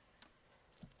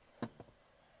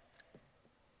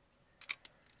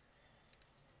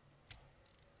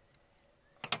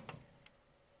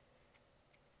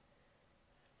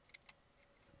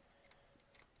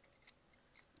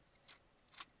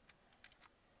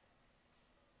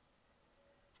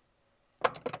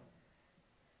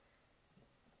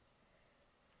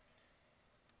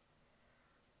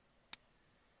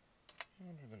 I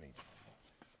wonder if the leads.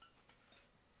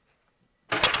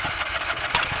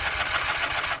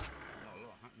 Not a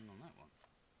lot happening on that one.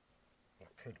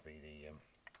 That could be the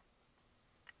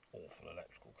awful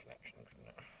electrical connection, couldn't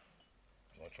it?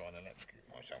 Shall I try and electrocute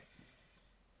myself?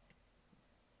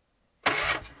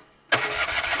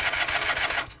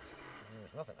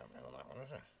 There's nothing happening on that one,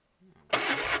 is there?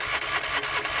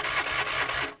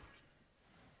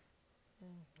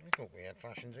 I thought we had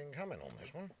flashings incoming on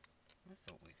this one. I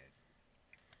thought we did.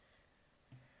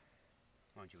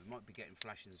 Mind you, we might be getting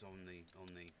flashings on the.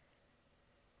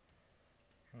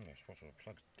 Yes, what's the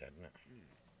plug's dead, isn't it?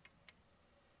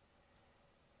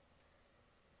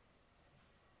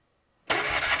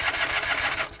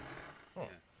 Oh. Yeah.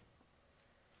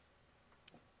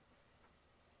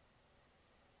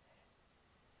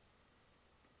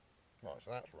 Right,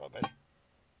 so that's rubbish.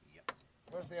 Yep.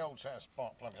 Where's the old set of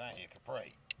spark plugs out here,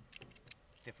 Capri?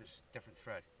 Different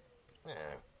thread.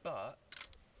 Yeah. But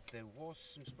there was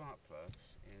some spark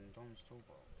plugs in Don's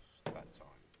toolbox at that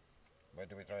time. Where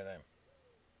do we throw them?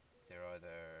 They're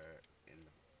either in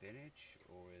the binnage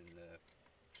or in the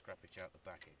scrappage out the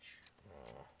baggage.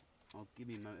 Oh. I'll give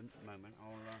me a moment.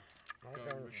 I'll go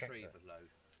go and and check retrieve that. a load.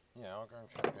 Yeah, I'll go and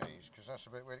check these, because that's a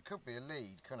bit weird. It could be a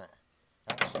lead, couldn't it?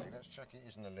 Actually, let's check it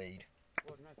isn't a lead.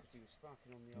 Well, no, because he was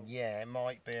sparking on the old... Yeah, it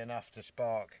might be enough to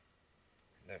spark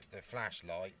the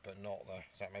flashlight, but not the...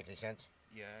 Does that make any sense?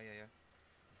 Yeah.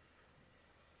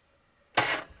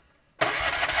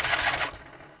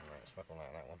 Right, it's fucking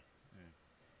like that one.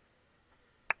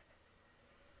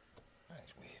 That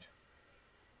is weird.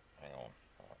 Hang on.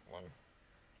 Right, one.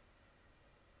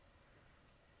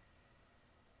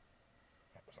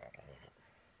 That was that one, wasn't it?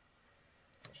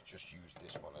 Let's just use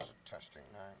this one as a testing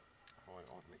now.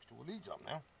 I've mixed all these up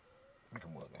now. We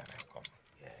can work that out, can't we?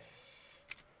 Yeah.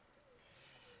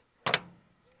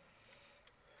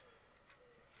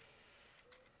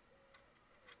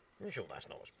 Are you sure that's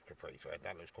not a capri thread?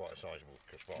 That looks quite a sizable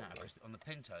spark No, plug. on the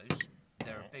Pintos,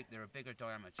 they're a bigger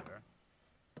diameter.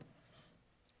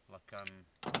 Like No,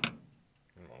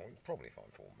 we can probably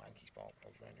find 4 manky spark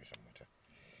plugs around here somewhere to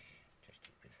test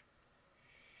it with.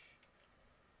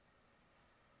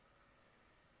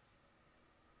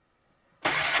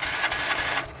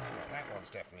 That one's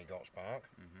definitely got spark.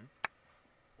 Mm-hmm.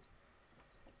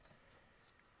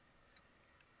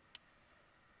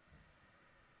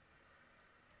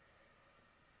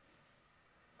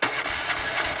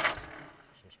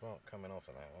 Some spark coming off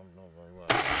of that one, not very well.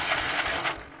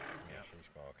 Yeah, she's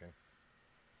sparking.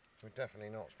 So we're definitely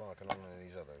not sparking on any of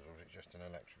these others, or is it just an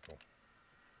electrical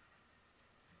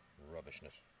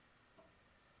rubbishness?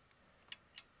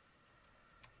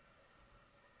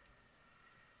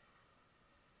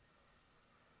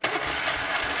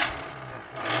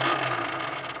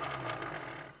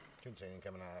 Couldn't see anything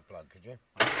coming out of that plug, could you?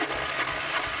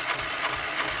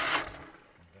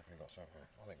 Definitely got some here.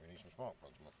 I think we need some spark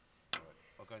plugs, look. Right.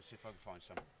 I'll go and see if I can find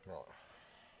some. Right.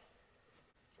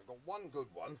 So we've got one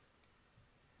good one,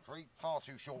 3 far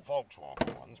too short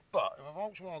Volkswagen ones, but if a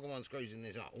Volkswagen one screws in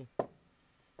this hole,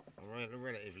 I'm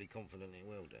relatively confident it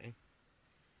will do,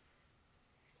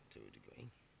 to a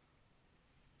degree.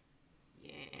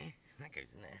 Yeah, that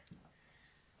goes in there.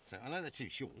 So I know they're too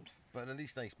short, but at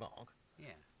least they spark.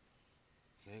 Yeah.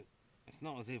 So it's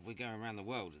not as if we're going around the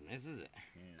world in this, is it?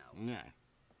 No. No.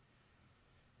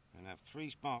 We'll have 3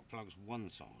 spark plugs one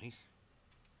size.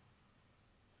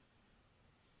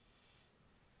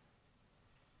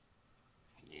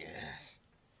 Yes.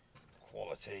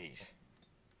 Qualities.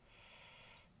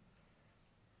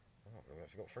 Oh, we've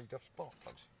actually got 3 Duff spark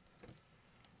plugs.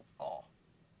 Oh.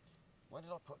 Where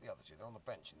did I put the other 2? They're on the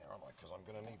bench in there, aren't I? Because I'm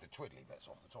going to need the twiddly bits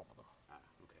off the top of them. Ah,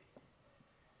 okay.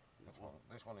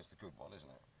 This one is the good one, isn't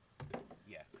it?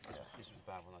 Yeah. This was the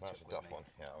bad one I That's took a Duff with me. one.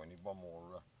 Yeah, we need one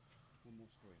more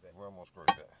screw bit. one more screw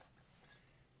bit.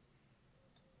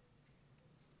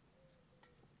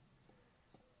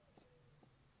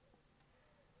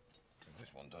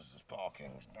 This one does the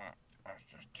sparking. That's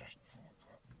just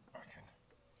back in.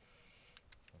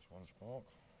 This one spark.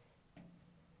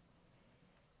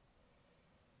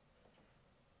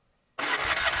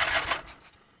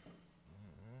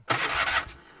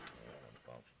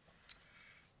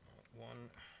 One.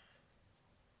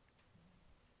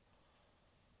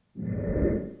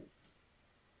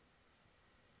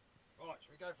 Right,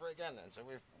 should we go for it again then? So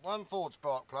we've 1 Ford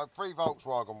spark plug, 3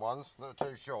 Volkswagen ones that are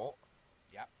too short.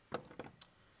 Yep.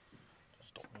 Just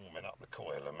stop warming up the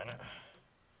coil a minute.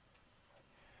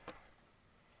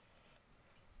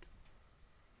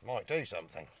 Might do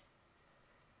something.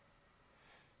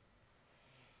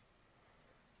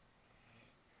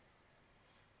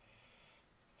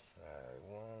 So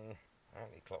 1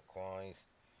 anti-clockwise.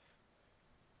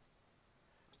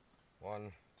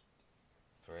 1,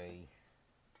 3,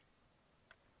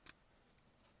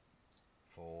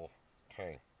 4, 2.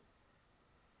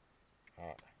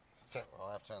 Right.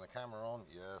 I have to turn the camera on.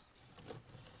 Yes.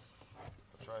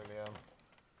 Petroleum.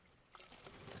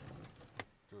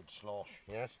 Good slosh.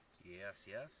 Yes. Yes,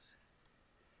 yes.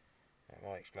 That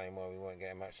might explain why we weren't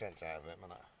getting much sense out of it,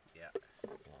 man. Yeah.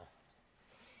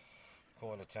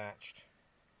 Coil attached.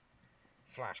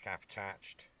 Flash cap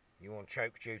attached. You on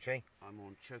choke duty? I'm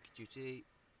on choke duty.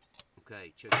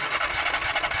 Okay, choke.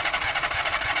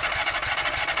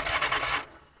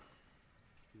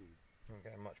 We're not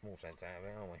getting much more sense out of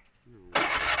it, are we? No.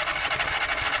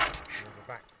 There's a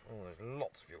back. Oh, there's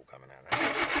lots of fuel coming out there.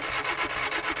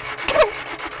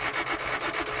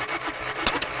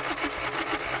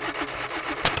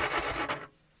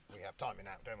 We have timing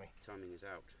out, don't we? Timing is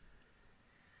out.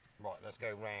 Right, let's go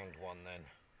round one then.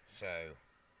 So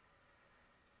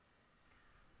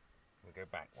we'll go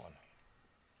back one.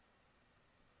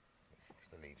 Because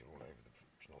the leads are all over the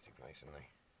snotty place, aren't they?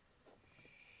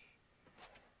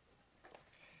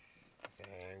 So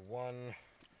 1,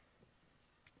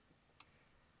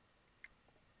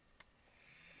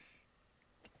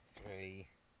 3,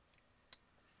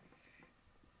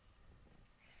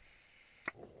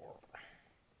 4,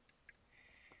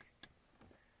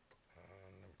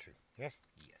 and number 2. Yes?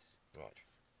 Yes. Right.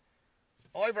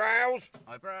 Eyebrows!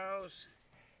 Eyebrows.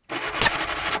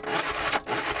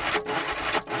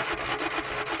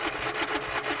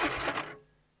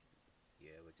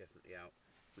 Yeah, we're definitely out.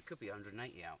 We could be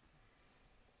 180 out.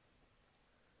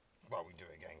 Well, we can do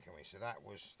it again, can we? So that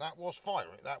was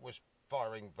firing. That was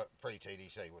firing, but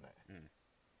pre-TDC, wasn't it? Mm.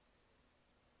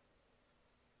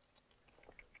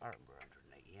 I reckon we're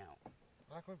 180 out.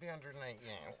 That could be 180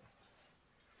 out.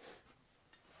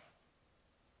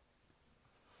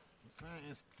 That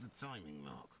is the timing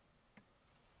mark.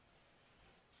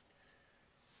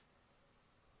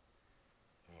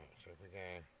 Right, so if we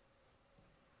go,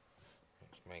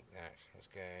 let's make that, let's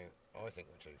go, I think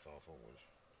we're too far forwards.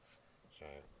 So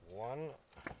 1,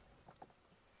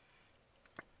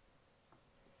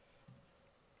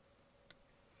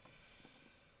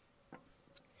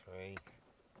 3,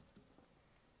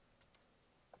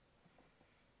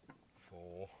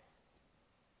 4.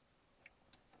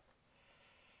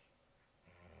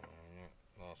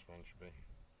 Last one should be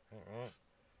alright.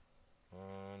 1,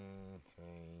 3.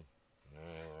 No,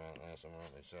 we're out there somewhere,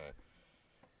 aren't we? So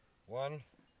 1,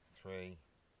 3.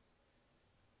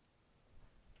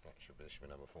 That should be, this should be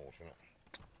number 4, shouldn't it?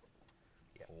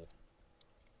 Yep. 4,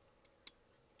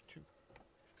 2.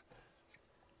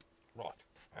 Right,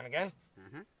 and again.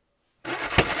 Mm-hmm.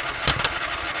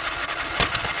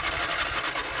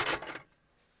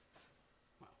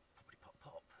 Well, probably pop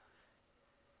pop.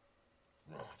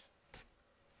 Right.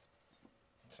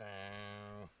 So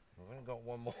we've only got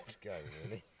one more to go,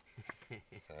 really.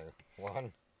 So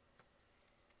 1.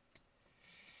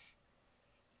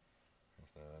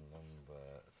 So number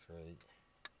 3.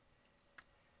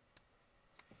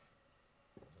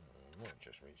 Might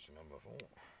just reach to number 4.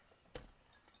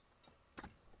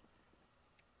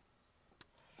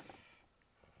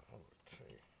 I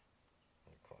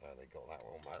don't quite know how they got that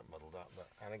all muddled up, but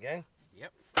and again.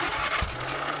 Yep. That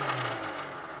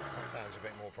sounds a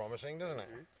bit more promising, doesn't it?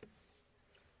 Mm-hmm.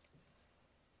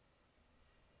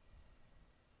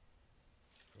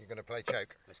 You're going to play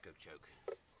choke? Let's go choke.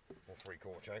 Or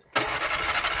 3/4 choke.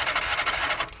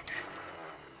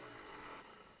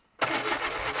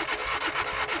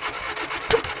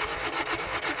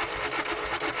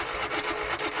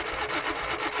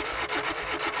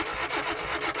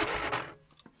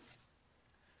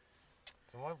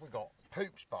 So what have we got?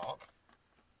 Poop spark.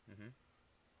 Mm-hmm.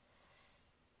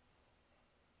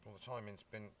 Well, the timing's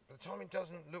been... But the timing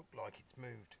doesn't look like it's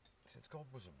moved since God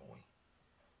was a boy.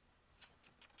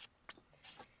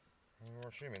 We're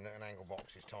assuming that an angle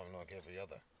box is timed like every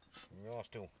other. We are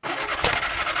still... I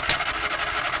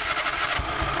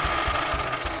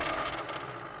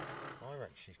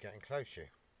reckon she's getting close, you.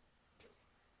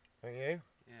 Don't you?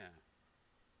 Yeah.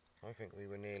 I think we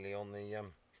were nearly on the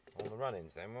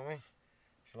run-ins then, weren't we?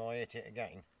 Shall I hit it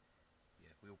again?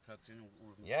 Yeah, we all plugged in,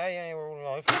 all of them. Yeah, we're all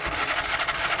alive.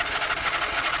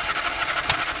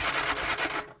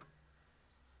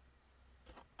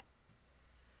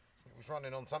 It was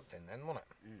running on something then, wasn't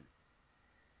it? Mm.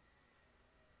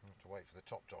 I have to wait for the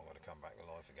top toggle to come back to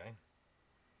life again.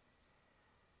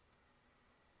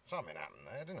 Something happened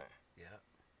there, didn't it? Yeah.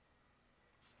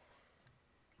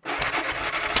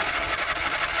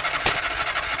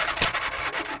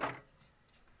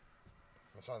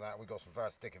 Looks like that, we got some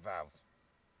first sticker valves.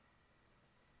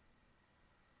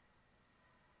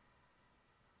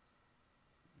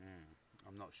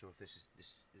 I'm not sure if this is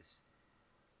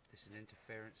this an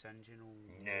interference engine or...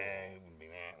 No, it wouldn't be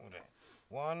that, would it?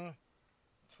 1,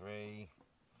 3,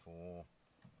 4,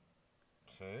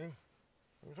 2. It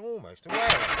was almost aware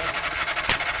of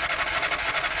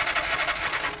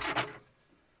it.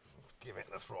 Give it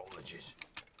the throttlages.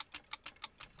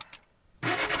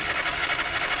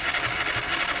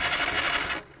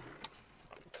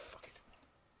 Fuck it.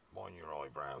 Mind your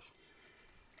eyebrows.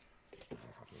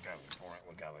 We're going for it,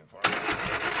 we're going for it.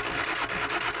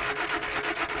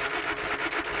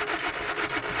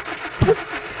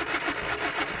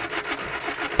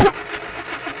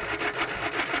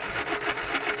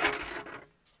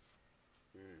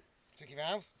 Sticky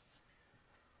valve?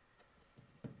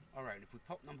 Alright, if we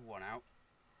pop number 1 out,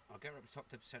 I'll get up to top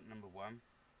 10% number 1, and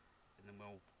then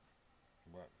we'll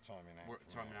Work timing out. work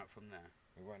the timing out from there.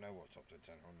 We won't know what top 10%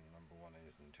 on number 1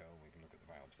 is until we can look at the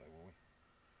valves though, will we?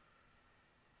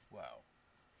 Well,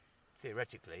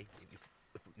 theoretically,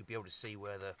 you'd be able to see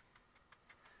where the...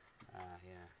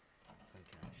 yeah, I'm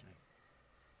thinking actually.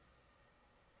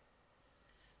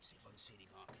 See if I can see any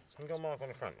markings. Can you got a mark on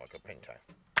the front like a Pinto?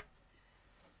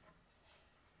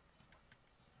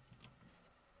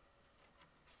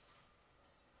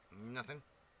 Nothing?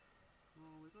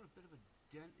 Well, we've got a bit of a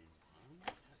dent in one.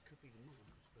 That could be the mark,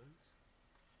 I suppose.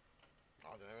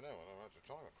 I don't even know. I don't know how to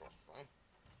time a cross frame.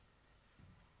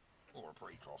 Or a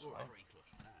pre-cross Or a frame. pre-clutch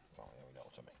for that. Can't really know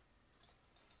what I mean.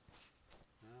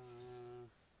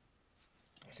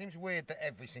 It seems weird that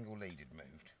every single lead had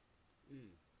moved.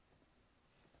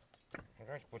 I'm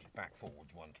going to put it back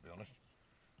forwards one, to be honest.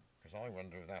 Because I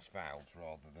wonder if that's valves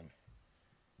rather than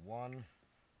 1,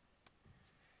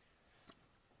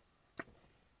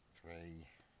 3.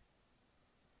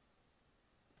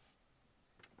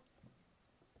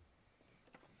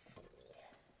 4.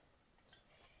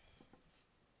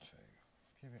 2.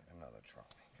 Let's give it another try,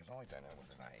 because I don't know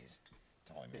whether that is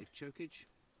timing. Bit of chokage.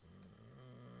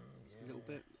 Yeah. A little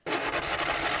bit.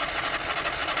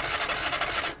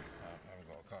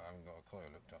 I haven't got a coil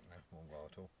looked up now, one bar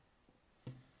at all.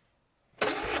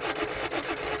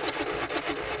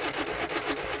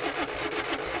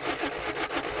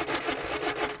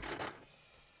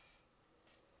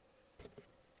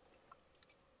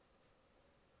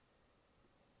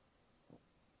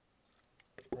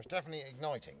 It's definitely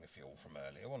igniting the fuel from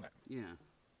earlier, wasn't it? Yeah.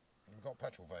 We've got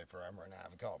petrol vapour and we're out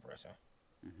of a carburetor.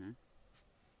 Mm-hmm.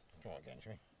 Try again,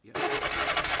 shall we? Yep.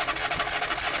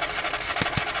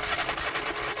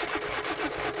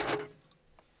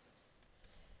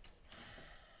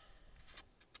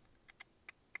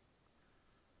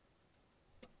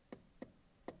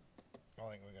 I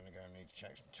think we're going to go and need to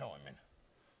check some timing.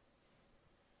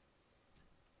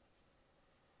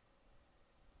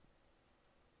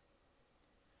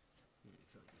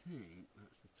 So I think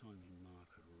that's the timing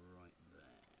marker right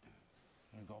there.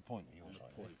 You've got a pointer your On the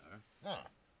side. pointer. Ah,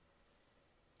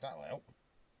 that'll help.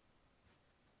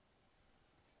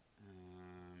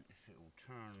 If it will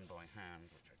turn by hand,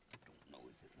 which I don't know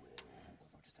if it will, or if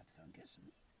I just have to go and get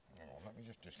some. Hang on, let me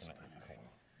just disconnect the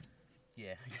coil.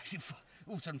 Yeah,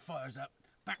 all of a sudden fires up,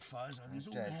 backfires, I lose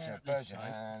all the Dead, hair so up this birds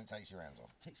side. and it takes your hands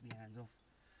off. Takes my hands off.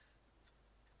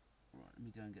 Right, let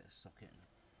me go and get a socket and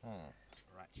Hmm.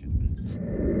 ratchet a minute.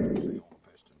 See on the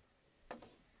piston.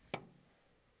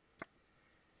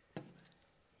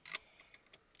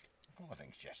 I think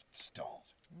it's just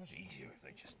start. It was easier if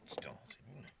they just started,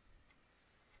 wouldn't it?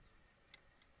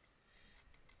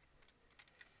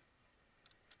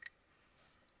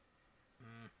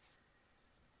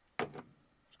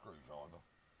 Screwdriver.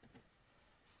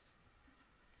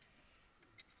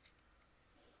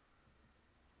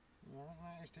 Alright,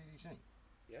 that is TDC.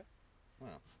 Yeah?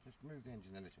 Well, just move the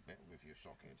engine a little bit with your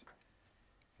socket,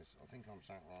 because I think I'm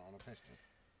sat right on a piston.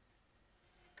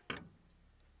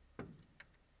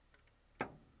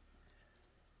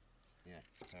 Yeah,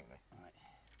 totally. Right.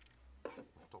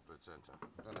 Top dead centre.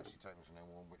 I don't actually technically know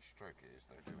which stroke it is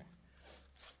though, do we?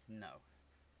 No.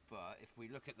 But if we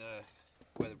look at the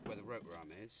where the rotor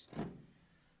arm is.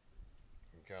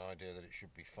 You've got an idea that it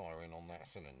should be firing on that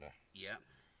cylinder. Yeah.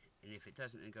 And if it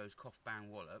doesn't, it goes cough,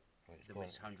 bang, wallop. Then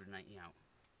it's 180 out.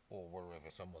 Or wherever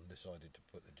someone decided to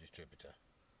put the distributor.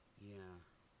 Yeah.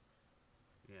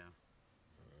 Yeah.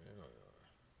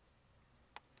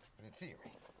 But in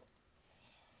theory,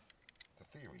 the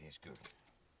theory is good.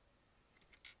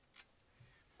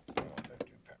 Oh, I don't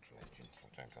do petrol engines. I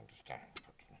don't understand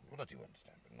petrol. Well, I do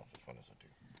understand, but not as well as I do.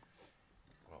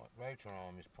 Right, rotor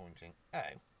arm is pointing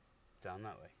out. Down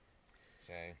that way.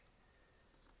 So,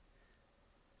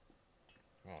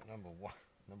 right, number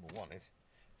one is,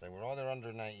 so we're either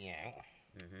 180 out,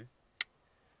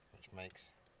 which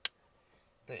makes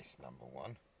this number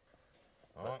 1.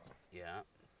 Alright? Yeah.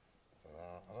 So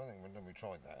I don't think we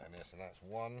tried that earlier, so that's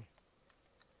 1,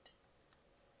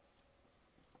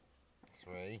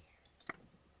 3.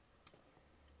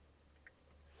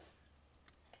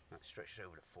 That stretches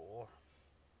over to 4.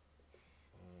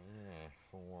 Yeah,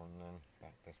 4 and then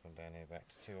back this one down here back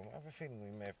to 2. I have a feeling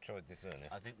we may have tried this earlier.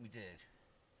 I think we did.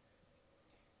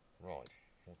 Right,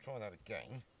 we'll try that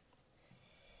again.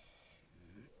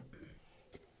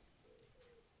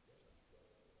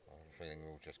 I have a feeling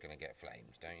we're all just going to get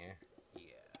flames, don't you?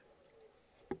 Yeah.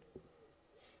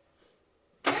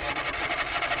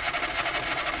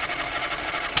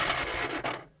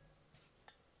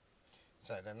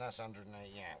 So then that's 180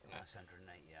 out. That's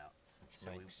 180 out. So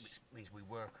which means we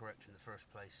were correct in the first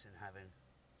place in having.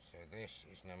 So this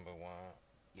is number 1.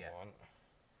 Yeah. 1.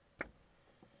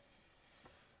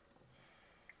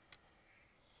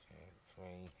 So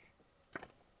 3.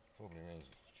 Probably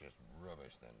means it's just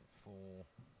rubbish then. 4.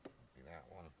 Would be that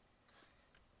one.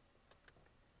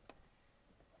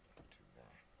 2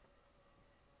 there.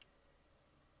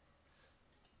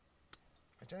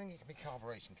 I don't think it can be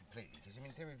carburation completely, because I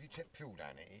mean, if you check fuel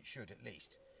down it, it should at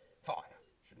least fire,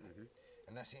 shouldn't it?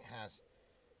 Unless it has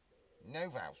no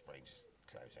valve springs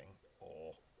closing,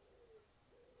 or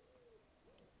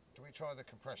do we try the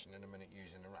compression in a minute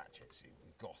using the ratchet, see if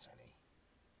we've got any?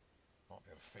 Might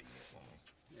be able to feel it, won't we?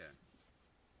 Yeah.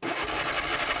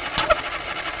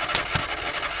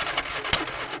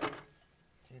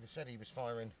 So you'd have said he was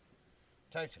firing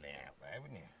totally out there,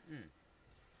 wouldn't you?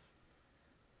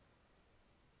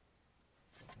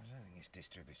 I don't think his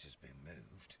distributor's been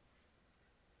moved.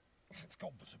 It's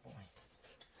got us a boy.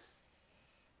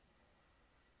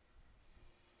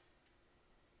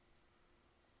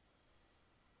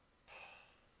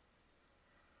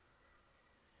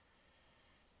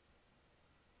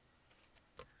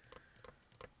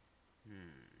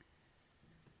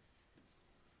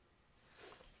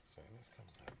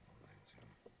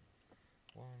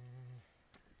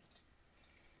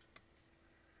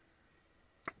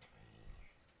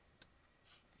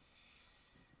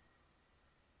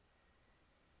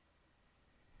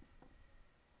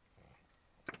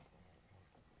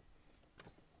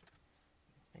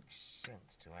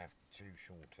 sense to have the two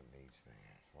shorter leads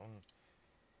there. 1,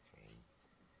 3,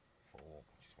 4,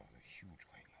 which is one of the huge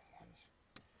great long ones,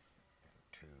 and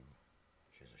 2,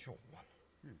 which is a short one.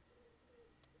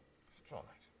 Let's try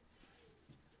that.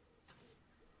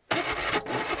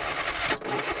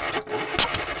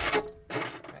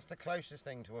 That's the closest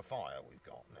thing to a fire we've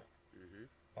got now.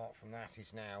 Apart from that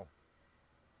is now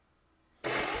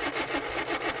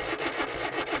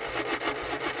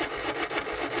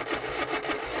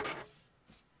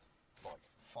like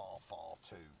far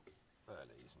too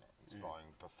early, isn't it? It's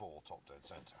firing before top dead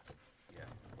centre. Yeah.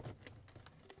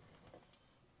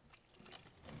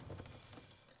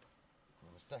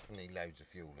 Well, there's definitely loads of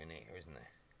fuel in here, isn't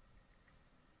there?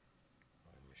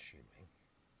 I'm assuming.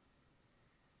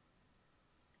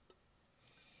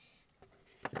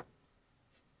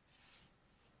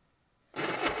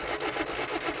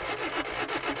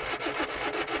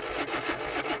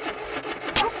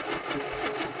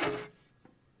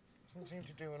 Doesn't seem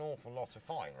to do an awful lot of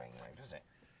firing though, does it?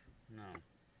 No.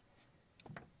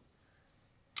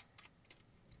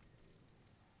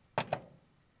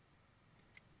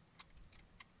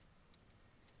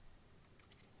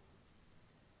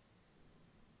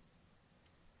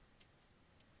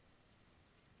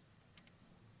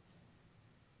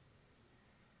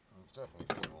 There's definitely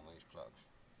fuel on these plugs.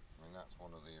 I mean, that's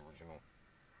one of the original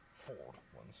Ford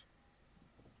ones.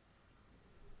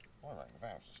 I reckon the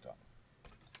valves are stuck.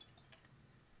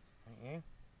 Don't you?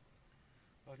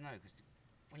 Oh no, because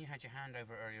when you had your hand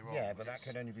over it earlier on... Yeah, but that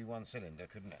could only be one cylinder,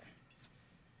 couldn't it?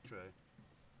 True.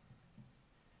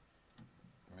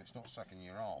 I mean, it's not sucking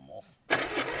your arm off. And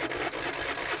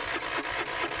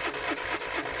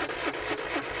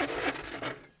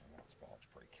that spark's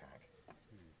pretty cag.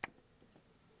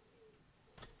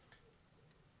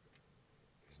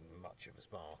 Isn't much of a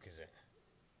spark, is it?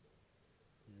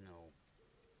 No.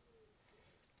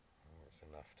 Oh, it's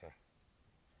enough to...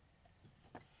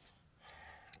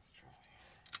 Let's try.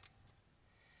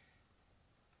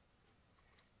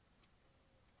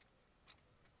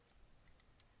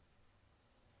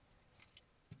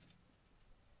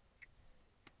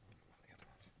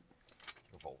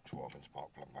 Volt 12 and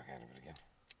spark plug back out of it again.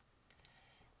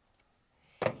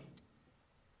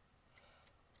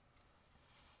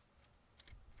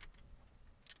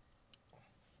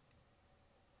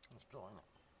 That's dry, isn't it?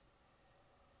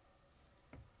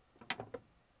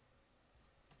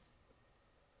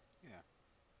 Yeah.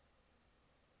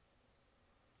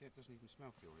 Yeah, it doesn't even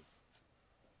smell fuely.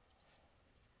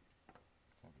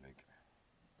 Have a leak.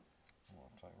 Oh,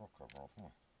 I'll take the rock cover off,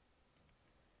 won't I?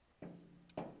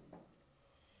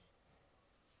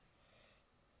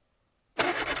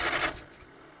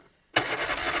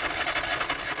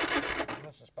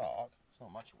 That's a spark. It's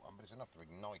not much of one, but it's enough to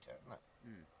ignite it, isn't it?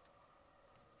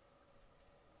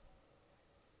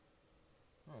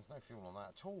 Oh, there's no fuel on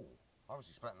that at all. I was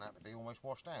expecting that to be almost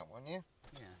washed out, weren't you?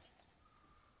 Yeah.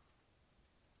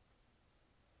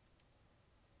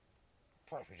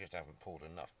 Perhaps we just haven't poured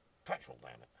enough petrol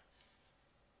down it.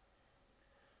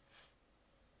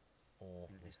 Or...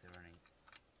 Is there any?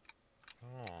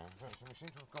 Oh, so we seem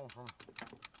to have gone from...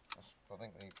 I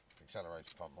think the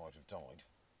accelerator pump might have died.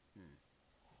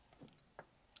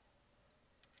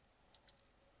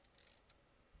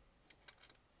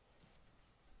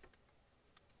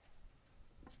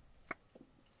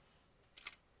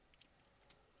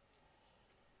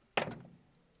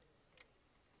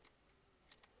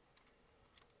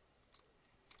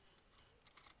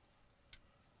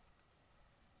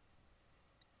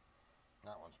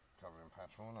 That one's covered in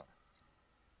petrol, isn't it?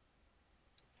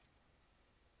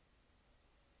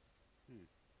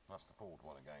 That's the Ford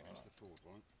one again, That's isn't it? the Ford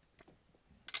one.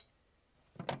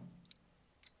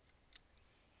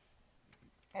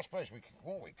 I suppose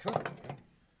what we could do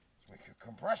is we could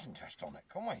compression test on it,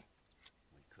 couldn't we?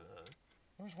 We could.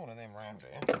 There's one of them round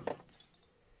here.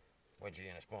 Wedgie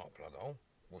in a spark plug hole.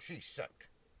 Well, she's soaked.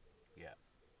 Yeah.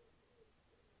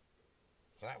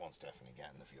 So that one's definitely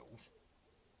getting the fuels.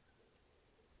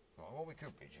 Right, what we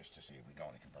could be, just to see if we got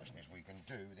any compression, is we can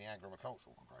do the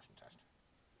agricultural compression test.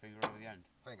 Finger over the end.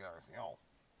 Finger over the hole.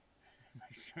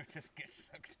 Make sure it doesn't get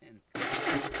sucked in. We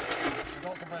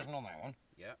got compression on that one.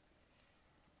 Yeah.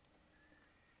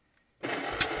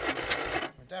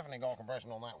 We definitely got compression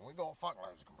on that one. We got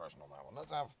fuckloads of compression on that one. Let's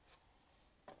have...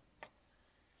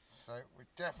 So,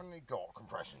 we've definitely got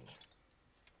compressions.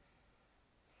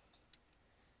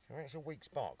 So it's a weak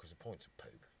spark because the points of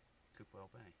poop. Could well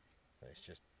be. But it's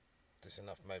just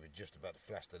enough maybe just about to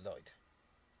flash the light.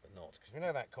 But not, because we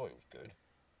know that coil's good.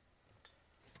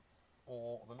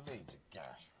 Or the leads are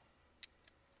gas.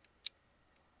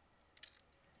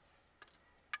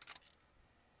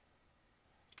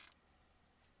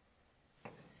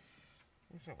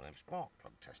 It's one of them spark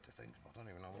plug tester things, but I don't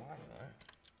even know why that.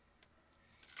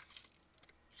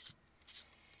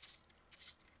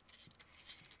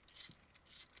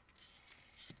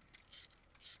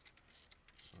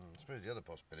 I suppose the other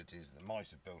possibility is that the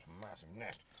mice have built a massive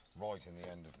nest right in the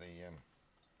end of the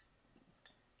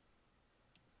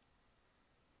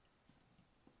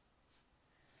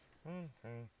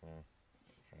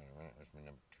That's my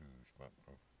number 2 spark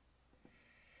plug.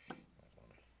 That's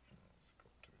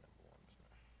got 2 number 1s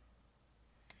now.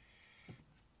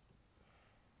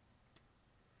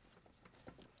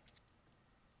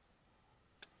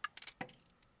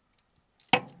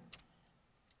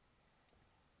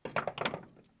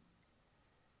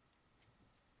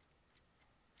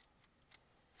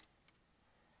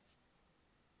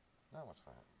 That one's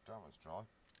fine. That one's dry.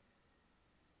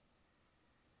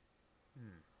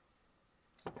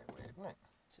 It's a bit weird, isn't it?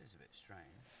 It is a bit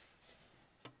strange.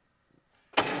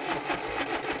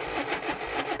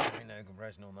 Ain't no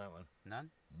compression on that one.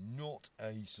 None? Not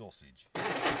a sausage.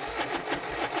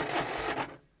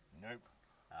 Nope.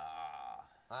 Ah.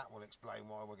 That will explain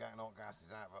why we're getting hot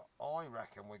gases out of it. I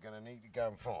reckon we're going to need to go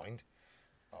and find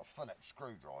a Phillips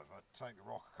screwdriver, take the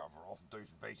rocker cover off and do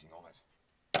some beating on it.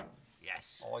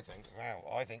 Yes. I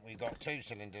think we've got 2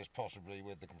 cylinders possibly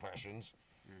with the compressions,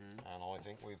 and I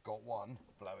think we've got one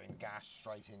blowing gas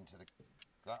straight into the...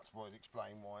 That's what would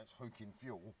explain why it's hooking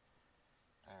fuel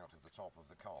out of the top of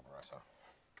the carburetor.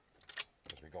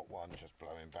 Because we got one just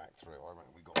blowing back through. I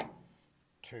reckon we got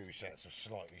 2 sets of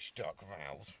slightly stuck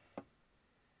valves.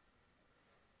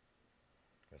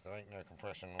 Because there ain't no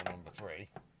compression on number 3.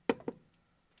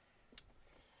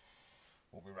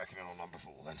 What we reckoning on number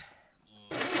 4 then?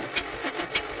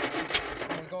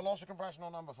 We've got lots of compression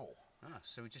on number 4. Ah,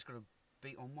 so we just got to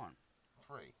beat on 1.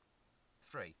 3.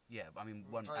 3, yeah. I mean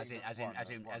 1 as in 3.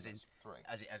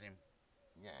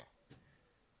 Yeah.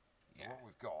 So what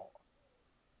we've got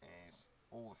is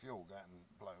all the fuel getting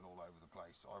blown all over the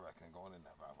place. I reckon going in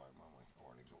that valve open, won't we?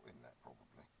 Or an exhaust inlet, probably.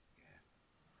 Yeah.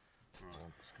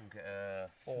 Right. Let's go and get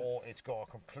a. Or it's got a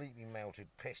completely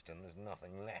melted piston. There's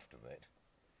nothing left of it.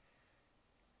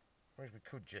 Whereas we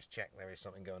could just check there is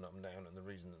something going up and down, and the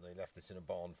reason that they left this in a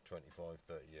barn for 25,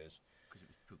 30 years. Because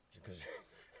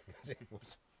it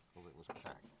was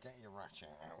cack. Get your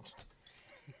ratchet out.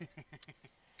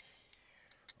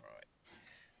 Right.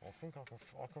 I think I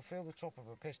can feel the top of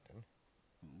a piston.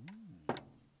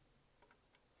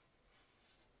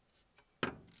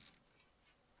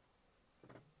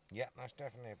 Yeah, that's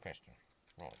definitely a piston.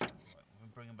 Right. We'll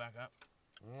bring them back up.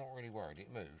 I'm not really worried. It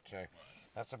moved, so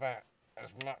that's about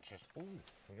as much as... Ooh,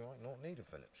 you might not need a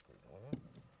Phillips screwdriver.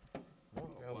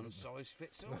 One size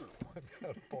fits all. Might be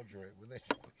able to bodger it with this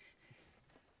one.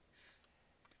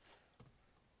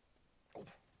 Oh,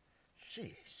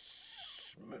 she is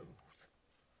smooth.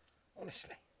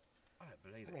 Honestly. I don't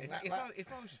believe it. I mean,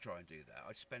 if I was to try and do that,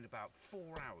 I'd spend about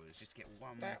 4 hours just to get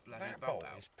one bloody that bolt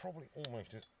bolt out. is probably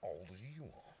almost as old as you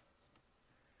are.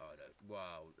 I don't.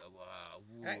 Wow.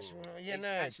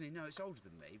 Actually, no, it's older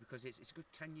than me because it's a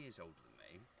good 10 years older than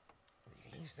me.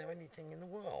 Is there anything in the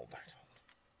world that old?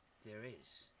 There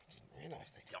is. I didn't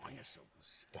realise they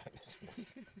Dinosaurs.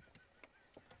 Dinosaurs.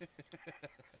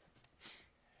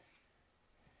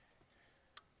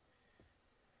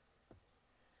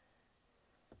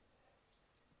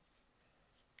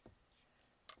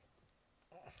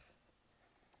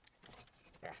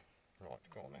 Right,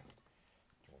 go on then. Do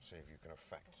you want to see if you can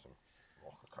affect some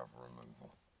rocker cover removal?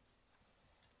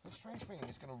 The strange feeling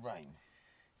it's going to rain.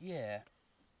 Yeah.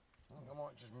 I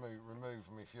might just remove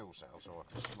from my fuel cell so I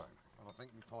can smoke. And I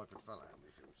think my pipe had fell out of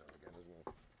my fuel cell again as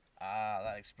well. Ah,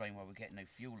 that'll explain why we're getting no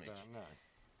fuelage. Don't know.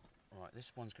 Right,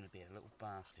 this one's going to be a little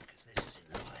bastard because this is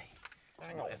in the way.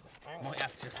 Hang on. Might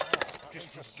have to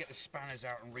just get the spanners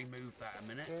out and remove that a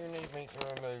minute. Do you need me to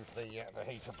remove the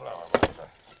heater blower motor?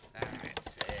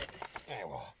 That's it. There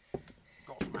we are.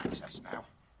 Got some access now.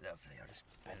 Lovely, I'll just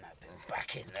bend that bit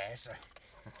back in there, so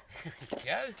there we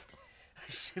go. I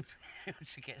should be able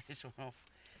to get this one off.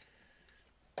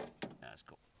 Now it's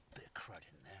got a bit of crud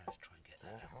in there, let's try and get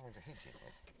that out. Having to hit it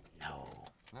with? No.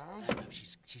 No? No,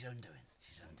 she's undoing.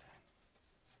 She's undoing.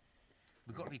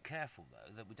 We've got to be careful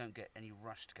though that we don't get any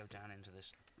rush to go down into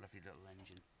this lovely little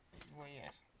engine. Well,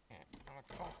 yes. Yeah. And I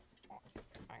can't...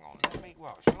 Hang on, let me...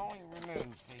 Well, shall I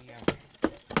remove the...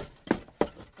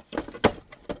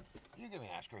 You give me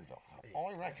that screwdriver.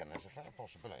 I reckon there's a fair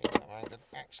possibility that I could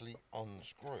actually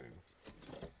unscrew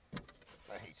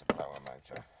the heater blower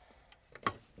motor.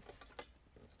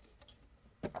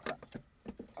 Okay.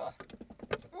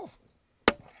 Oof.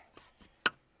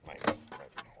 Maybe not.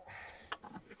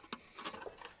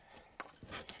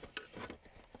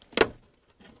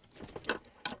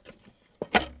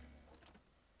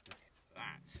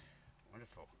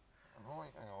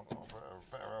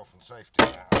 safety.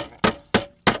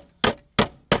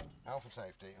 Health and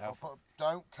safety.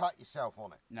 Don't cut yourself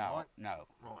on it. No, right? no.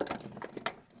 Right.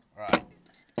 Right.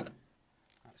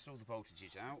 That's all the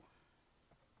voltages out.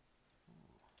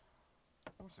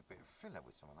 What's a bit of filler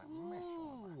with some of that mesh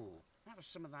on Ooh, that was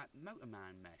some of that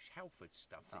Motorman mesh, Halford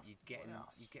stuff that you'd get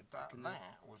back in that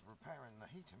was repairing the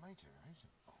heater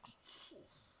box.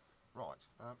 Right,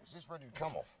 is this ready to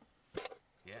come off?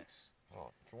 Yes.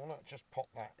 Right, do you want to just pop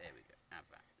that? There we go, have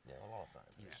that. Yeah, I'll have that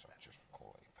just for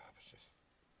quality purposes.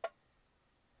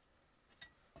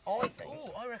 I think...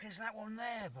 Oh, I reckon it's that one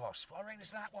there, boss. I reckon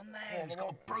it's that one there. It's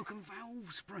got a broken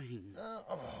valve spring.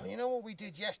 You know what we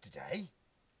did yesterday?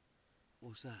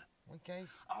 What's that? We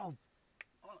gave... Oh.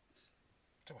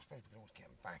 So I suppose we can always get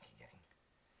them back again.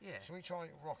 Yeah. Shall we try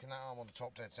rocking that arm on the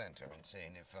top dead centre and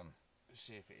seeing if...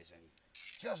 See if it is any...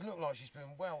 It does look like she's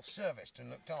been well serviced and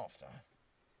looked after.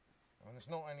 And there's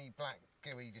not any black,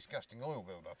 gooey, disgusting oil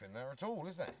build-up in there at all,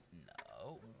 is there?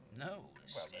 No.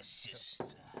 It's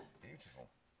just... Beautiful.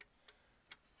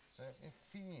 So, in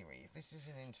theory, if this is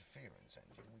an interference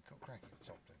engine, we could crack it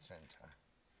top dead centre.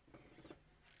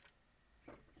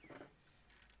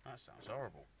 That sounds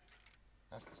horrible.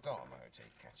 That's the starter motor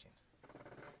teeth catching.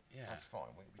 Yeah. That's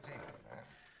fine, we'll be dealing with that.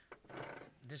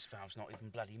 This valve's not even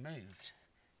bloody moved.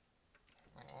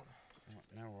 Hang on.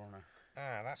 Now we're on a...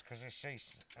 That's because it's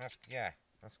that's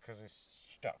because it's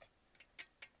stuck.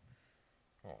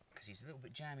 Right. Because he's a little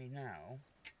bit jammy now.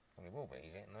 Well, it will be,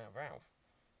 he's hitting that valve.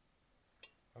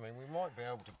 I mean, we might be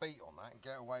able to beat on that and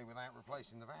get away without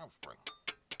replacing the valve spring.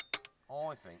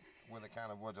 I think with a can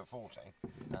of wood of 40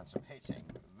 and some hitting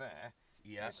there,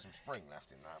 there's some spring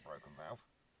left in that broken valve.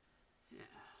 Yeah.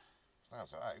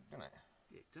 Starts at hope, doesn't it?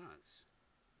 It does.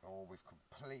 Or we've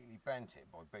completely bent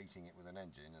it by beating it with an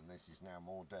engine, and this is now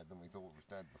more dead than we thought it was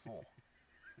dead before.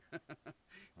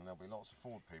 And there'll be lots of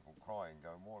Ford people crying,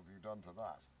 going, "What have you done to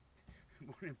that?"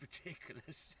 One in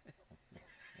particulars.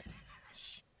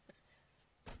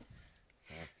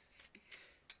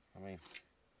 I mean,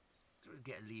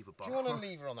 get a lever bar. Do you want a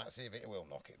lever on that, see if it will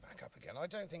knock it back up again? I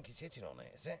don't think it's hitting on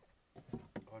it, is it? I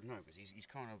don't know, because he's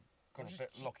kind of got a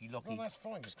bit locky. Well, that's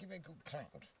fine. Just give it a good cloud.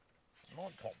 It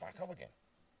might pop back up again.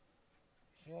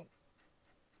 See what?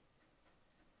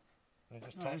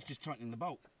 It's just tightening the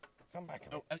bolt. Come back a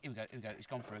bit. Oh, here we go. It's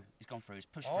gone through. It's gone through. It's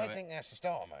pushed through. I think that's the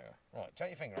starter motor. Right, take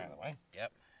your finger out of the way.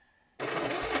 Yep.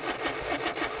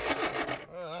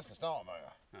 Well, that's the starter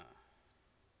motor. Ah.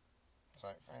 So,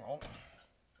 hang on.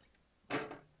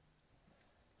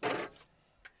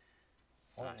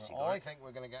 I think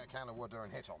we're going to get a can of wood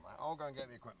and hit on that. I'll go and get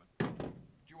the equipment. Do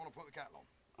you want to put the kettle on?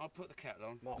 I'll put the kettle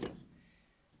on.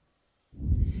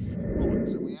 Right,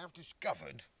 so we have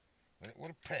discovered that it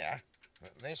would appear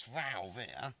that this valve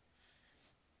here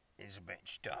is a bit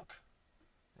stuck.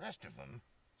 The rest of them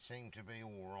seem to be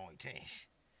all right-ish,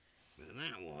 but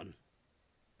that one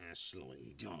has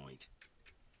slightly died.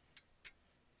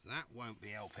 So that won't be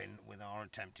helping with our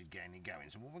attempted getting it going.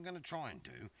 So what we're going to try and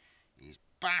do is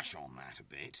bash on that a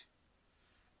bit,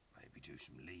 maybe do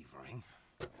some levering,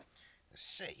 to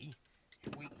see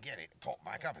if we can get it to pop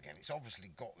back up again. It's obviously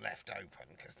got left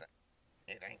open because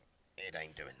it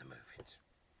ain't doing the movings.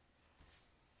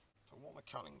 So what my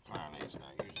cutting plan is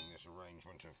now, using this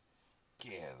arrangement of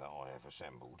gear that I have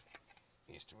assembled,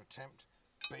 is to attempt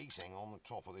beating on the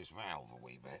top of this valve a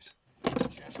wee bit,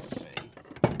 just to see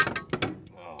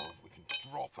if we can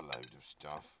drop a load of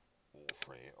stuff or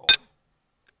free it off.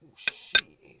 Oh,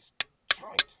 she is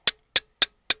tight.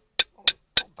 Oh,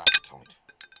 God, that's tight.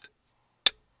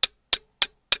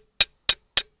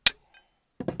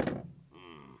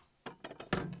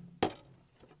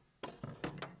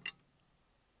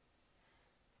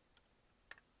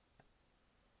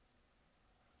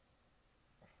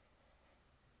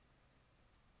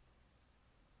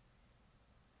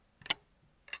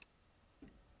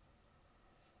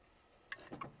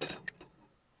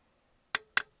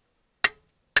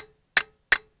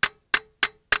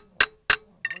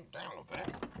 Down a bit.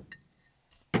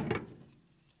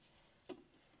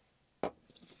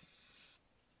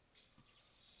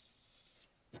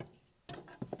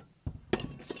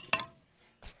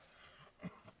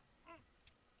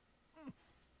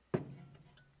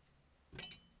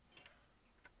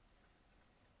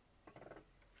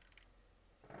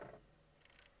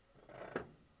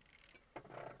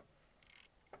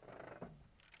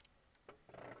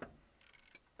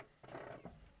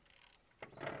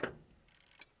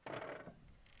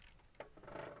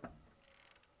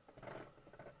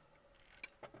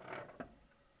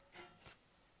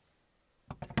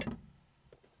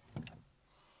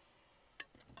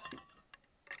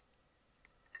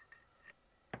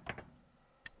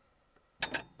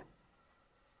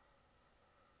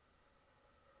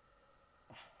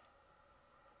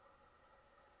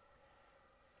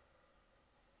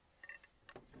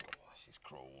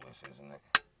 cruel, this, isn't it?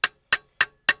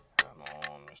 Come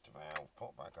on, Mr. Valve,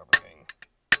 pop back up again.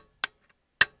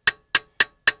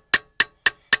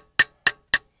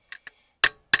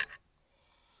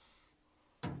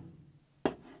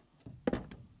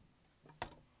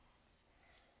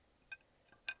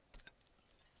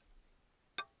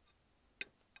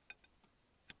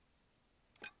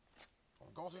 I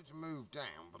got it to move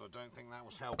down, but I don't think that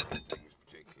was helping things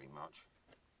particularly much.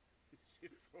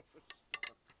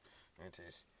 It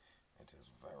is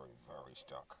very, very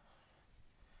stuck.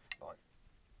 Like,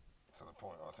 to the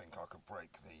point I think I could break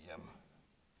the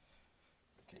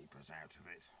keepers out of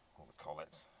it, or the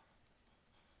collets.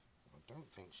 I don't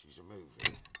think she's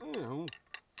moving. Oh,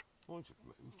 might have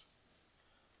moved.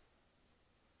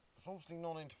 It's obviously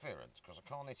non-interference, because I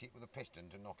can't hit it with a piston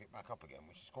to knock it back up again,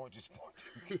 which is quite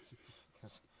disappointing,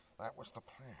 because that was the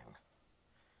plan.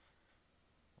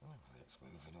 I don't know whether it's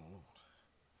moving or not.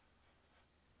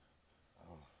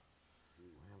 Oh,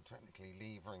 I am technically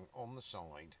levering on the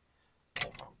side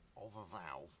of a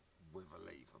valve with a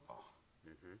lever bar. I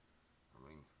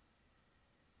mean,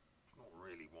 it's not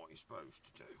really what you're supposed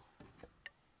to do,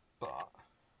 but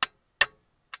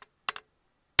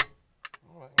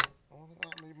I think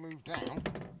that may move down.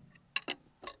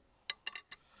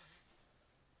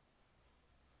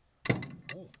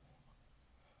 Ooh.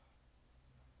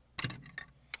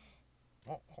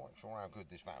 Not quite sure how good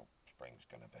this valve spring's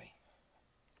going to be.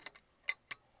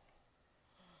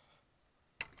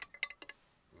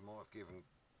 We might have given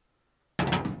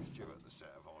Stuart the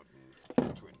set of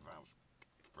twin valve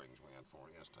springs we had for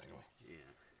it yesterday, didn't we?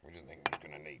 Yeah. We didn't think he was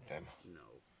going to need them.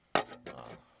 No.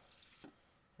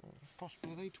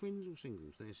 Possibly are they twins or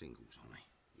singles? They're singles, aren't they?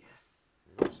 Yeah.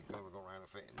 He's obviously never got round to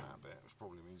fitting that bit, which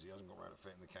probably means he hasn't got round to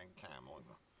fitting the cam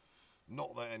either.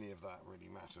 Not that any of that really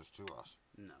matters to us.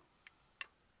 No.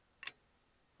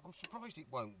 I'm surprised it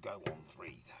won't go on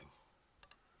 3 though.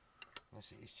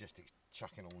 Unless it's just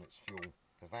chucking all its fuel,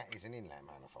 because that is an inlet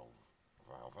manifold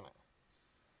valve, isn't it?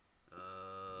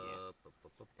 Yes.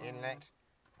 Inlet,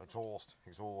 exhaust,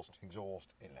 exhaust,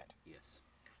 exhaust, inlet. Yes.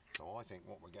 So I think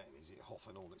what we're getting is it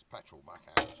hoffing all its petrol back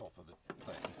out the top of the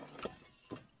thing.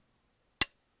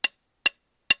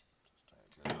 Just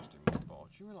technically adjusting my bar.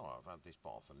 Do you realise I've had this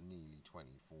bar for nearly 24.5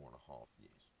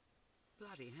 years?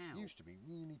 Bloody hell. It used to be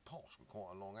really posh with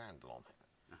quite a long handle on it.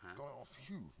 Got it off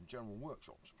Hugh from General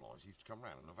Workshop Supplies. He used to come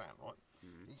round in a van, right?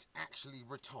 He's actually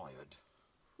retired.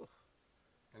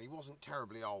 And he wasn't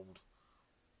terribly old,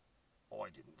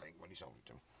 I didn't think, when he sold it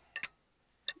to me.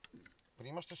 But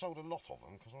he must have sold a lot of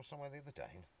them, because I was somewhere the other day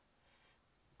and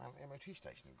at the MOT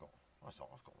station had got. I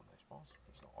thought, I've got one of those bars.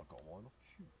 He's like, I got mine off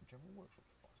Hugh from General Workshop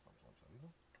Supplies. I was like, so you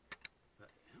know.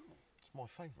 It's my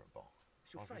favourite bar.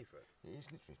 It's your favourite? It is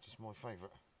literally just my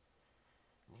favourite.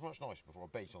 It was much nicer before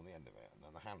I beat on the end of it, and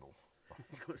then the handle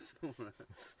got smaller.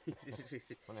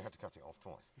 when I had to cut it off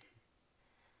twice.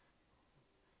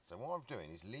 So what I'm doing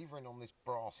is levering on this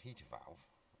brass heater valve,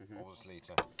 obviously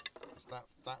because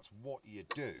that's what you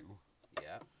do.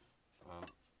 Yeah.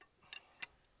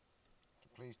 So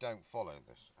please don't follow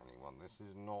this, anyone. This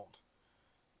is not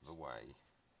the way.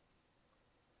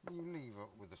 You lever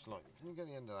with a slightly. Can you get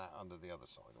the end of that under the other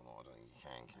side or not? I don't think you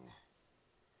can you?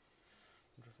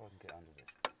 I wonder if I can get under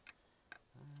this.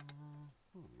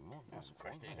 You might be able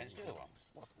Press to. it against the other ones.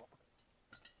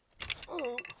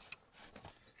 Oh!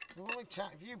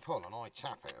 If you pull and I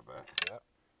tap it a bit. Yep.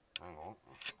 Hang on.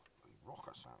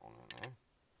 Rocker sat on it now.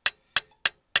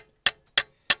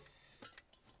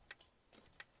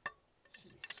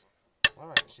 Jeez. I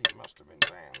reckon she must have been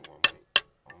down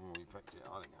when we picked it.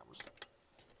 I think that was.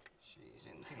 She's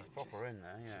in there. She's proper in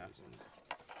there, yeah. She's in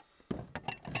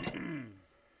there.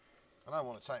 I don't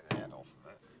want to take the head off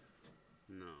of it.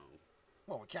 No.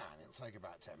 Well, we can. It'll take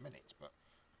about 10 minutes, but.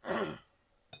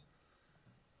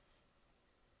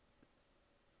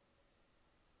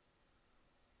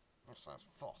 That's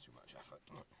far too much effort.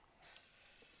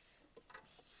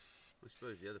 I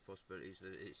suppose the other possibility is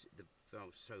that the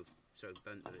valve's so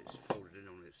bent that it's folded in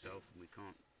on itself and we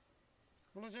can't.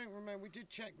 Well, I don't remember. We did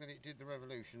check that it did the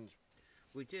revolutions.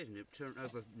 We did, and it turned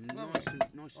over No, nice and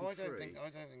I don't free.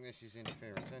 think this is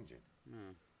interference engine.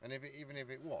 No. And even if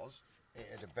it was, it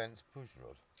had a bent push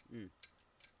rod.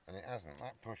 And it hasn't.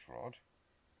 That push rod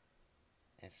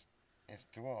is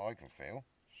to what I can feel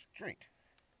straight.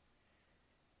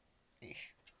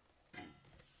 Ish.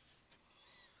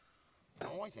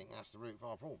 Now, I think that's the root of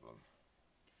our problem.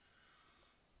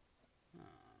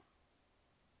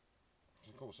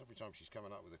 Of course, every time she's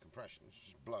coming up with a compression,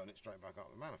 she's just blowing it straight back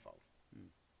up the manifold.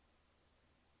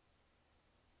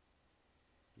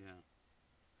 Yeah.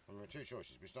 And there are two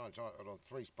choices. We started on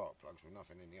 3 spark plugs with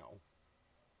nothing in the hole.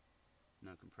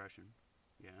 No compression.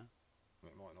 Yeah.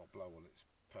 It might not blow all its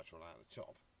petrol out the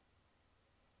top.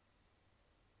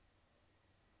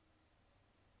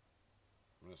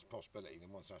 And there's a possibility that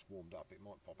once that's warmed up it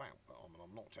might pop out, but I'm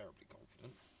not terribly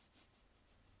confident.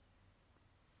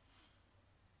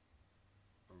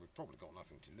 And we've probably got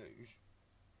nothing to lose.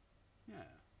 Yeah.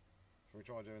 Shall we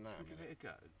try doing that? Give it a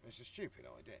go. It's a stupid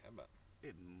idea, but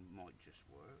it might just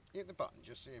work. Hit the button,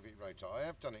 just see if it rotates. I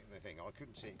have done it in the thing. I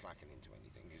couldn't see it clacking into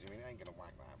anything because I mean it ain't gonna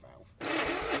whack that valve.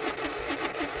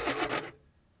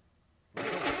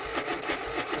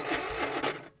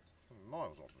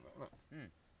 Miles off of it, isn't it?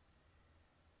 Hmm.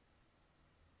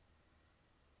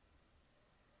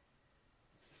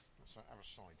 Let's have a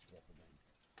side swap again.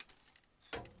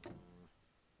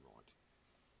 Right.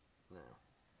 Now,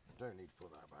 I don't need to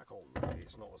put that back on.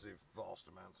 It's not as if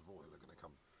vast amounts of oil are going to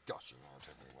come gushing out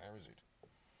everywhere, is it?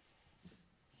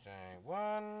 So,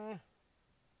 1,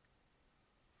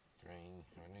 3.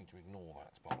 I need to ignore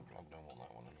that spark plug. Don't want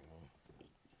that one anymore.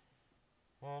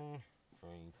 1,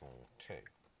 3, 4, 2.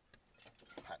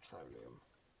 Petroleum.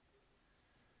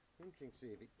 Interesting to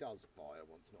see if it does fire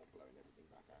once not blowing everything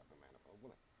back out of the manifold,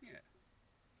 won't it? Yeah.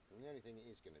 And the only thing it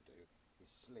is going to do is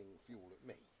sling fuel at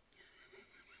me.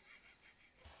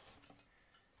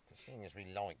 Seeing as we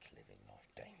like living life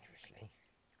dangerously.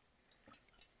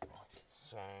 Right,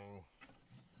 so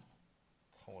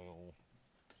coil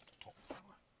top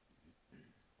power.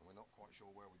 And we're not quite sure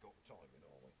where we got the timing,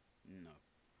 are we? No.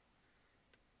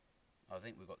 I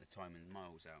think we've got the timing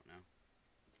miles out now.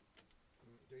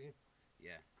 Do you?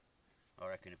 Yeah. I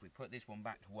reckon if we put this one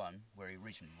back to 1, where he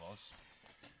originally was.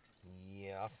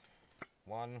 Yeah.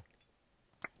 1.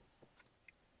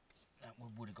 That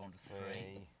one would have gone to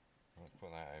 3. Let's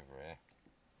put that over here.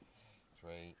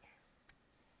 3.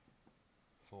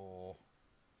 4.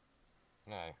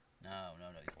 No. No.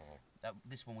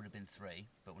 This one would have been 3,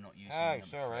 but we're not using. Oh,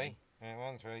 sorry.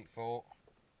 1, 3, 4.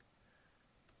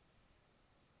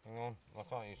 Hang on, I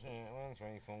can't use it. 1,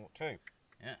 3, 4, 2.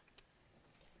 Yeah.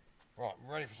 Right,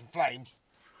 we're ready for some flames.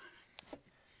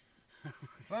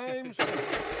 Flames.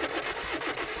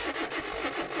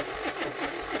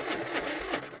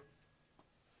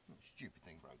 Stupid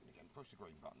thing broken again. Push the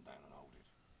green button down and hold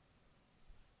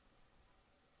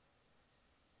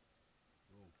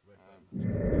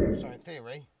it. So in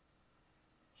theory,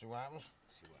 see what happens?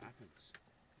 See what happens.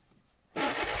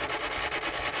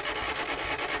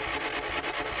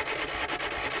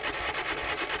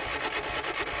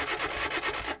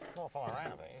 Not far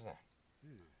out of it, is there?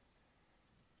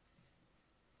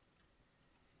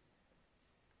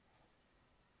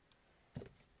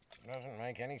 Doesn't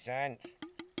make any sense.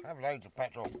 Have loads of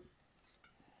petrol.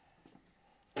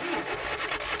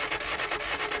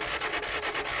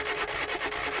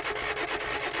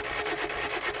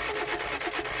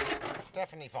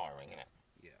 Definitely firing in it.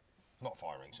 Yeah. Not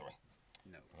firing, sorry.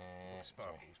 No.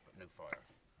 Sparkles, but no fire.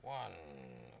 1.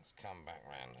 Let's come back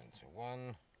round into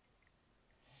 1.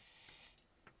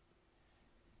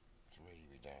 3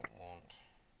 we don't want.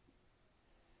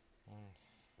 1,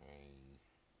 3.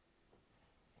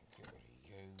 Get rid of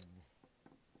you.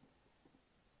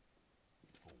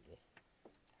 4.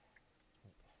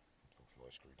 If I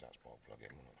screwed that spark plug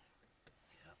in, wouldn't it?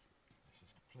 Yeah. This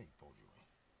is complete bodgery.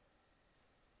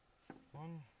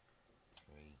 1,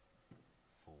 3,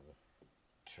 4,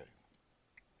 2.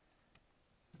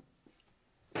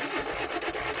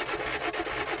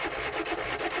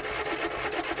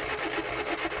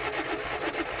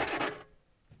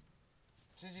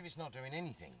 It's as if it's not doing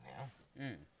anything now.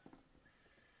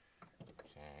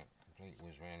 So, complete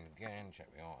whiz round again,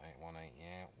 check the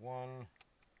R818 out. 1.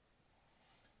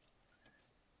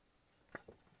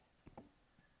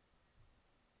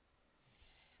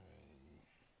 3.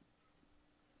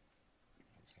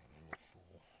 That's that number 4.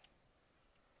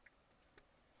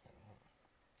 Is that right?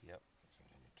 Yep. That's that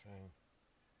number 2.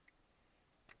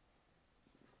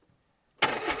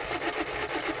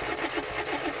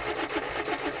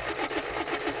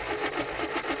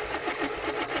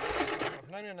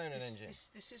 No, engine.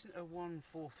 This isn't a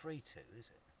 1432, is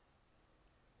it?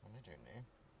 What are they doing now?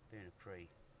 Being a pre.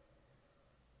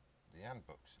 The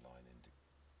handbook's lying in the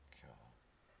car.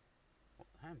 What,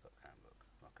 handbook?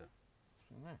 Like a...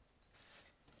 No.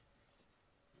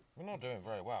 We're not doing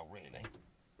very well, really.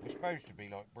 We're supposed to be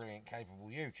like brilliant, capable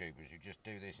YouTubers who just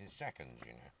do this in seconds,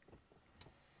 you know.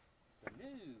 The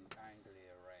new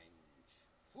Anglia range.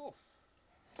 Woof.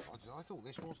 I thought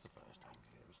this was the first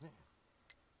Anglia, isn't it?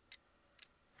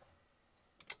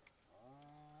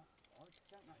 I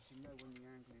don't actually know when the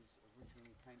Anglias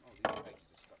originally came. Oh, these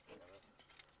pages are stuck together.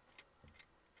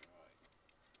 Right.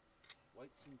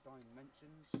 Weights and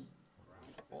dimensions.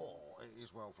 Round. Oh, it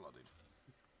is well flooded.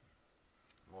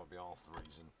 Might be half the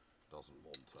reason doesn't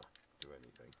want to do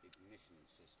anything. Ignition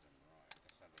system, right,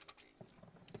 let's have a look.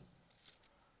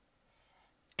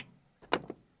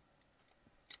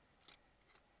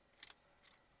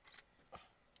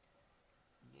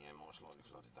 Yeah, might slightly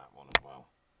flooded that one as well.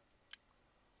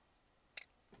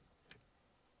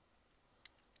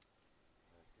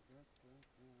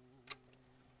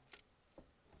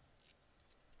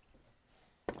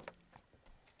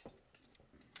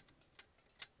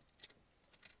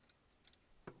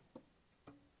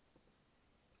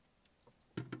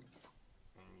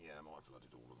 Yeah, I might have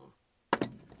flooded all of them.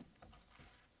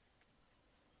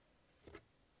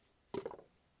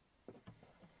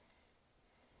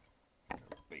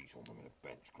 Beat on them in a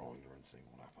bench grinder and see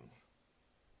what happens.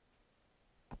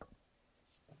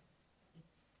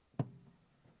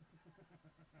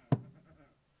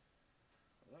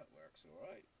 Well, that works all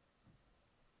right.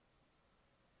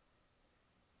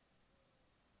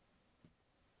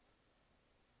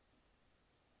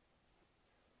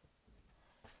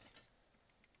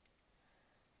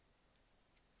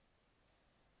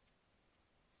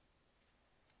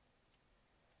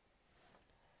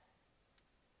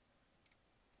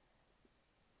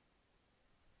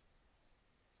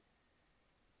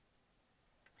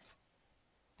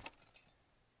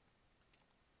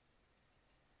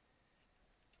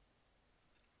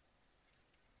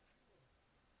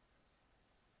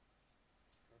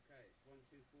 Okay, it's 1,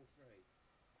 2, 4,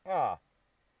 3. Ah,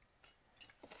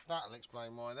 that'll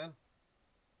explain why then.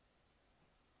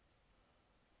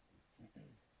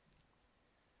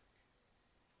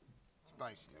 So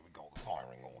basically we got the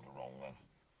firing order wrong then.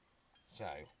 So,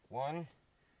 1,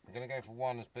 I'm going to go for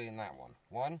 1 as being that one.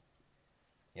 1,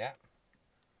 yeah.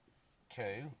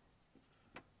 2,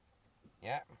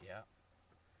 yeah. Yeah.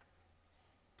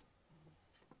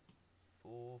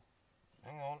 4.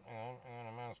 Hang on,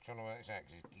 a man's trying to work this out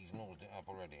because he's nosed it up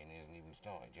already and he hasn't even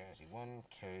started yet. See, 1,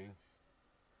 2,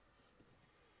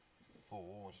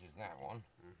 4, which is that one.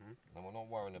 Then we're not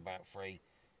worrying about 3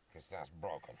 because that's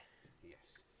broken.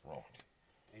 Yes. Right.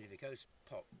 And if it goes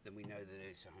pop, then we know that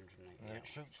it's 180. And it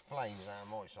shoots flames out of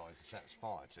my side and sets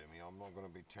fire to me. I'm not going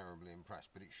to be terribly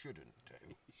impressed, but it shouldn't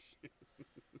do.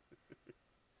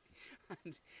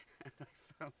 and I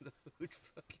found the hood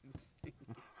fucking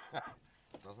thing.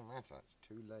 Doesn't matter, it's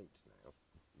too late now.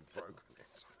 You've broken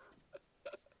it.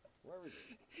 Where is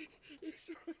it?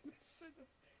 It's right in the centre.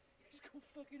 It's got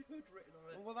fucking hood written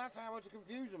on it. Well, that's how to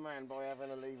confuse a man by having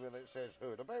a lever that says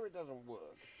hood. I bet it doesn't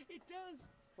work. It does.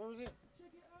 Where is it? Check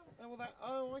it out.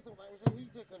 Oh, I thought that was a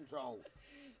heater control.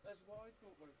 That's what I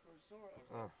thought when I first saw it. I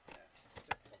was like, yeah, it's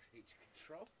a posh heater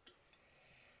control.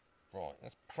 Right,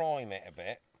 let's prime it a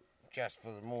bit, just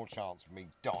for the more chance of me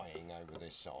dying over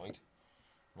this side.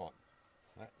 Right,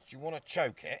 do you want to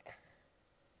choke it?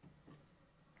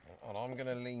 And I'm going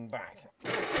to lean back.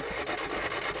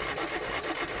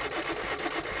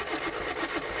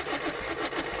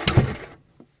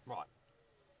 Right.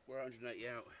 We're 180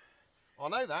 out. I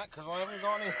know that because I haven't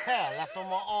got any hair left on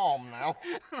my arm now.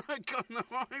 I've got no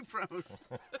eyebrows.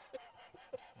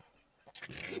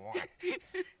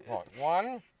 Right,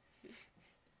 1.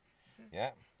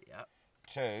 Yeah. Yeah.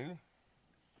 2.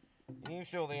 Are you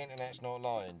sure the internet's not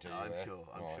lying to you? I'm there? sure,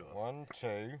 I'm right, sure. 1, 2.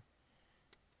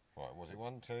 Right, was it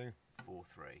 1, 2? 4,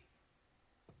 3.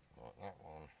 Right, that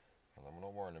one. And then we're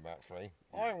not worrying about 3.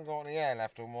 I haven't got any hair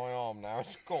left on my arm now,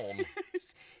 it's gone.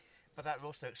 But that would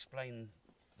also explain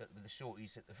that with the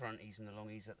shorties at the fronties and the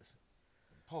longies at the...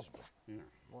 Possible. Yeah.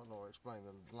 Might not explain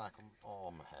the lack of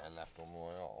arm hair left on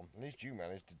my arm. At least you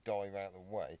managed to dive out of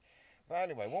the way. But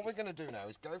anyway, what we're going to do now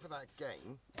is go for that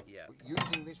game. Yeah.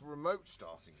 Using this remote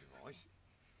starting device.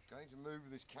 Going to move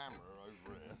this camera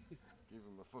over here, give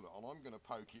him a full on. I'm going to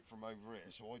poke it from over here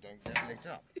so I don't get lit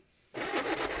up.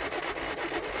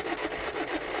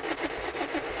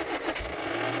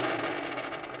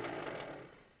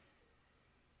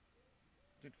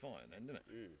 Did fire then, didn't it?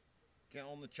 Mm. Get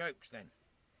on the chokes then.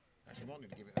 Actually, might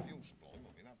need to give it a fuel supply. I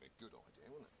mean, that'd be a good idea,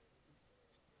 wouldn't it?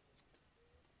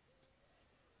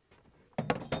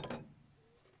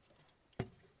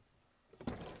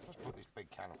 Let's put this big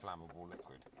can of flammable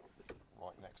liquid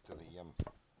right next to the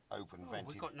open vented.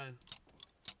 We've got no...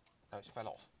 Oh, it's fell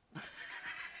off.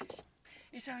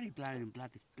 It's only blowing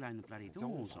the bloody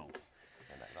doors off.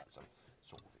 Yeah, no, that's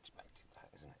sort of expected,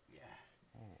 that, isn't it? Yeah.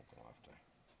 Oh, we're going to have to...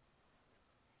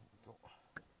 We've got... I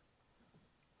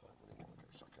don't really want to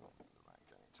go sucking on into that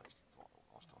again. It tasted fine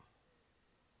last time.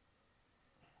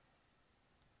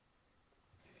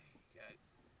 There you go.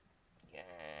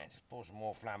 Yeah, just pour some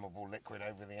more flammable liquid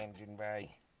over the engine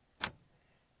bay.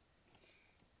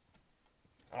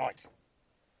 Right.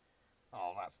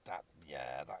 Oh, that's that.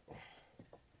 Yeah, that.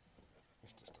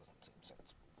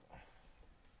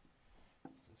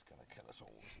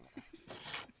 all, isn't it? Just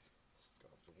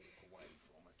got to walk away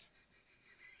from it.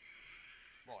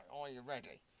 Right, are you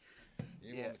ready?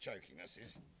 You want the chokiness?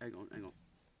 Hang on.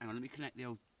 Let me connect the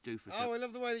old doofus. Oh, I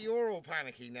love the way that you're all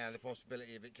panicky now, the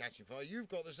possibility of it catching fire. You've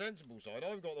got the sensible side.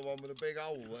 I've got the one with a big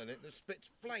hole in it that spits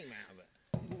flame out of it.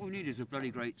 What we need is a bloody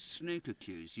great snooker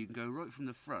cue, so you can go right from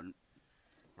the front.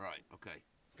 Right, okay.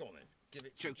 Go on then, give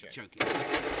it choke it. I'm going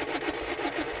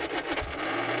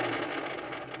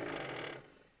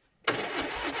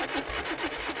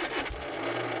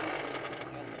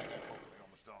to go properly on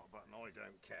the start button. I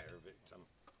don't care if it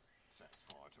sets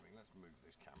fire to me. Let's move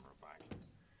this camera back.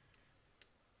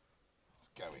 Let's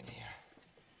go in here.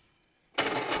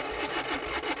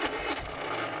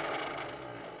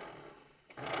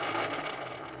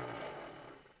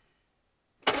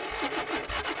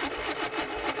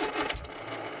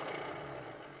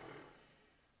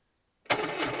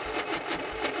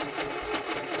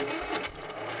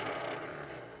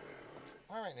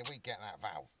 I reckon if we get that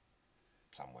valve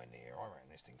somewhere near, I reckon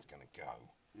this thing's going to go.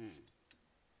 You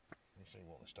see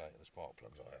what the state of the spark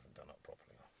plugs I haven't done up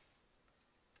properly.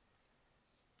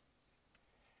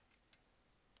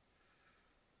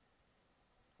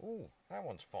 Oh, that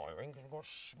one's firing because we've got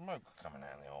smoke coming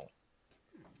out of the hole.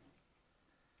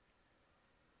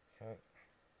 So,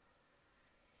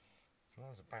 as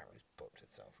long as the battery's popped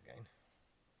itself again.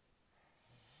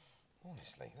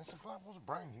 Honestly, that was a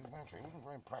brand new battery. It wasn't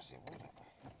very impressive, was it?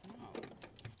 No.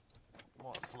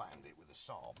 Might have flattened it with a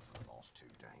Saab for the last 2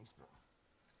 days, but...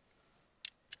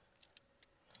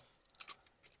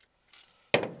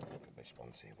 Look at this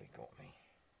one, see we got me.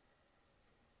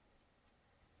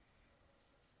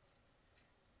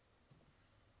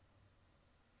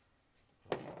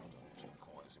 It's not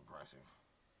quite as impressive.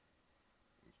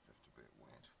 It's just a bit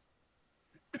wet.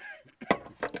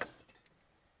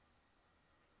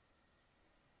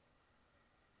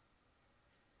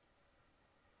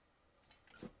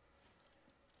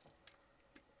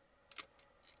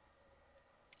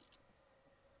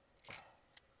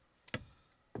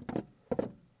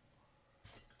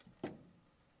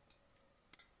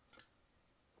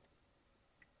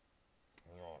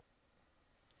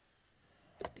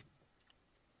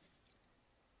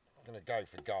 I'm going to go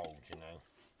for gold, you know.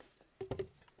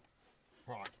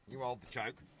 Right, you hold the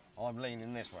choke. I'm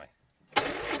leaning this way. I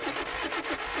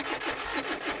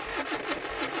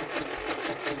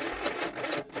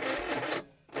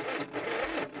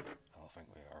think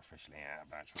we are officially out of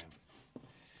battery.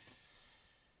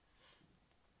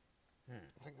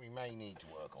 I think we may need to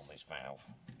work on this valve.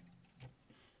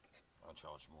 I'll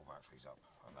charge some more batteries up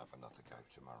and have another go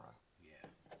tomorrow. Yeah.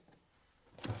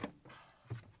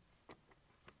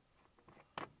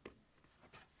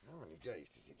 How many days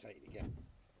does it take to get?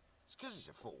 It's because it's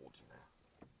a Ford, you know.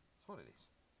 That's what it is.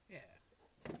 Yeah.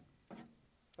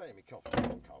 Bet me coffee's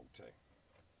gone cold too.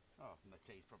 Oh, my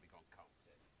tea's probably gone cold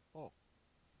too. Oh.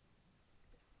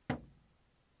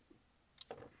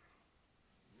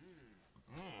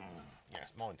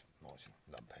 Yes, mine's nice and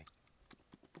lumpy.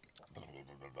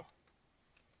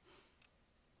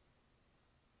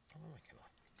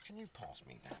 Can you pass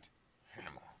me that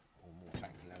hammer? Or more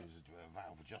technically known as a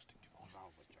valve adjusting device.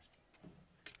 Valve adjusting.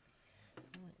 I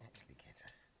might actually get a...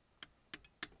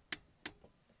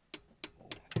 Oh,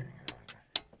 going over.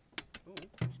 Oh,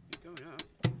 it's going up.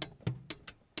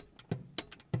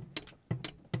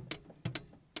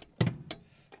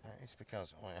 It's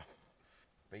because I am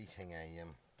beating a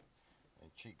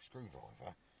cheap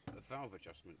screwdriver. A valve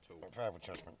adjustment tool. A valve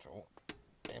adjustment tool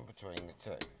in between the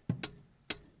two.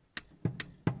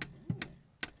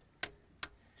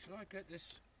 Shall I get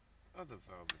this other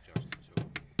valve adjustment tool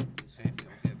and see if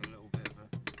it'll give a little bit of a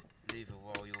lever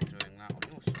while you're doing that on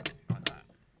your side, like that?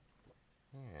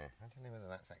 Yeah, I don't know whether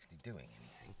that's actually doing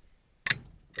anything.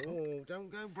 Oh, don't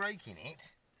go breaking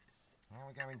it. Now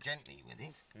we're going gently with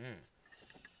it. We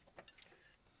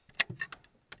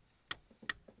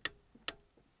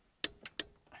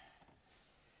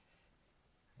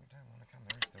don't want to come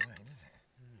the rest of the way, does it?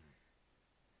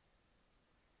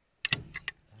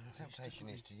 The temptation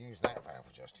is to use that valve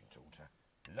adjusting tool to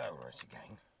lower it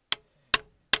again.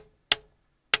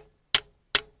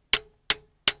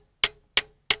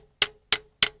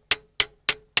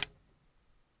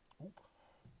 Oop.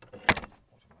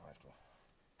 Automatised or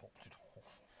popped it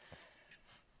off.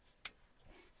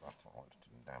 That's all right,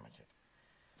 didn't damage it.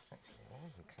 Actually, well, we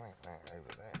can clamp that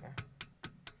over there.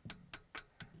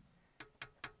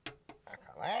 Look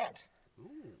at that.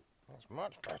 Ooh. That's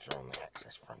much better on the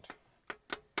access front.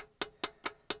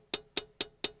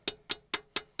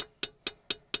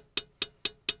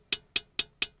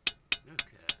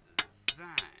 Look at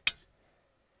that.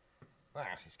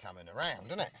 That is coming around,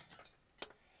 isn't it?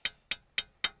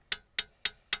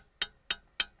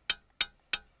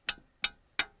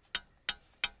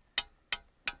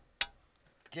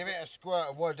 Give it a squirt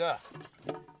of water.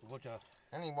 Water.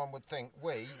 Anyone would think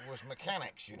we was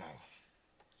mechanics, you know.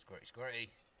 Squirty, squirty.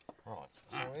 Right,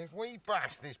 so if we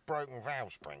bash this broken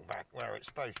valve spring back where it's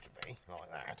supposed to be, like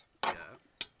that, Yeah.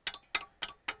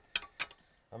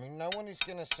 I mean, no one is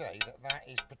going to say that that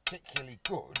is particularly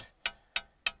good.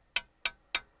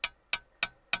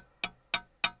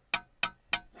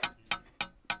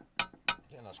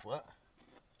 Getting a squirt.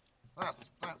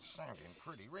 That's sounding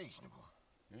pretty reasonable.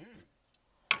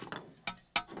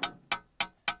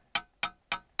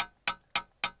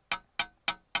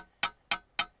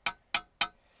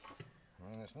 I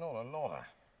mean, there's not a lot of...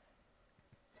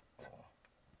 Oh,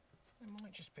 it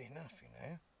might just be enough, you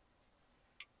know.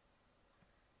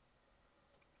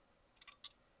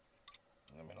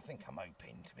 I mean, I think I'm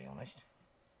hoping, to be honest.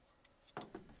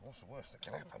 What's the worst that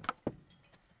can happen?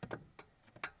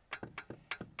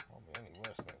 Won't be any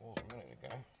worse than it was a minute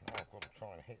ago. Now I've got to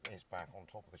try and hit this back on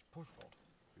top of this push rod.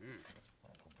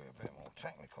 That could be a bit more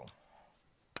technical.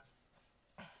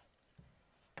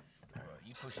 Right,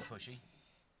 you pushy pushy.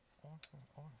 I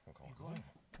think I can.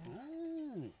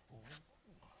 Ooh.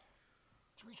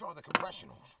 Should we try the compression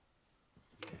hose?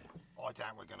 Yeah. I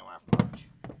doubt we're going to have much.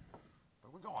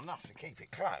 But we've got enough to keep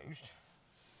it closed.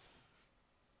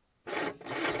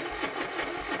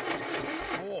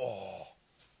 Oh,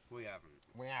 We haven't.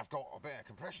 we have got a bit of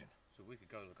compression. So we could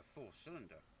go like a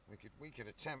 4-cylinder. We could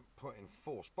attempt putting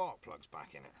 4 spark plugs back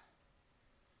in it.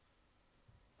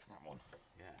 That one.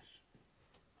 Yes.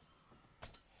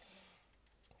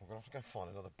 We're going to have to go find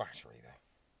another battery there.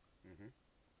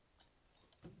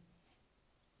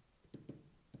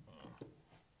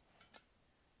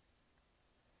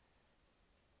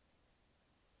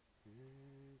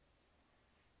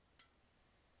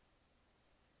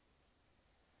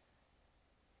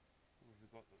 What have we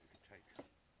got that we could take?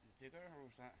 The digger, or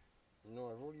was that?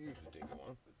 No, I've already used the digger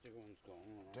one. The digger one's gone.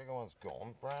 Right. Digger one's gone.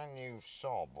 Brand new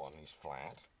Saab one is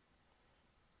flat.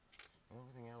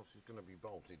 Everything else is going to be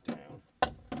bolted down.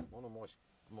 One of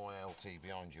my LT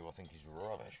behind you, I think, is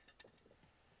rubbish.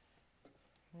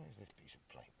 Where's this piece of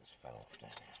plate that's fell off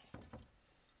down here?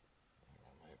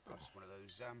 That's one of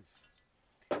those. I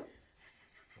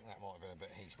think that might have been a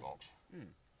bit of heat box.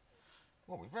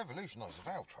 Well, we've revolutionised the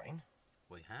valve train.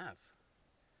 We have.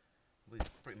 We've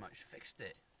pretty much fixed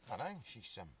it. I know.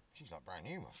 She's like brand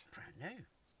new, much. Brand new.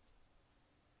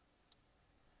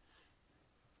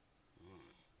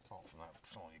 Apart from that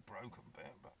slightly broken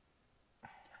bit, but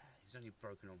It's only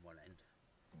broken on one end.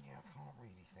 yeah, I can't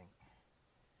really think.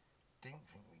 Didn't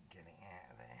think we can get it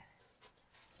out of there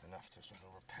enough to sort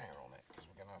of repair on it, because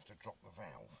we're going to have to drop the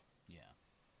valve. Yeah.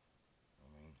 I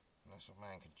mean, unless a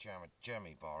man could jam a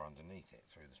jemmy bar underneath it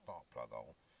through the spark plug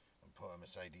hole and put a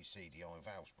Mercedes CDI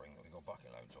valve spring that we got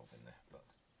bucket loads of in there. But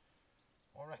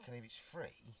I reckon if it's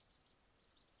free,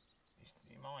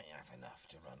 you might have enough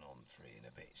to run on 3 and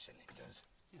a bit cylinders.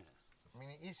 Yeah. I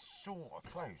mean, it is sort of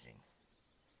closing.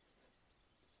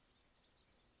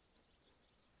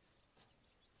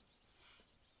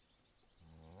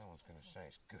 No one's going to say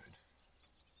it's good.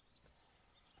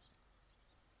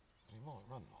 But it might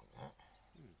run like that.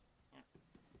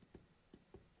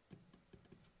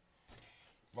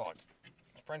 Right,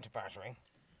 Sprinter battery,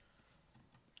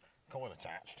 coil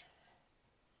attached,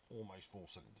 almost 4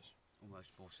 cylinders.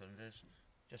 Almost 4 cylinders.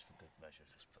 Just for good measure,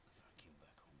 let's put the vacuum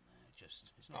back on there.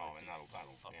 Just, it's Oh, not a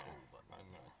that'll fuck yeah. all, but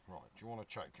No. Right, do you want to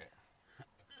choke it?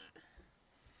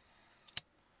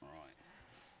 right.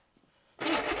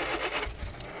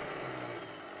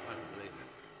 I don't believe it.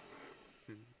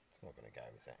 It's not going to go,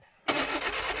 is it?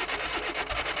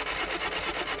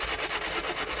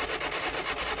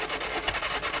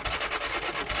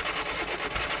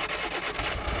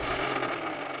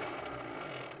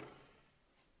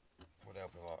 Would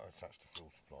help if I attached a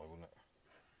fuel supply, wouldn't it?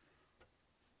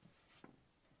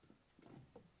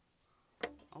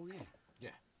 Oh yeah.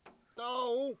 Yeah.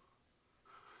 Oh!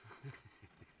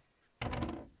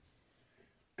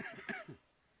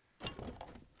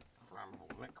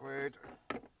 Flammable liquid.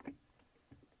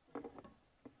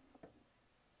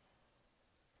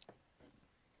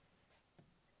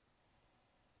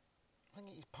 I think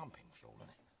it is pumping fuel, isn't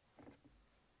it?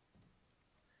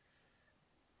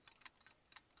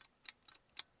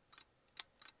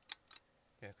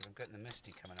 Yeah, because I'm getting the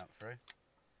misty coming up through.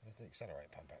 Is the accelerator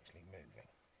pump actually moving?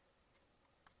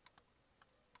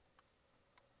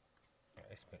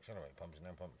 This accelerator pump is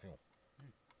now pumping fuel.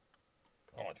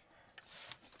 Right.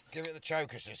 Give it the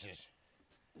choker, sisters.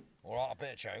 Alright, a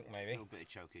bit of choke, A maybe. little bit of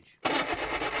chokage.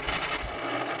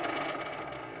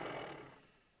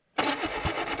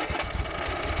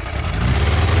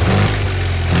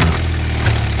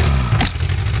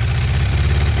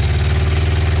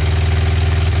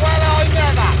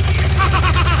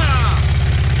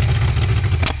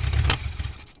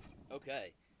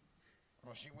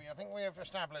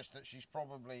 that she's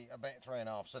probably about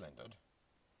 3.5 cylindered.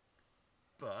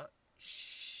 But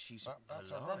she's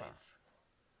that's alive. a runner.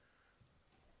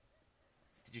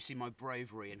 Did you see my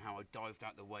bravery and how I dived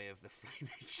out the way of the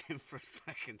flame engine for a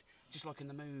second? Just like in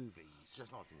the movies.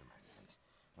 Just like in the movies.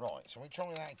 Right, so we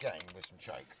try that again with some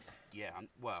choke. Yeah,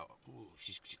 well, ooh,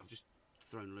 I've just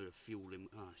thrown a load of fuel in.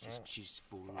 Oh, she's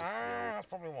falling off. That's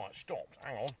probably why it stopped.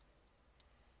 Hang on.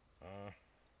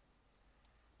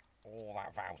 Oh,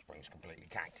 that valve spring's completely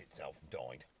cacked itself and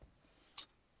died.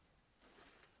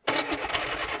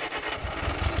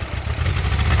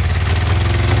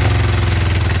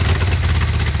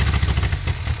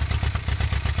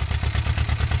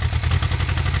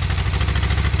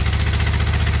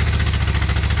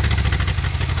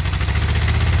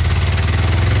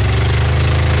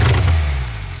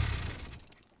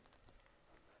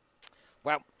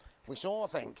 Well, we sort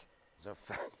of think there's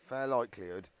a fair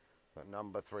likelihood that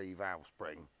number 3 valve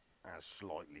spring has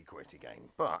slightly quit again.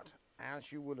 But,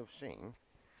 as you would have seen,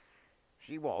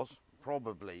 she was,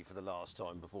 probably for the last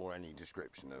time before any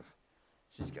description of,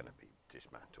 she's going to be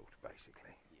dismantled,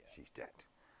 basically. Yeah. She's dead.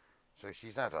 So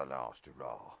she's had her last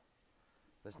hurrah.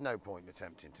 There's no point in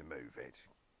attempting to move it,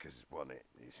 because, one,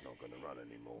 it's not going to run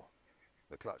anymore.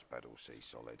 The clutch pedal's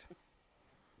sea-solid.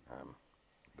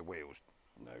 The wheels...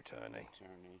 no turny.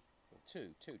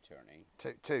 Two turny.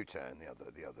 Two turn, the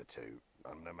other two.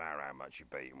 And no matter how much you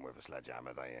beat them with a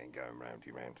sledgehammer, they ain't going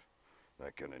roundy round.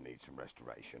 They're going to need some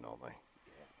restoration, aren't they?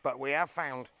 Yeah. But we have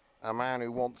found a man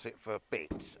who wants it for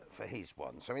bits for his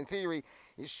one. So in theory,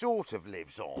 it sort of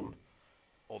lives on,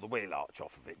 or the wheel arch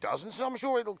off of it doesn't. So I'm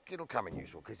sure it'll come in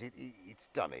useful because it's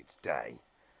done its day.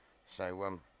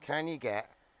 So can you get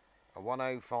a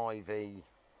 105E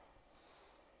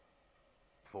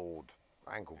Ford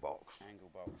angle box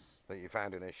that you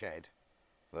found in a shed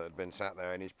that had been sat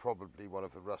there and is probably one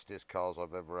of the rustiest cars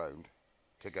I've ever owned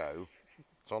to go?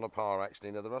 It's on a par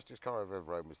actually. Now the rustiest car I've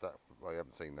ever owned was that, well, you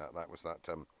haven't seen that, that was that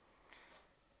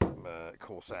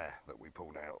Corsair that we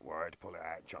pulled out, where I had to pull it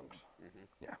out chunks.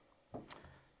 Yeah.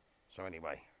 So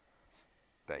anyway,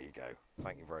 there you go.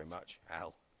 Thank you very much,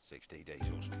 Al 6D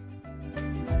Diesels.